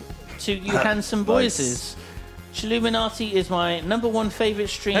subscribe to you handsome boyses. Chilluminati is my #1 favorite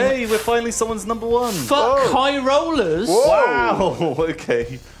stream. Hey, we're finally someone's #1. Fuck high rollers. Whoa. Wow.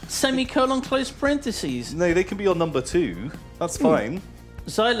 Okay. Semicolon close parentheses. No, they can be your #2. That's fine.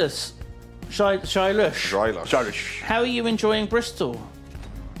 Zylus. Childish. How are you enjoying Bristol?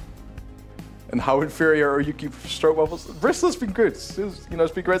 And how inferior are UK stroopwafels? Bristol's been good.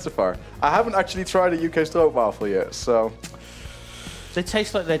 It's been great so far. I haven't actually tried a UK stroopwafel yet, so They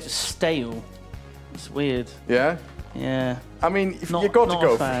taste like they're just stale. It's weird. yeah. Yeah. I mean, if Not- you got not to a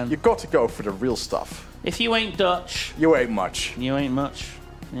go, fan. you got to go for the real stuff. If you ain't Dutch, You ain't much. you ain't much.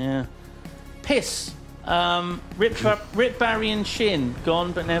 Yeah. Piss. Rip Barry and Sjin.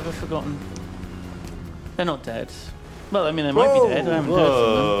 Gone but never forgotten. They're not dead. Well, I mean, they might be dead. I haven't heard from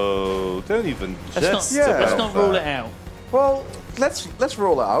them. Whoa. Don't even jest Yeah. Let's about not rule that. it out. Well, let's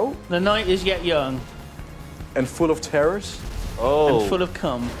roll out The night is yet young and full of terrors. Oh. and full of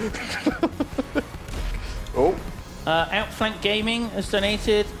cum. Oh, Outflank Gaming has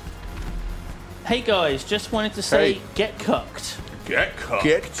donated. Hey guys, just wanted to say, Hey. get cucked. Get cut.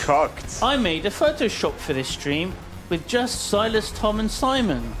 get cucked. I made a Photoshop for this stream with just Silas, Tom, and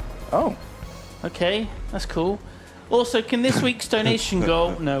Simon. Oh, Okay, that's cool. Also, can this week's donation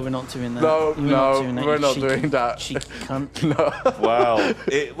go? No, we're not doing that. No, We're we're not you doing that. Cheeky cunt. Wow.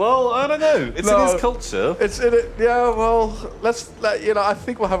 Well, I don't know. It's in No. his culture. it's in it. Yeah, well, I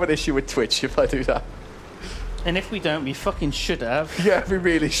think we'll have an issue with Twitch if I do that. And if we don't, we fucking should have. Yeah, we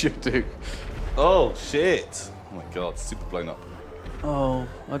really should do. Oh, shit. Oh my god, super blown up. Oh,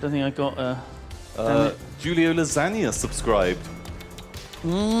 I don't think I got a. Julio Lasagna subscribed.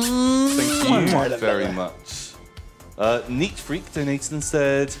 Mm. Thank you very much. Neat Freak donated and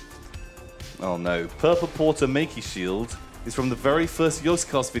said, oh no, Purple Porter Makey Shield is from the very first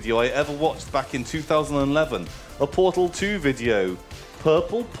Yogscast video I ever watched back in 2011. A Portal 2 video.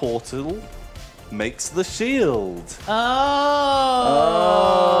 Purple Portal makes the shield.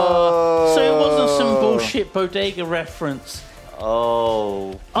 Oh. So it wasn't some bullshit bodega reference.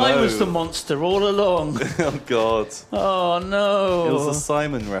 Oh, I no. was the monster all along. Oh god. Oh no. It was a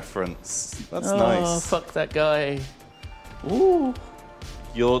Simon reference. That's Oh, nice. fuck that guy. Ooh.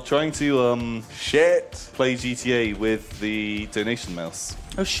 You're trying to Shit. play GTA with the donation mouse.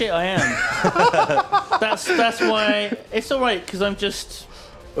 Oh shit, I am. that's why it's all right because I'm just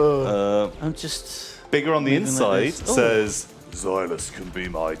Bigger on the moving like inside this. Oh. says, Zylus can be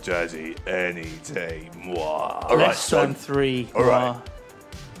my daddy any day. Mwah. All right, less than son. 3. All right.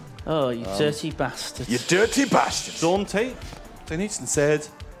 Oh, you dirty bastard. You dirty bastard. Dante donated and said,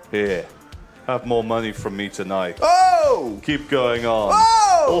 "Here, have more money from me tonight. Oh! Keep going on.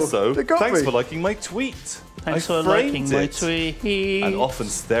 Oh! Also, They got thanks me. for liking my tweet. Thanks I for liking framed my it tweet. and often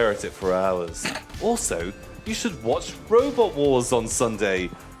stare at it for hours. Also, you should watch Robot Wars on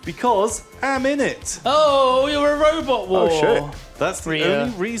Sunday because I'm in it. Oh, you're a robot war. Oh, shit. That's the Rhea.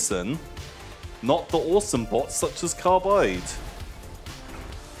 only reason, not the awesome bots such as Carbide.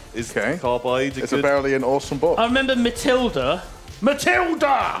 Is Okay. Carbide a It's good... apparently an awesome bot. I remember Matilda.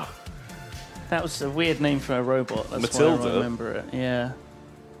 Matilda! That was a weird name for a robot. That's why Matilda? I remember it. Yeah.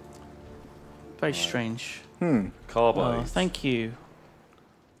 Very strange. Carbide. Oh, thank you.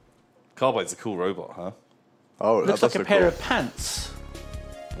 Carbide's a cool robot, huh? Oh, Looks that's like a so pair cool. of pants.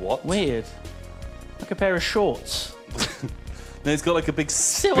 What? Weird. Like a pair of shorts. No, it's got like a big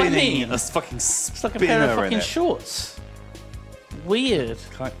See what I spinning, mean? a fucking It's like a spinner pair of in fucking it. shorts. Weird.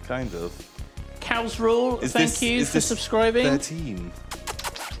 Kind of. Cows Rule, thank you for subscribing. Their team.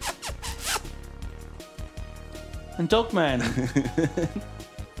 And Dogman.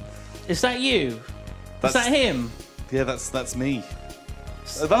 Is that you? Is that him? Yeah, that's me.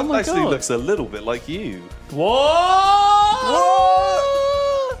 Oh That my actually God. looks a little bit like you. What?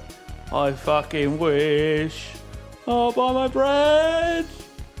 I fucking wish. Oh, buy my bread.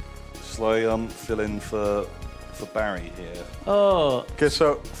 Shall I fill in for Barry here? Oh, Okay,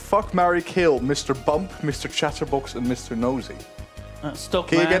 so fuck, marry, kill Mr. Bump, Mr. Chatterbox, and Mr. Nosy. that's Can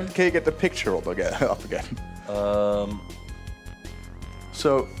Dogman. you get the picture up again?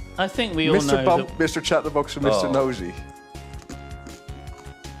 So I think we all Mr. know Bump, that. Mr. Chatterbox, and Mr. Oh. Nosy.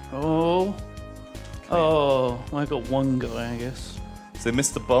 Oh. Oh, I got one guy, I guess. So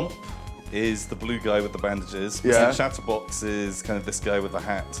Mr. Bump is the blue guy with the bandages. Yeah. Mr. Chatterbox is kind of this guy with the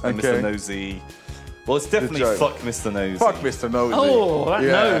hat. And Okay. Mr. Nosy. Well, it's definitely joke. fuck Mr. Nosy. Fuck Mr. Nosy. Oh, that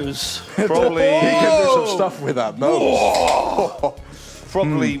Yeah. nose. Probably. He can do some stuff with that nose.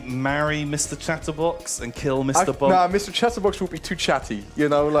 Probably marry Mr. Chatterbox and kill Mr. Bump. Nah, Mr. Chatterbox would be too chatty. You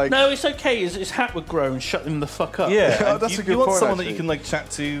know, like. No, it's okay. His hat would grow and shut him the fuck up. Yeah, Oh, and that's you, a good you want point, someone that actually. you can like chat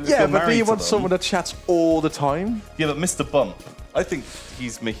to. if Yeah, you're but do married you to want them. someone that chats all the time? Yeah, but Mr. Bump, I think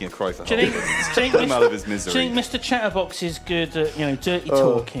he's making a cry for Do help. you think Get him out of his do you misery. think Mr. Chatterbox is good at, dirty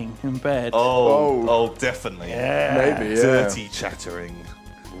talking in bed? Oh, definitely. Maybe, yeah. Dirty chattering.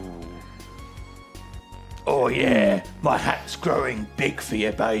 Oh yeah, my hat's growing big for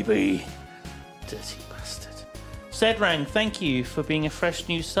you, baby. Dirty bastard. Zedrang, thank you for being a fresh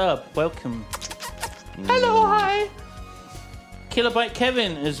new sub. Welcome. Hello, hi. Kilobyte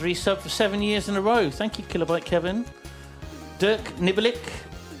Kevin has resubbed for 7 years in a row. Thank you, Kilobyte Kevin. Dirk Nibelik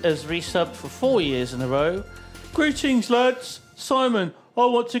has resubbed for 4 years in a row. Greetings, lads. Simon, I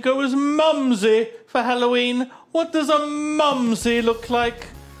want to go as Mumsy for Halloween. What does a Mumsy look like?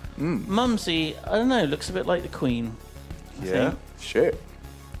 Mumsy, I don't know, looks a bit like the Queen. I Yeah. think. Shit.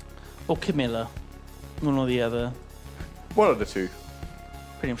 Or Camilla. One or the other. One of the two.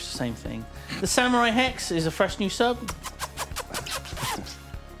 Pretty much the same thing. The Samurai Hex is a fresh new sub.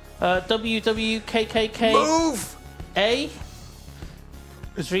 WWKKK Move! A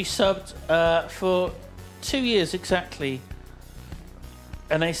is resubbed for 2 years exactly.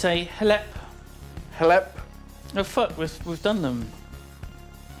 And they say, helep. Helep. Oh fuck, we've done them.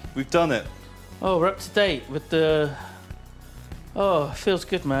 We've done it. Oh, we're up to date with the... Oh, it feels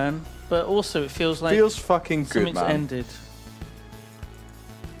good, man. But also it feels like Feels fucking good, something's man. ended.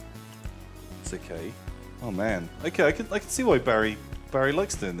 It's okay. Oh man. Okay, I can see why Barry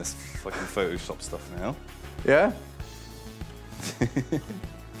likes doing this fucking Photoshop stuff now. Yeah?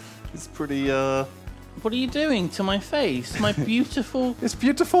 It's pretty What are you doing to my face? My beautiful, It's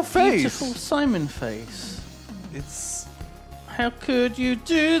beautiful face. beautiful Simon face. it's How could you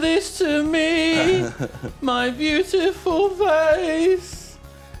do this to me? My beautiful face.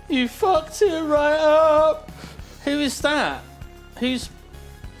 You fucked it right up. Who is that? Whose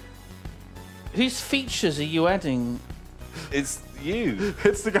features are you adding? it's you.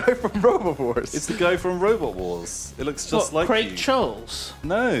 It's the guy from RoboWars. It's the guy from Robot Wars. It looks just What, like Craig you. Charles?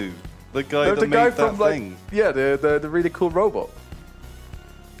 No, the guy No, that the made guy that from thing. like the really cool robot.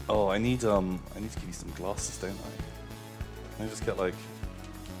 Oh, I need to give you some glasses, don't I? Can I just get like?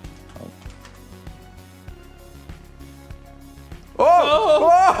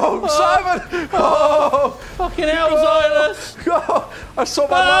 Oh, Simon! Oh, Fucking hell, Zylus! God, I saw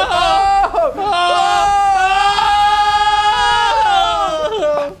my light.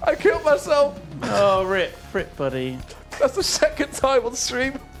 Oh, I killed myself. Oh, rip, buddy. That's the second time on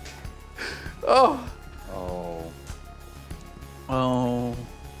stream. Oh, Oh.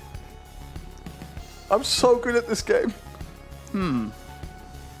 I'm so good at this game.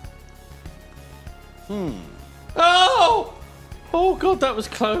 Oh! Oh god, that was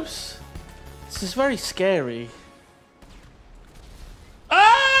close. This is very scary. Ah!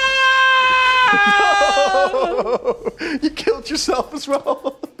 You killed yourself as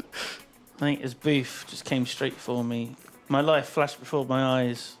well. I think his booth just came straight for me. My life flashed before my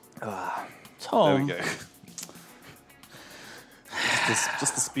eyes. Tom. There we go.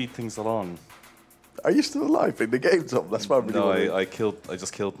 just to speed things along. Are you still alive in the game, Tom? That's why I'm really I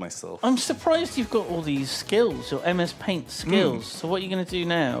just killed myself. I'm surprised you've got all these skills, your MS Paint skills. So what are you going to do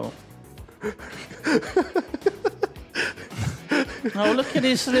now? Oh, look at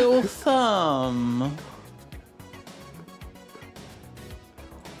his little thumb.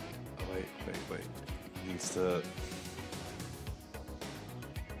 Wait. He needs to...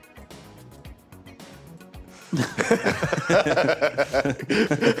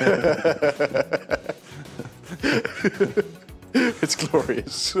 It's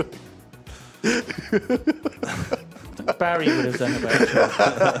glorious. Barry would have done a better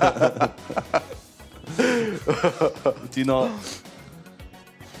job. Do you not...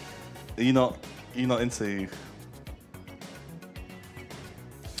 Are you not into...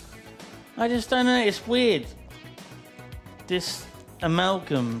 I just don't know. It's weird. This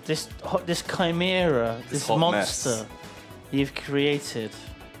amalgam, this chimera, this hot monster mess. you've created.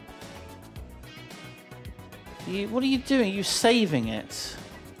 What are you doing? Are you saving it?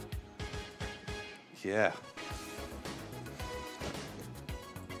 Yeah.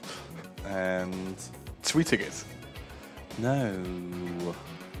 And... Tweeting it. No.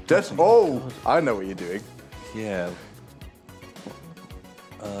 That's... Oh, I know what you're doing. Yeah.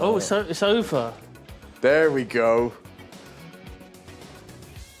 Oh, it's over. There we go.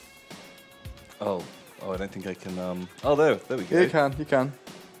 Oh, I don't think I can... Oh, there we go. Yeah, you can.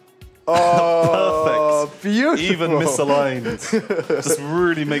 Oh, Perfect. Beautiful. Even misaligned. Just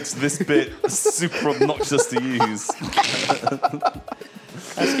really makes this bit super obnoxious to use.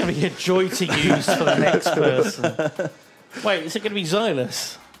 That's going to be a joy to use for the next person. Wait, is it going to be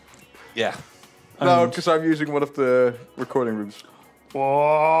Zylus? Yeah. No, because I'm using one of the recording rooms. What?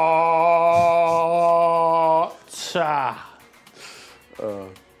 How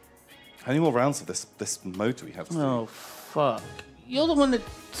many more rounds of this mode do we have to do? Oh, fuck. You're the one that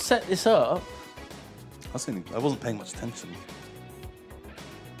set this up. I wasn't paying much attention.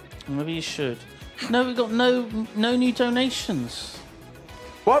 Maybe you should. No, we've got no new donations.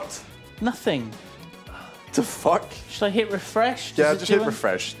 What? Nothing. The fuck? Should I hit refresh? Yeah, just hit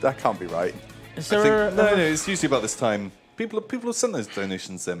refresh. That can't be right. Is there No, it's usually about this time. People have sent those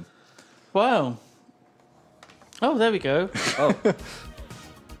donations in. Wow. Oh, there we go. Oh.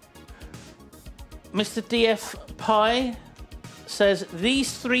 Mr. DF Pie says,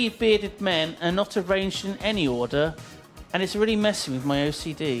 these three bearded men are not arranged in any order, and it's really messing with my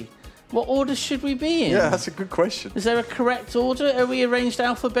OCD. What order should we be in? Yeah, that's a good question. Is there a correct order? Are we arranged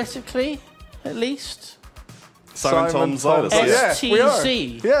alphabetically, at least? Simon, Tom, Zylus. Yeah, we are.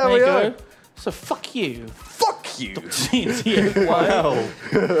 STZ. Yeah, there we you are. go. So fuck you. Fuck you! DF Pie. Wow.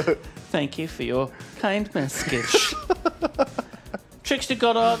 Thank you for your kind message. Trickster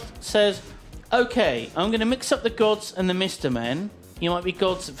Goddard says, okay, I'm going to mix up the gods and the Mr. Men. You might be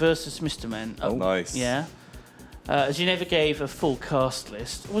gods versus Mr. Men. Oh, nice. Yeah. As you never gave a full cast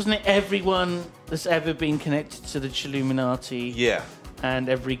list. Wasn't it everyone that's ever been connected to the Chilluminati? Yeah. And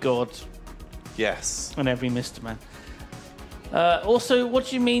every god Yes. and every Mr. Man. Also, what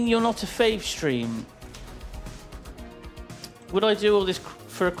do you mean you're not a fave stream? Would I do all this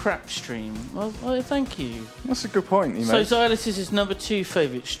for a crap stream? Well, thank you. That's a good point, you So know. Zylus is his number 2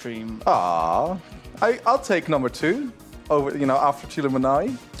 favourite stream. I'll take number 2 over, after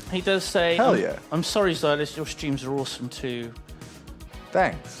Chilluminati. He does say, Hell yeah. I'm sorry, Zylus, your streams are awesome too.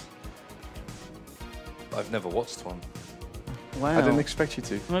 Thanks. I've never watched one. Wow. I didn't expect you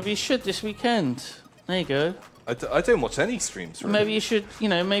to. Maybe you should this weekend. There you go. I don't watch any streams, really. Maybe you should,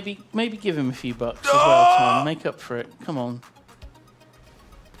 maybe give him a few bucks as well, Tom. Make up for it. Come on.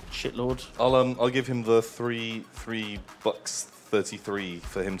 Shitlord. I'll give him the $3.33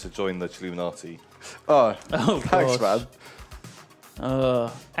 for him to join the Chilluminati. Oh, gosh. thanks, man.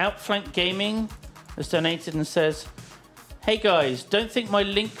 Outflank Gaming has donated and says, hey guys, don't think my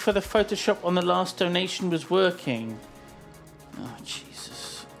link for the Photoshop on the last donation was working. Oh,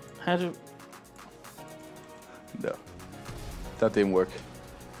 Jesus. How do... No. That didn't work.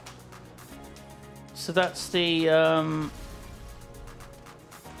 So that's the...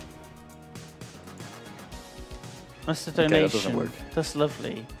 That's the donation. Okay, that doesn't work. That's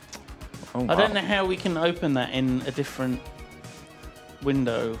lovely. Oh, wow. I don't know how we can open that in a different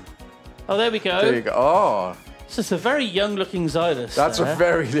window. Oh, there we go. There you go. Oh, So it's a very young-looking Zylus. that's there. a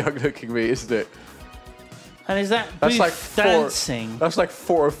very young-looking me, isn't it? And is that That's Boof like dancing? That's like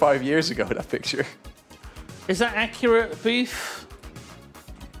 4 or 5 years ago, that picture. Is that accurate, Boof?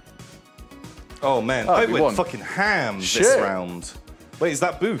 Oh man, I went fucking ham this round. Wait, is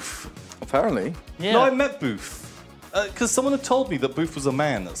that Boof? Apparently. Yeah. No, I met Boof. Because someone had told me that Boof was a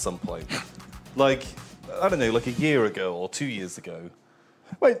man at some point. Like, I don't know, like a year ago or 2 years ago.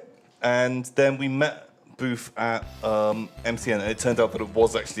 Wait. And then we met Boof at MCN, and it turned out that it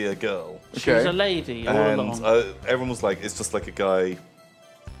was actually a girl. She was a lady all along. Everyone was like, it's just like a guy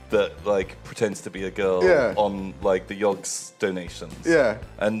that like pretends to be a girl on like the Yogs donations. Yeah.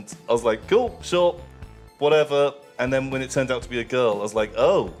 And I was like, cool, sure, whatever. And then when it turned out to be a girl, I was like,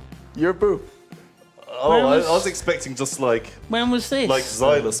 oh. You're Boo. Oh, I was expecting just like... When was this? Like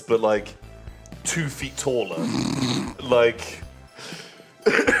Zylus, but like 2 feet taller. Like...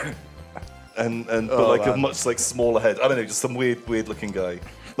 but like a much like smaller head. I don't know, just some weird looking guy.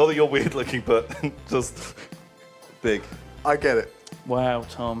 Not that you're weird looking, but just big. I get it. Wow,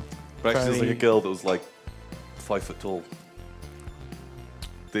 Tom. But actually, there's like a girl that was like 5 foot tall.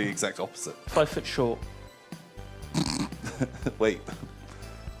 The exact opposite. 5 foot short. Wait.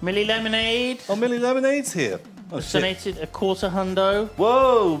 Millie Lemonade. Oh, Millie Lemonade's here. Oh, donated a $250.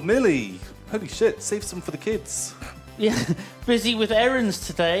 Whoa, Millie. Holy shit, save some for the kids. Yeah, busy with errands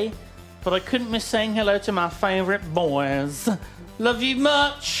today, but I couldn't miss saying hello to my favourite boys. Love you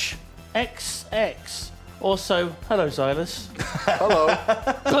much. XX. Also, hello, Zylus. Hello.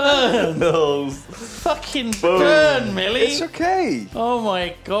 Burn. No. Fucking burn, Millie. It's okay. Oh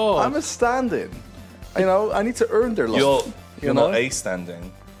my god. I'm a stand-in. You know, I need to earn their love. You're not a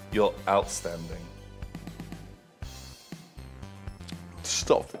standing. You're outstanding.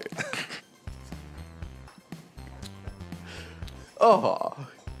 Stop it. Oh.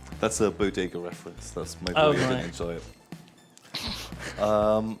 That's a bodega reference. That's maybe Oh, you right. didn't enjoy it.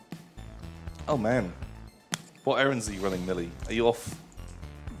 Oh man. What errands are you running, Millie? Are you off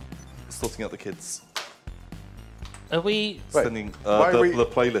sorting out the kids? Are we... Sending, the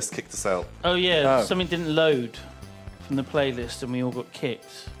playlist kicked us out. Oh yeah, something didn't load from the playlist and we all got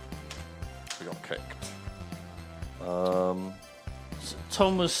kicked. We got kicked.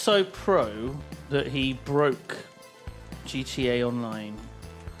 Tom was so pro that he broke GTA Online.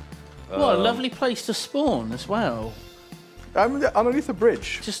 What a lovely place to spawn as well. I'm underneath the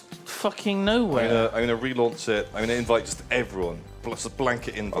bridge. Just fucking nowhere. I'm gonna relaunch it. I'm gonna invite just everyone. Plus a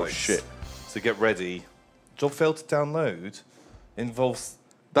blanket invite. Oh shit. So get ready. Job failed to download. Involves...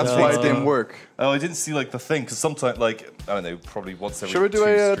 That's why it didn't work. Oh, I didn't see like the thing, because sometimes like, I don't know, probably once every Should we do 2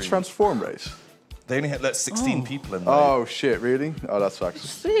 a streams. transform race? They only had 16 people in there. Oh shit, really? Oh, that sucks.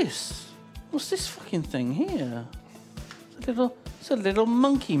 What's this? What's this fucking thing here? It's a little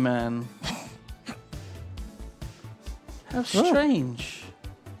monkey man. How strange.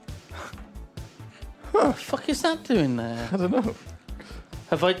 What the fuck is that doing there? I don't know.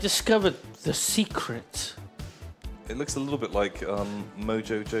 Have I discovered the secret? It looks a little bit like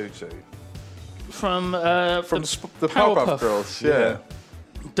Mojo Jojo. From the Powerpuff Girls, yeah.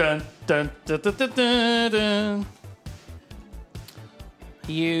 Dun dun dun dun dun dun. Dun.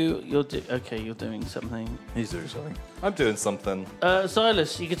 You're doing something. He's doing something. I'm doing something.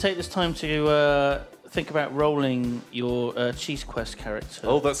 Zylus, you could take this time to think about rolling your Cheese Quest character.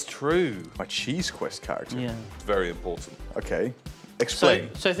 Oh, that's true. My Cheese Quest character? Yeah. Very important. Okay. Explain.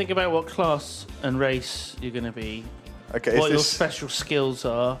 So think about what class and race you're going to be. Okay. What your special skills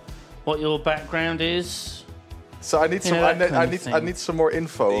are. What your background is. So I need some. I need some more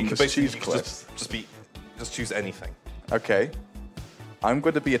info on this Cheese Quest. Just choose anything. Okay. I'm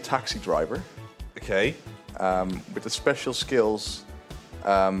going to be a taxi driver. Okay. With the special skills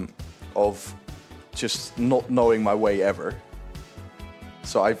of just not knowing my way ever.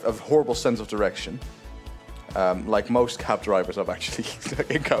 So I've a horrible sense of direction. Like most cab drivers I've actually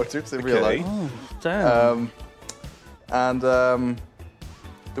encountered in real life. Oh, damn.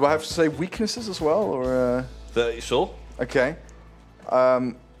 Do I have to say weaknesses as well, or? Sure. Okay.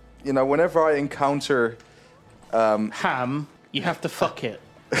 You know, whenever I encounter ham, you have to fuck it.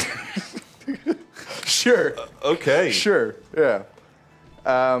 Sure. Okay. Sure. Yeah.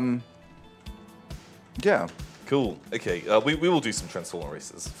 Yeah. Cool. Okay. We will do some Transformer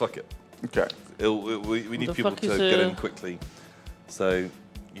races. Fuck it. Okay. We need people to get in quickly. So,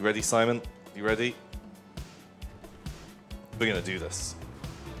 you ready, Simon? You ready? We're gonna do this.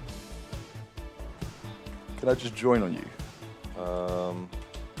 Can I just join on you?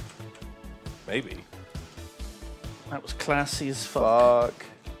 Maybe. That was classy as fuck.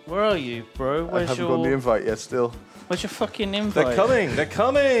 Where are you, bro? I haven't got the invite yet still. Where's your fucking invite? They're coming! They're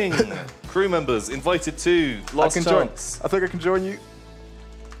coming! Crew members, invited too. Last chance. I think I can join you.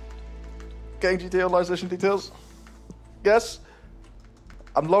 Getting GTA Online session details. Yes.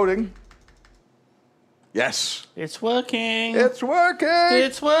 I'm loading. Yes. It's working. It's working.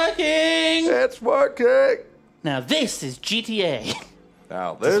 It's working. It's working. Now this is GTA.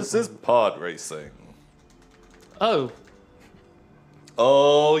 Now this is pod racing. Oh.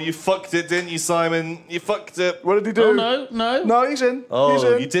 Oh, you fucked it, didn't you, Simon? You fucked it. What did he do? Oh, no, no. No, he's in. Oh, he's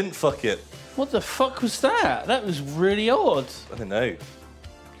in. you didn't fuck it. What the fuck was that? That was really odd. I don't know.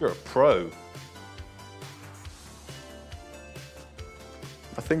 You're a pro.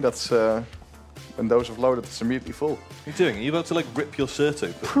 I think that's when those have loaded, it's immediately full. What are you doing? Are you about to like rip your shirt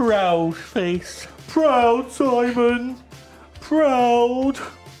open? Proud face. Proud, Simon. Proud.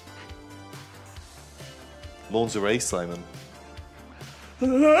 Lingerie, Simon.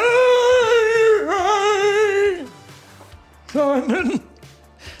 Simon.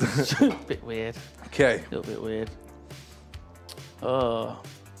 It's a bit weird. Okay. A little bit weird. Oh.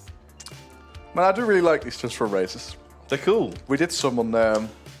 Man, I do really like these just for races. They're cool. We did some on the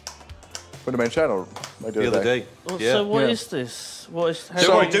main channel like The other day. Well, Yeah. So what is this? What is? How Don't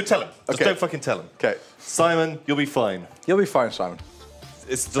So- worry, don't tell him. Just Okay. don't fucking tell him. Okay. Simon, you'll be fine. You'll be fine, Simon.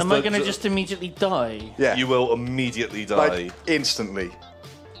 It's just Am I going to just immediately die? Yeah. You will immediately die. like instantly.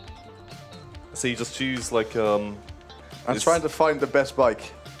 So you just choose like I'm It's- trying to find the best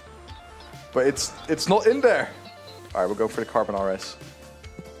bike, but it's not in there. All right, we'll go for the Carbon RS.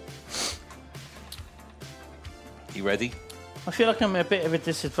 You ready? I feel like I'm at a bit of a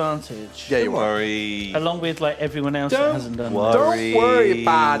disadvantage. Yeah, Don't you are. worry. Along with like everyone else that Don't hasn't done worry. that. Don't worry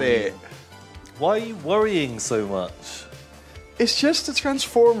about it. Why are you worrying so much? It's just a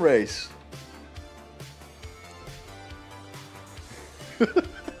transform race.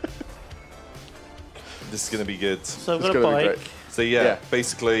 This is gonna be good. So I've It's got a gonna be bike. great. So yeah, Yeah.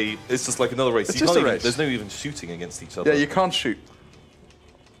 basically it's just like another race. It's You just can't a even, race. There's no even shooting against each other. Yeah, you can't shoot.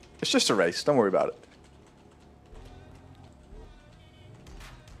 It's just a race. Don't worry about it.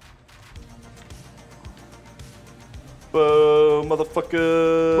 Whoa,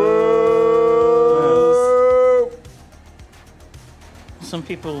 motherfucker! Whoa. Some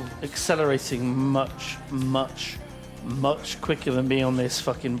people accelerating much, much, much quicker than me on this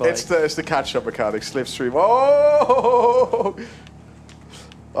fucking bike. It's the catch-up mechanic, slipstream. Oh!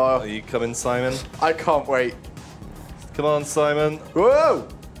 Are you coming, Simon? I can't wait. Come on, Simon. Whoa!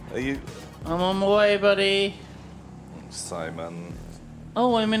 Are you, I'm on my way, buddy. Simon?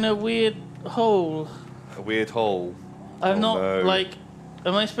 Oh, I'm in a weird hole. A weird hole. I'm Oh, not no. like.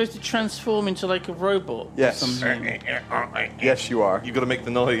 Am I supposed to transform into like a robot? or Yes. something? Yes, you are. You got to make the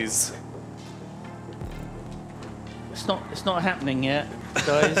noise. It's not happening yet,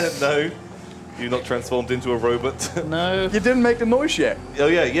 guys. No, you're not transformed into a robot. No. You didn't make the noise yet. Oh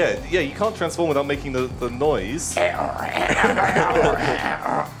yeah. You can't transform without making the noise.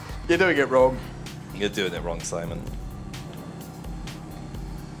 You're doing it wrong. You're doing it wrong, Simon.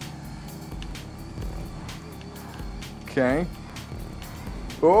 Okay.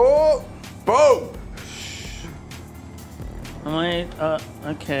 Oh! Boom! Am I?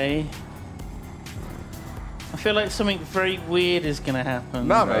 Okay. I feel like something very weird is gonna happen.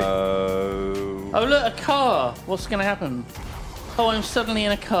 Nah, mate. Oh. Oh look, a car. What's gonna happen? Oh, I'm suddenly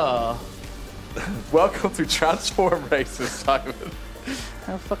in a car. Welcome to Transform Races, Simon.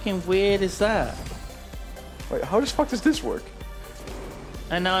 How fucking weird is that? Wait, how the fuck does this work?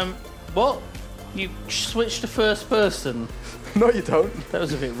 And now I'm. What? You switched to first person. No, you don't. That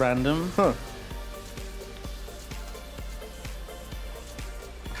was a bit random. Huh.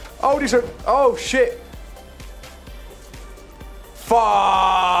 Oh, these are. Oh, shit. Fuck!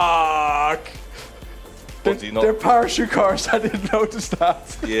 What, do you not? They're parachute cars. I didn't notice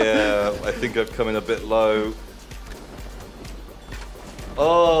that. Yeah, I think I've come in a bit low.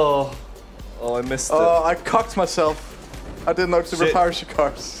 Oh, I missed it. Oh, I cocked myself. I didn't notice they were Shit. parachute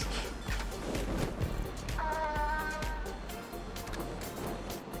cars.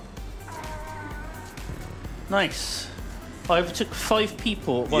 Nice. I overtook 5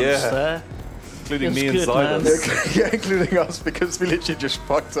 people at once Yeah. there. Including That's me and good, man. Zylus. Yeah, including us, because we literally just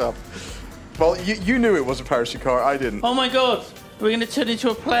fucked up. Well, you knew it was a parachute car. I didn't. Oh my god, we're gonna turn into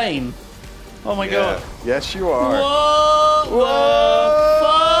a plane. Oh my Yeah. god. Yes, you are. What the What?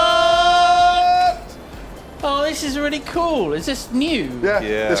 fuck? Oh, this is really cool. Is this new? Yeah,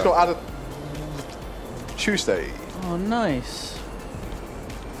 Yeah. this got added Tuesday. Oh, nice.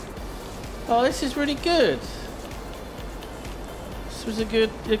 Oh, this is really good. This was a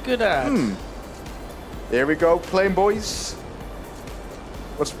good ad. Here we go, playing boys.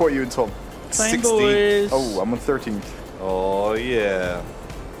 What sport are you in, Tom? Plane 60. boys. Oh, I'm on 13th. Oh yeah.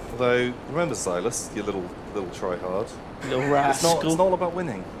 Although remember, Zylus, you little try hard. Little It's not rascal. all about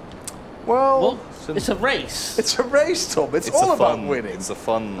winning. Well, it's a race. It's a race, Tom. It's all about winning. It's a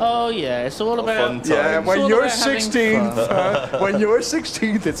fun. Oh yeah, it's all about fun time. Yeah, when you're 16th, when you're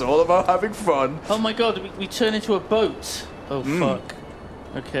 16th, it's all about having fun. Oh my god, we turn into a boat. Oh fuck.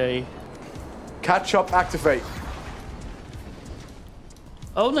 Okay. Catch up, activate.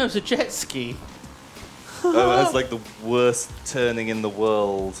 Oh no, it's a jet ski. Oh, it has like the worst turning in the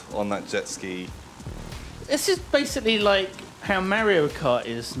world on that jet ski. This is basically like how Mario Kart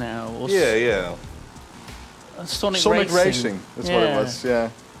is now. Or Yeah. Sonic Racing. That's what it was. Yeah.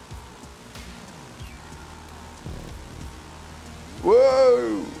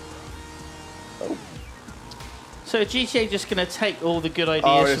 Whoa! Oh. So GTA just going to take all the good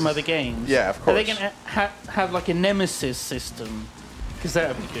ideas from other games? Yeah, of course. Are they going to have like a nemesis system? Because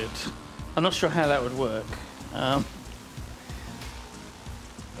that would be good. I'm not sure how that would work. A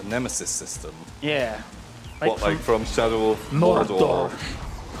nemesis system? Yeah. Like from Shadow of Mordor?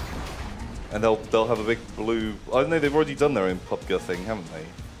 And they'll have a big blue... I don't know, they've already done their own PUBG thing, haven't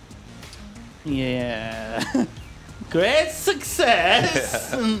they? Yeah. Great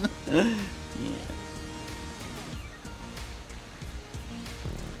success! Yeah.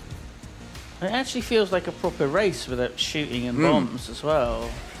 It actually feels like a proper race without shooting and bombs as well.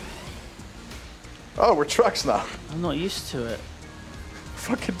 Oh, we're trucks now. I'm not used to it.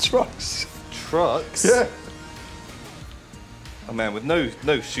 Fucking trucks. Trucks? Yeah. Oh man, with no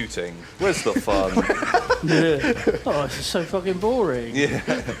shooting, where's the fun? Yeah. Oh, this is so fucking boring. Yeah.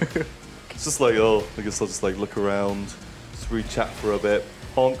 It's just like, oh, I guess I'll just like look around, just read chat for a bit.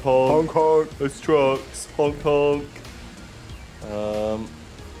 Honk honk. Honk honk. Those trucks. Honk honk.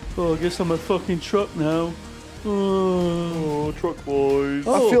 Oh, I guess I'm a fucking truck now. Oh, truck boys.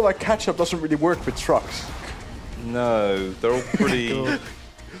 I feel like catch-up doesn't really work with trucks. No, they're all pretty...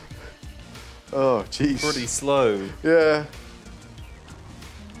 Oh, jeez. Pretty slow. Yeah.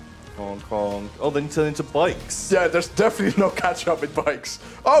 Honk honk. Oh, then you turn into bikes. Yeah, there's definitely no catch-up in bikes.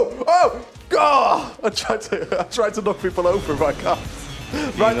 Oh! I tried to knock people over, but I can't.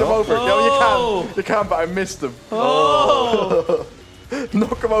 Ride them over. Oh. No, you can. You can, but I missed them. Oh!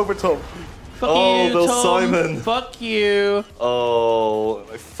 Knock them over, Tom. Fuck Oh, you, Bill Tom. Simon. Fuck you. Oh,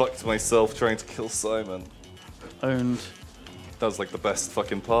 I fucked myself trying to kill Simon. Owned. That was like the best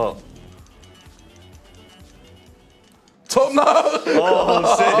fucking part. Tom, no!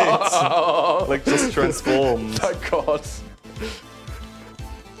 Oh shit! Like just transformed. Thank God.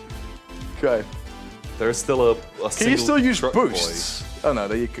 Okay. There's still a Can you still use truck boosts? Oh no,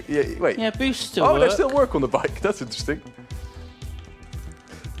 wait. Yeah, boosts still Oh, work. they still work on the bike. That's interesting.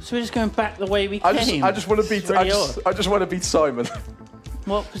 So we're just going back the way we came. I just want to beat. It's really I just want to beat Simon.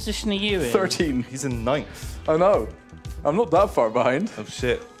 What position are you in? 13. He's in 9th. I know. I'm not that far behind. Oh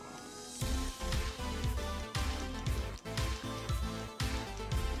shit.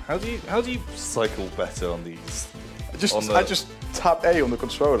 How do you cycle better on these? I just tap A on the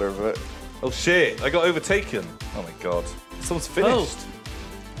controller, but Oh shit! I got overtaken. Oh my god! Someone's finished.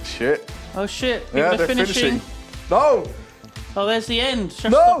 shit. Oh shit! People Yeah, are they're finishing. No! Oh, there's the end. Just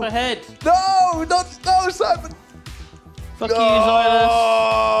No! up ahead. No! No, Simon! Fuck you, Zylus.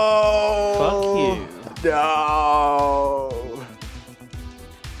 No! Fuck you. No!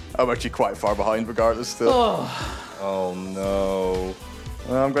 I'm actually quite far behind, regardless. Still, Oh no!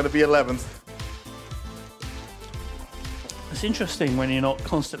 I'm going to be 11th. It's interesting when you're not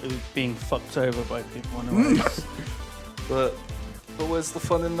constantly being fucked over by people on a race. But where's the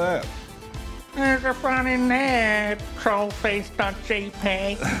fun in that? There's a fun in there,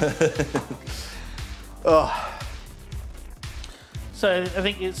 trollface.jpg. So I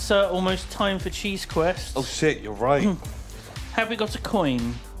think it's almost time for Cheese Quest. Oh shit! You're right. Have we got a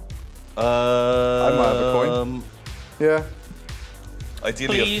coin? I might have a coin. Yeah.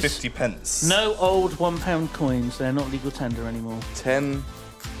 Ideally, Please. a 50 pence. No old £1 coins. They're not legal tender anymore. 10.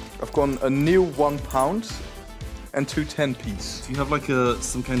 I've got a new £1 and 2 10-piece. Do you have like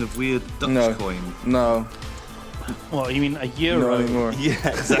some kind of weird Dutch No. coin? No. What, you mean a euro? Not anymore. Yeah,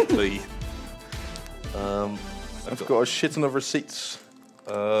 exactly. I've got a shit ton of receipts.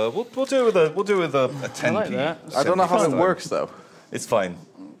 We'll do it with a 10p. I like that. I don't know how it Fine. works though. It's fine.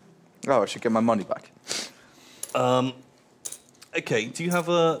 Oh, I should get my money back. Okay. Do you have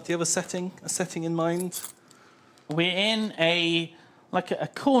a setting in mind? We're in a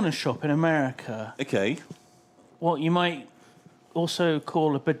corner shop in America. Okay. What you might also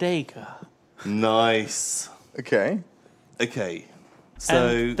call a bodega. Nice. Okay. Okay. So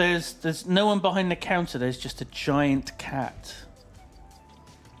And there's no one behind the counter. There's just a giant cat.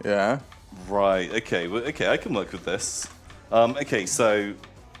 Yeah. right. Okay. Well, okay. I can work with this. Okay. So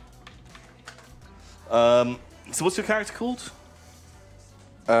what's your character called?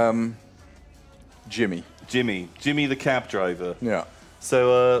 Jimmy. Jimmy the cab driver. Yeah.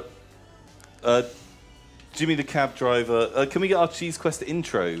 So, Jimmy the cab driver. Can we get our Cheese Quest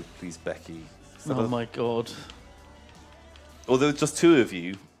intro, please, Becky? Oh my god. Although just 2 of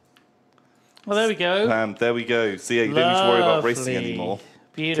you. Well, there we go. There we go. So yeah, you don't need to worry about racing anymore.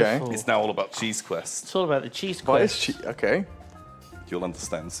 Beautiful. Okay. It's now all about Cheese Quest. It's all about the Cheese What is Quest. Okay. You'll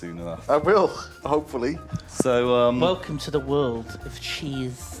understand soon enough. I will, hopefully. So, Welcome to the world of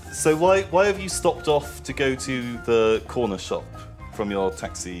cheese. So why have you stopped off to go to the corner shop from your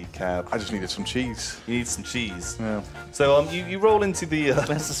taxi cab? I just needed some cheese. You need some cheese. Yeah. So you roll into the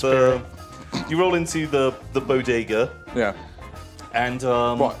That's the spirit. you roll into the bodega. Yeah. And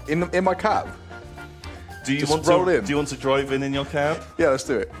What, in my cab? do you just want roll to in? do you want to drive in your cab? Yeah, let's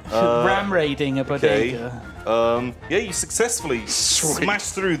do it. Ram raiding a bodega. Yeah, you successfully Sweet. smash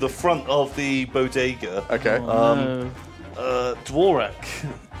through the front of the bodega. Okay. No. Dvorak.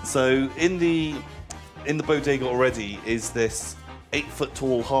 So in the bodega already is this 8-foot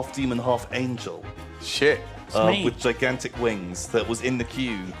tall, half demon, half angel. Shit. me. With gigantic wings that was in the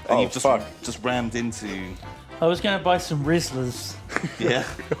queue, and Oh, you've fuck. just rammed into. I was going to buy some Rizzlers. Yeah.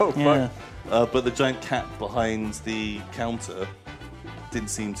 Oh, Yeah. fuck. But the giant cat behind the counter didn't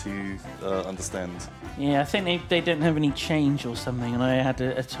seem to understand. Yeah, I think they didn't have any change or something, and I had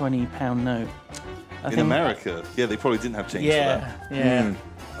a £20 note. In America, yeah, they probably didn't have change for Yeah, that.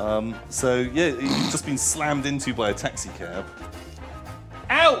 yeah. So yeah, you've just been slammed into by a taxi cab.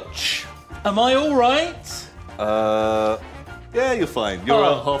 Ouch! Am I all right? Yeah, you're fine. You're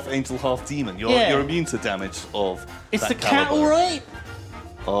Oh. a half angel, half demon. You're Yeah. you're immune to damage of. Is that the cat caliber. all right?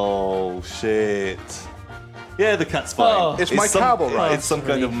 Oh shit. Yeah, the cat's fine. Oh. It's my cab, all right? It's some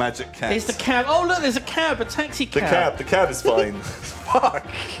kind of Relief. magic cat. Is the cab? Oh look, there's a cab, a taxi cab. the cab is fine. Fuck.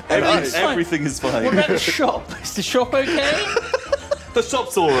 Everything's fine. Everything is fine. What about the shop? Is the shop okay? The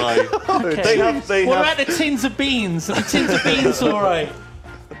shop's all right. Okay. They What have about the tins of beans? Are the tins of beans all right?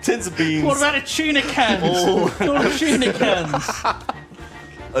 tins of beans. What about the tuna cans? All the tuna cans.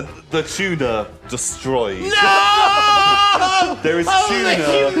 The tuna destroyed. No! There is Oh, tuna.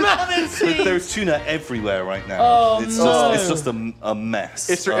 the humanity! There's tuna everywhere right now. Oh, it's no. just it's just a mess.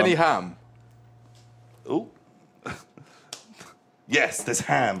 Is there any ham? Oh. Yes, there's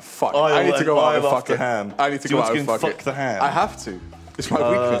ham. Fuck. I need to go out and fuck the it. ham. I need to Do you go want out to and go fuck fuck the ham? I have to. It's my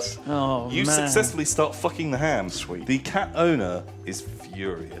weakness. Oh, You man. successfully start fucking the ham. Sweet. The cat owner is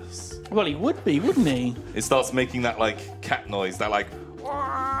furious. Well, he would be, wouldn't he? It starts making that like cat noise, that like.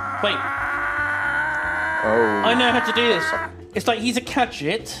 Wait, Oh. I know how to do this. It's like he's a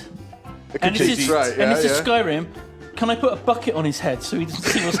Kadjit, and this is right, and this is yeah. Skyrim. Can I put a bucket on his head so he doesn't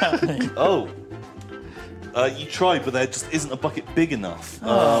see what's happening? Oh. You try, but there just isn't a bucket big enough.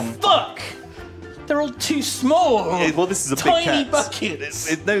 Fuck! They're all too small. Well, this is a Tiny big cat.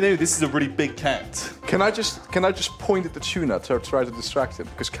 buckets. No, this is a really big cat. Can I just point at the tuna to try to distract him?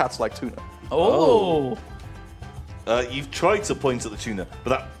 Because cats like tuna. Oh. You've tried to point at the tuna, but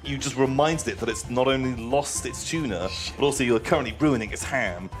that you just reminded it that it's not only lost its tuna, but also you're currently ruining its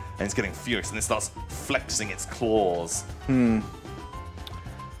ham, and it's getting furious, and it starts flexing its claws.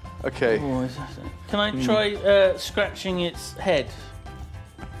 Okay. Oh, is that it? Can I try scratching its head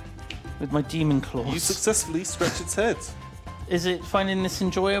with my demon claws? You successfully stretch its head. Is it finding this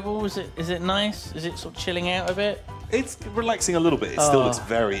enjoyable? Is it nice? Is it sort of chilling out a bit? It's relaxing a little bit. It still looks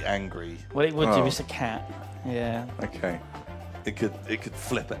very angry. Well, it would Oh. do. It's a cat. Yeah. Okay. It could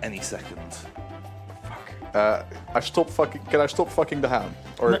flip at any second. I stop fucking. Can I stop fucking the ham?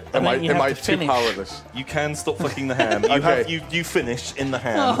 Or No, am I think you am have I to too finish. powerless? You can stop fucking the ham. Okay. You finish in the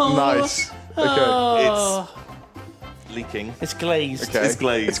ham. Oh. Nice. Okay. Oh. It's leaking. It's glazed. Okay. It's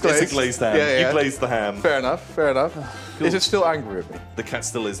glazed. It's glazed. It's a glazed ham. Yeah, yeah. You glazed the ham. Fair enough. Fair enough. Is it still angry with me? The cat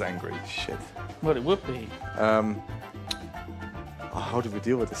still is angry. Shit. Well, it would be. How do we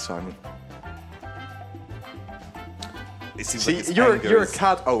deal with this, Simon? It seems See, like its you're anger a is-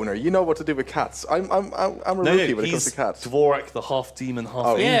 cat owner. You know what to do with cats. I'm a rookie when it comes he's to cats. Dvorak, the half demon, half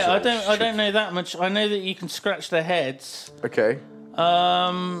Oh. angel. Yeah, I don't know that much. I know that you can scratch their heads. Okay.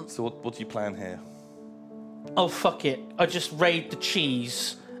 So what do you plan here? Oh fuck it! I just raid the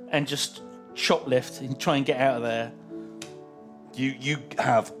cheese and just shoplift and try and get out of there. You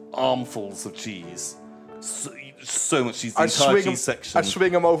have armfuls of cheese. So much cheese. The I entire swing cheese him. section. I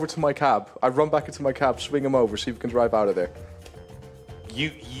swing him over to my cab. I run back into my cab, swing him over, see if we can drive out of there.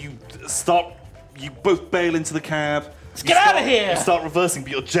 You start. You both bail into the cab. Let's get out of here! You start reversing,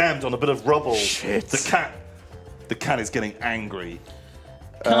 but you're jammed on a bit of rubble. Shit. The cat is getting angry.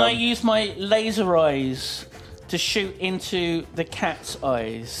 Can I use my laser eyes to shoot into the cat's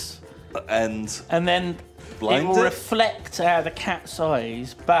eyes And and then Blind it will reflect the cat's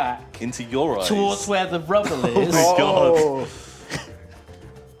eyes back into your eyes towards where the rubble is. Oh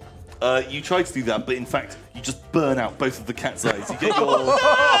my god! You try to do that, but in fact, you just burn out both of the cat's eyes. You get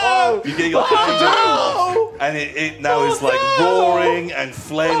your hand out, and it now is like roaring and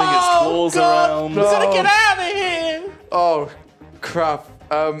flailing its claws around. We gotta get out of here! Oh, crap.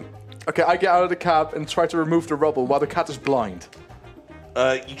 Okay, I get out of the cab and try to remove the rubble while the cat is blind.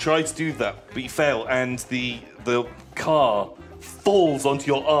 You try to do that, but you fail, and the car falls onto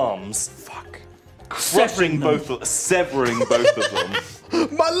your arms. Fuck. Crushing severing both of them.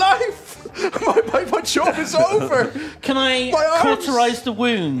 My life! My job is over! Can I cauterize the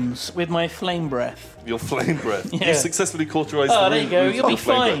wounds with my flame breath? Your flame breath. Yeah. You successfully cauterize the wounds. There you go. You'll be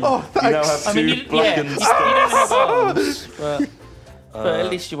fine. Oh, thanks. You now have two blackened you don't have arms, but at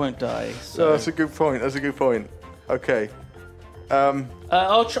least you won't die. So. That's a good point. That's a good point. Okay.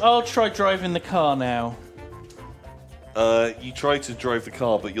 I'll try driving the car now. You try to drive the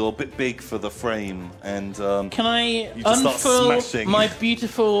car, but you're a bit big for the frame, and can I you just unfurl smashing. my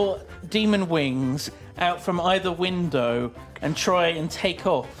beautiful demon wings out from either window and try and take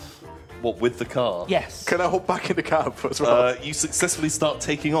off? What, with the car? Yes. Can I hop back in the cab as well? You successfully start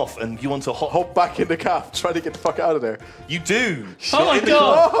taking off, and you want to hop back in the cab, try to get the fuck out of there. You do. Oh my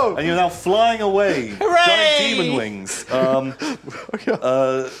god! Oh. And you're now flying away. Hooray! Giant demon wings.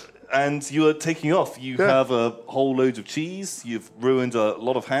 And you are taking off. You have a whole load of cheese. You've ruined a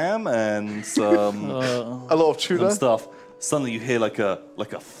lot of ham and a lot of tuna and stuff. Suddenly you hear like a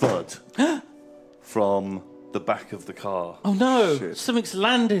thud from the back of the car. Oh no! Shit. Something's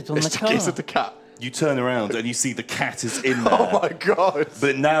landed on the car. Is it the cat? You turn around and you see the cat is in there. Oh my god!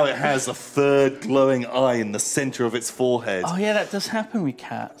 But now it has a third glowing eye in the center of its forehead. Oh yeah, that does happen with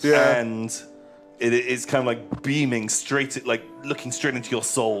cats. Yeah. And it's kind of like beaming straight, like looking straight into your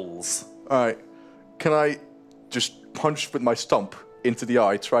souls. All right. Can I just punch with my stump into the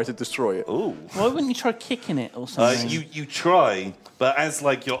eye, try to destroy it? Ooh. Why wouldn't you try kicking it or something? You try, but as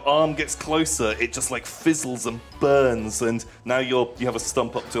like your arm gets closer, it just like fizzles and burns, and now you have a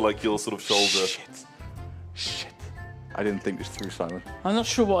stump up to like your sort of shoulder. Shit. I didn't think this through, Simon. I'm not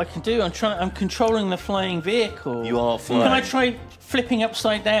sure what I can do. I'm controlling the flying vehicle. You are flying. Can I try flipping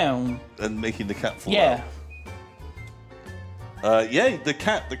upside down? And making the cat fall Yeah. out? Yeah, the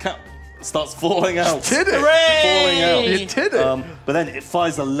cat starts falling out. You did it! Hooray! Falling out. You did it! But then it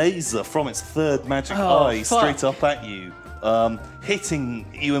fires a laser from its third magic Oh, eye fuck. straight up at you, hitting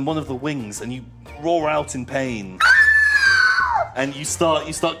you in one of the wings, and you roar out in pain. And you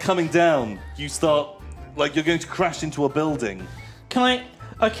start coming down. You start like you're going to crash into a building. Can I?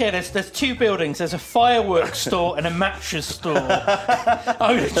 Okay, there's two buildings. There's a fireworks store and a mattress store.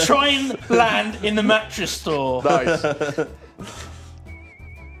 I'm going to try and land in the mattress store. Nice.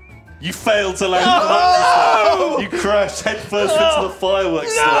 You fail to land in the mattress store. You crash headfirst into the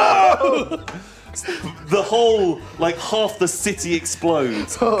fireworks store. The whole, like half the city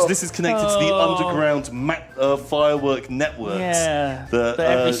explodes. 'Cause this is connected to the underground firework networks. Yeah, that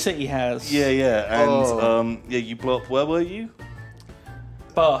every city has. Yeah, and you blow up. Where were you?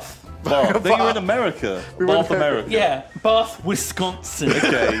 Bath. Bath. No, you're in America. Bath, America. Yeah, Bath, Wisconsin.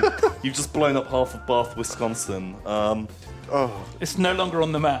 Okay, you've just blown up half of Bath, Wisconsin. It's no longer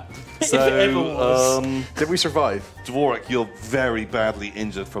on the map. So, if it ever was. Did we survive? Dvorak, you're very badly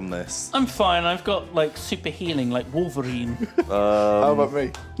injured from this. I'm fine. I've got like super healing, like Wolverine. How about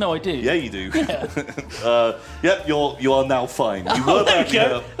me? No, I do. Yeah, you do. Yeah. Yep, you are now fine. You were there badly you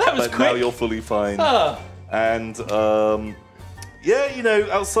go. hurt, That was but now quick. you're fully fine. Ah. And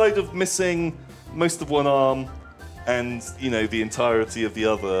outside of missing most of one arm and the entirety of the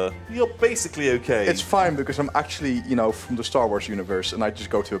other, you're basically okay. It's fine because I'm actually, from the Star Wars universe, and I just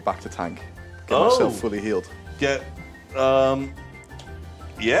go to a back to tank, get myself fully healed. You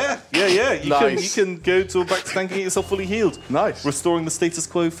can go to a back to tank and get yourself fully healed. Nice. Restoring the status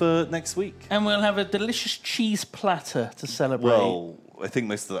quo for next week. And we'll have a delicious cheese platter to celebrate. Well, I think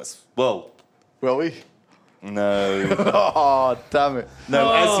most of that's Will we? No. Oh, damn it.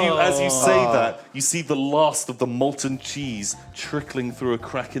 No, as you say that, you see the last of the molten cheese trickling through a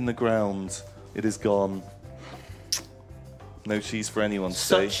crack in the ground. It is gone. No cheese for anyone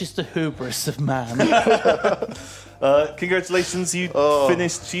today. Such is the hubris of man. Congratulations, you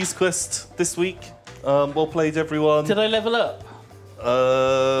finished Cheese Quest this week. Well played, everyone. Did I level up?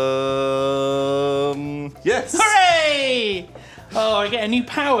 Yes. Hooray! Oh, I get a new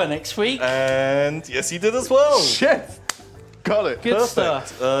power next week. And yes, you did as well. Shit! Got it. Good Perfect.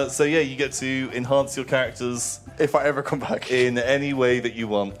 stuff. So you get to enhance your characters If I ever come back. in any way that you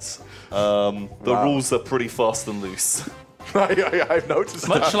want. The rules are pretty fast and loose. I've noticed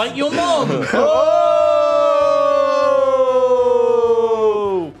Much that. like your mom. Oh!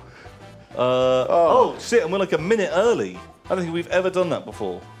 Oh shit! And we're like a minute early. I don't think we've ever done that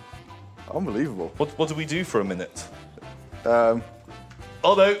before. Unbelievable. What do we do for a minute? Oh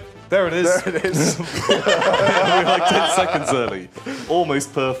no, there it is. There it is. We're like 10 seconds early.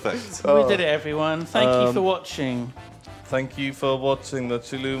 Almost perfect. We did it, everyone. Thank you for watching. Thank you for watching the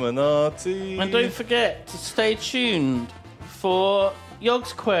Chilluminati. And don't forget to stay tuned for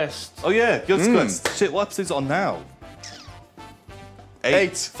Yogscast. Oh yeah, Yogscast. Shit, what episode's it on now?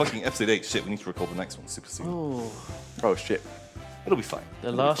 8. Fucking episode 8. Shit, we need to record the next one super soon. Oh shit. It'll be fine.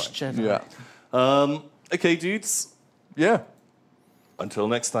 The Last Jedi. Yeah. Okay, dudes. Yeah. Until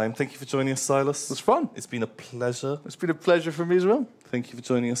next time, thank you for joining us, Silas. It was fun. It's been a pleasure. It's been a pleasure for me as well. Thank you for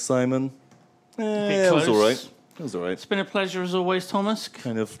joining us, Simon. It was all right. It was all right. It's been a pleasure as always, Thomas.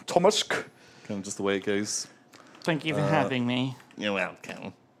 Kind of just the way it goes. Thank you for having me. You're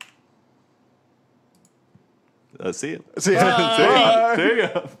welcome. See you. See you. There you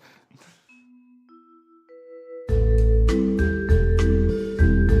go.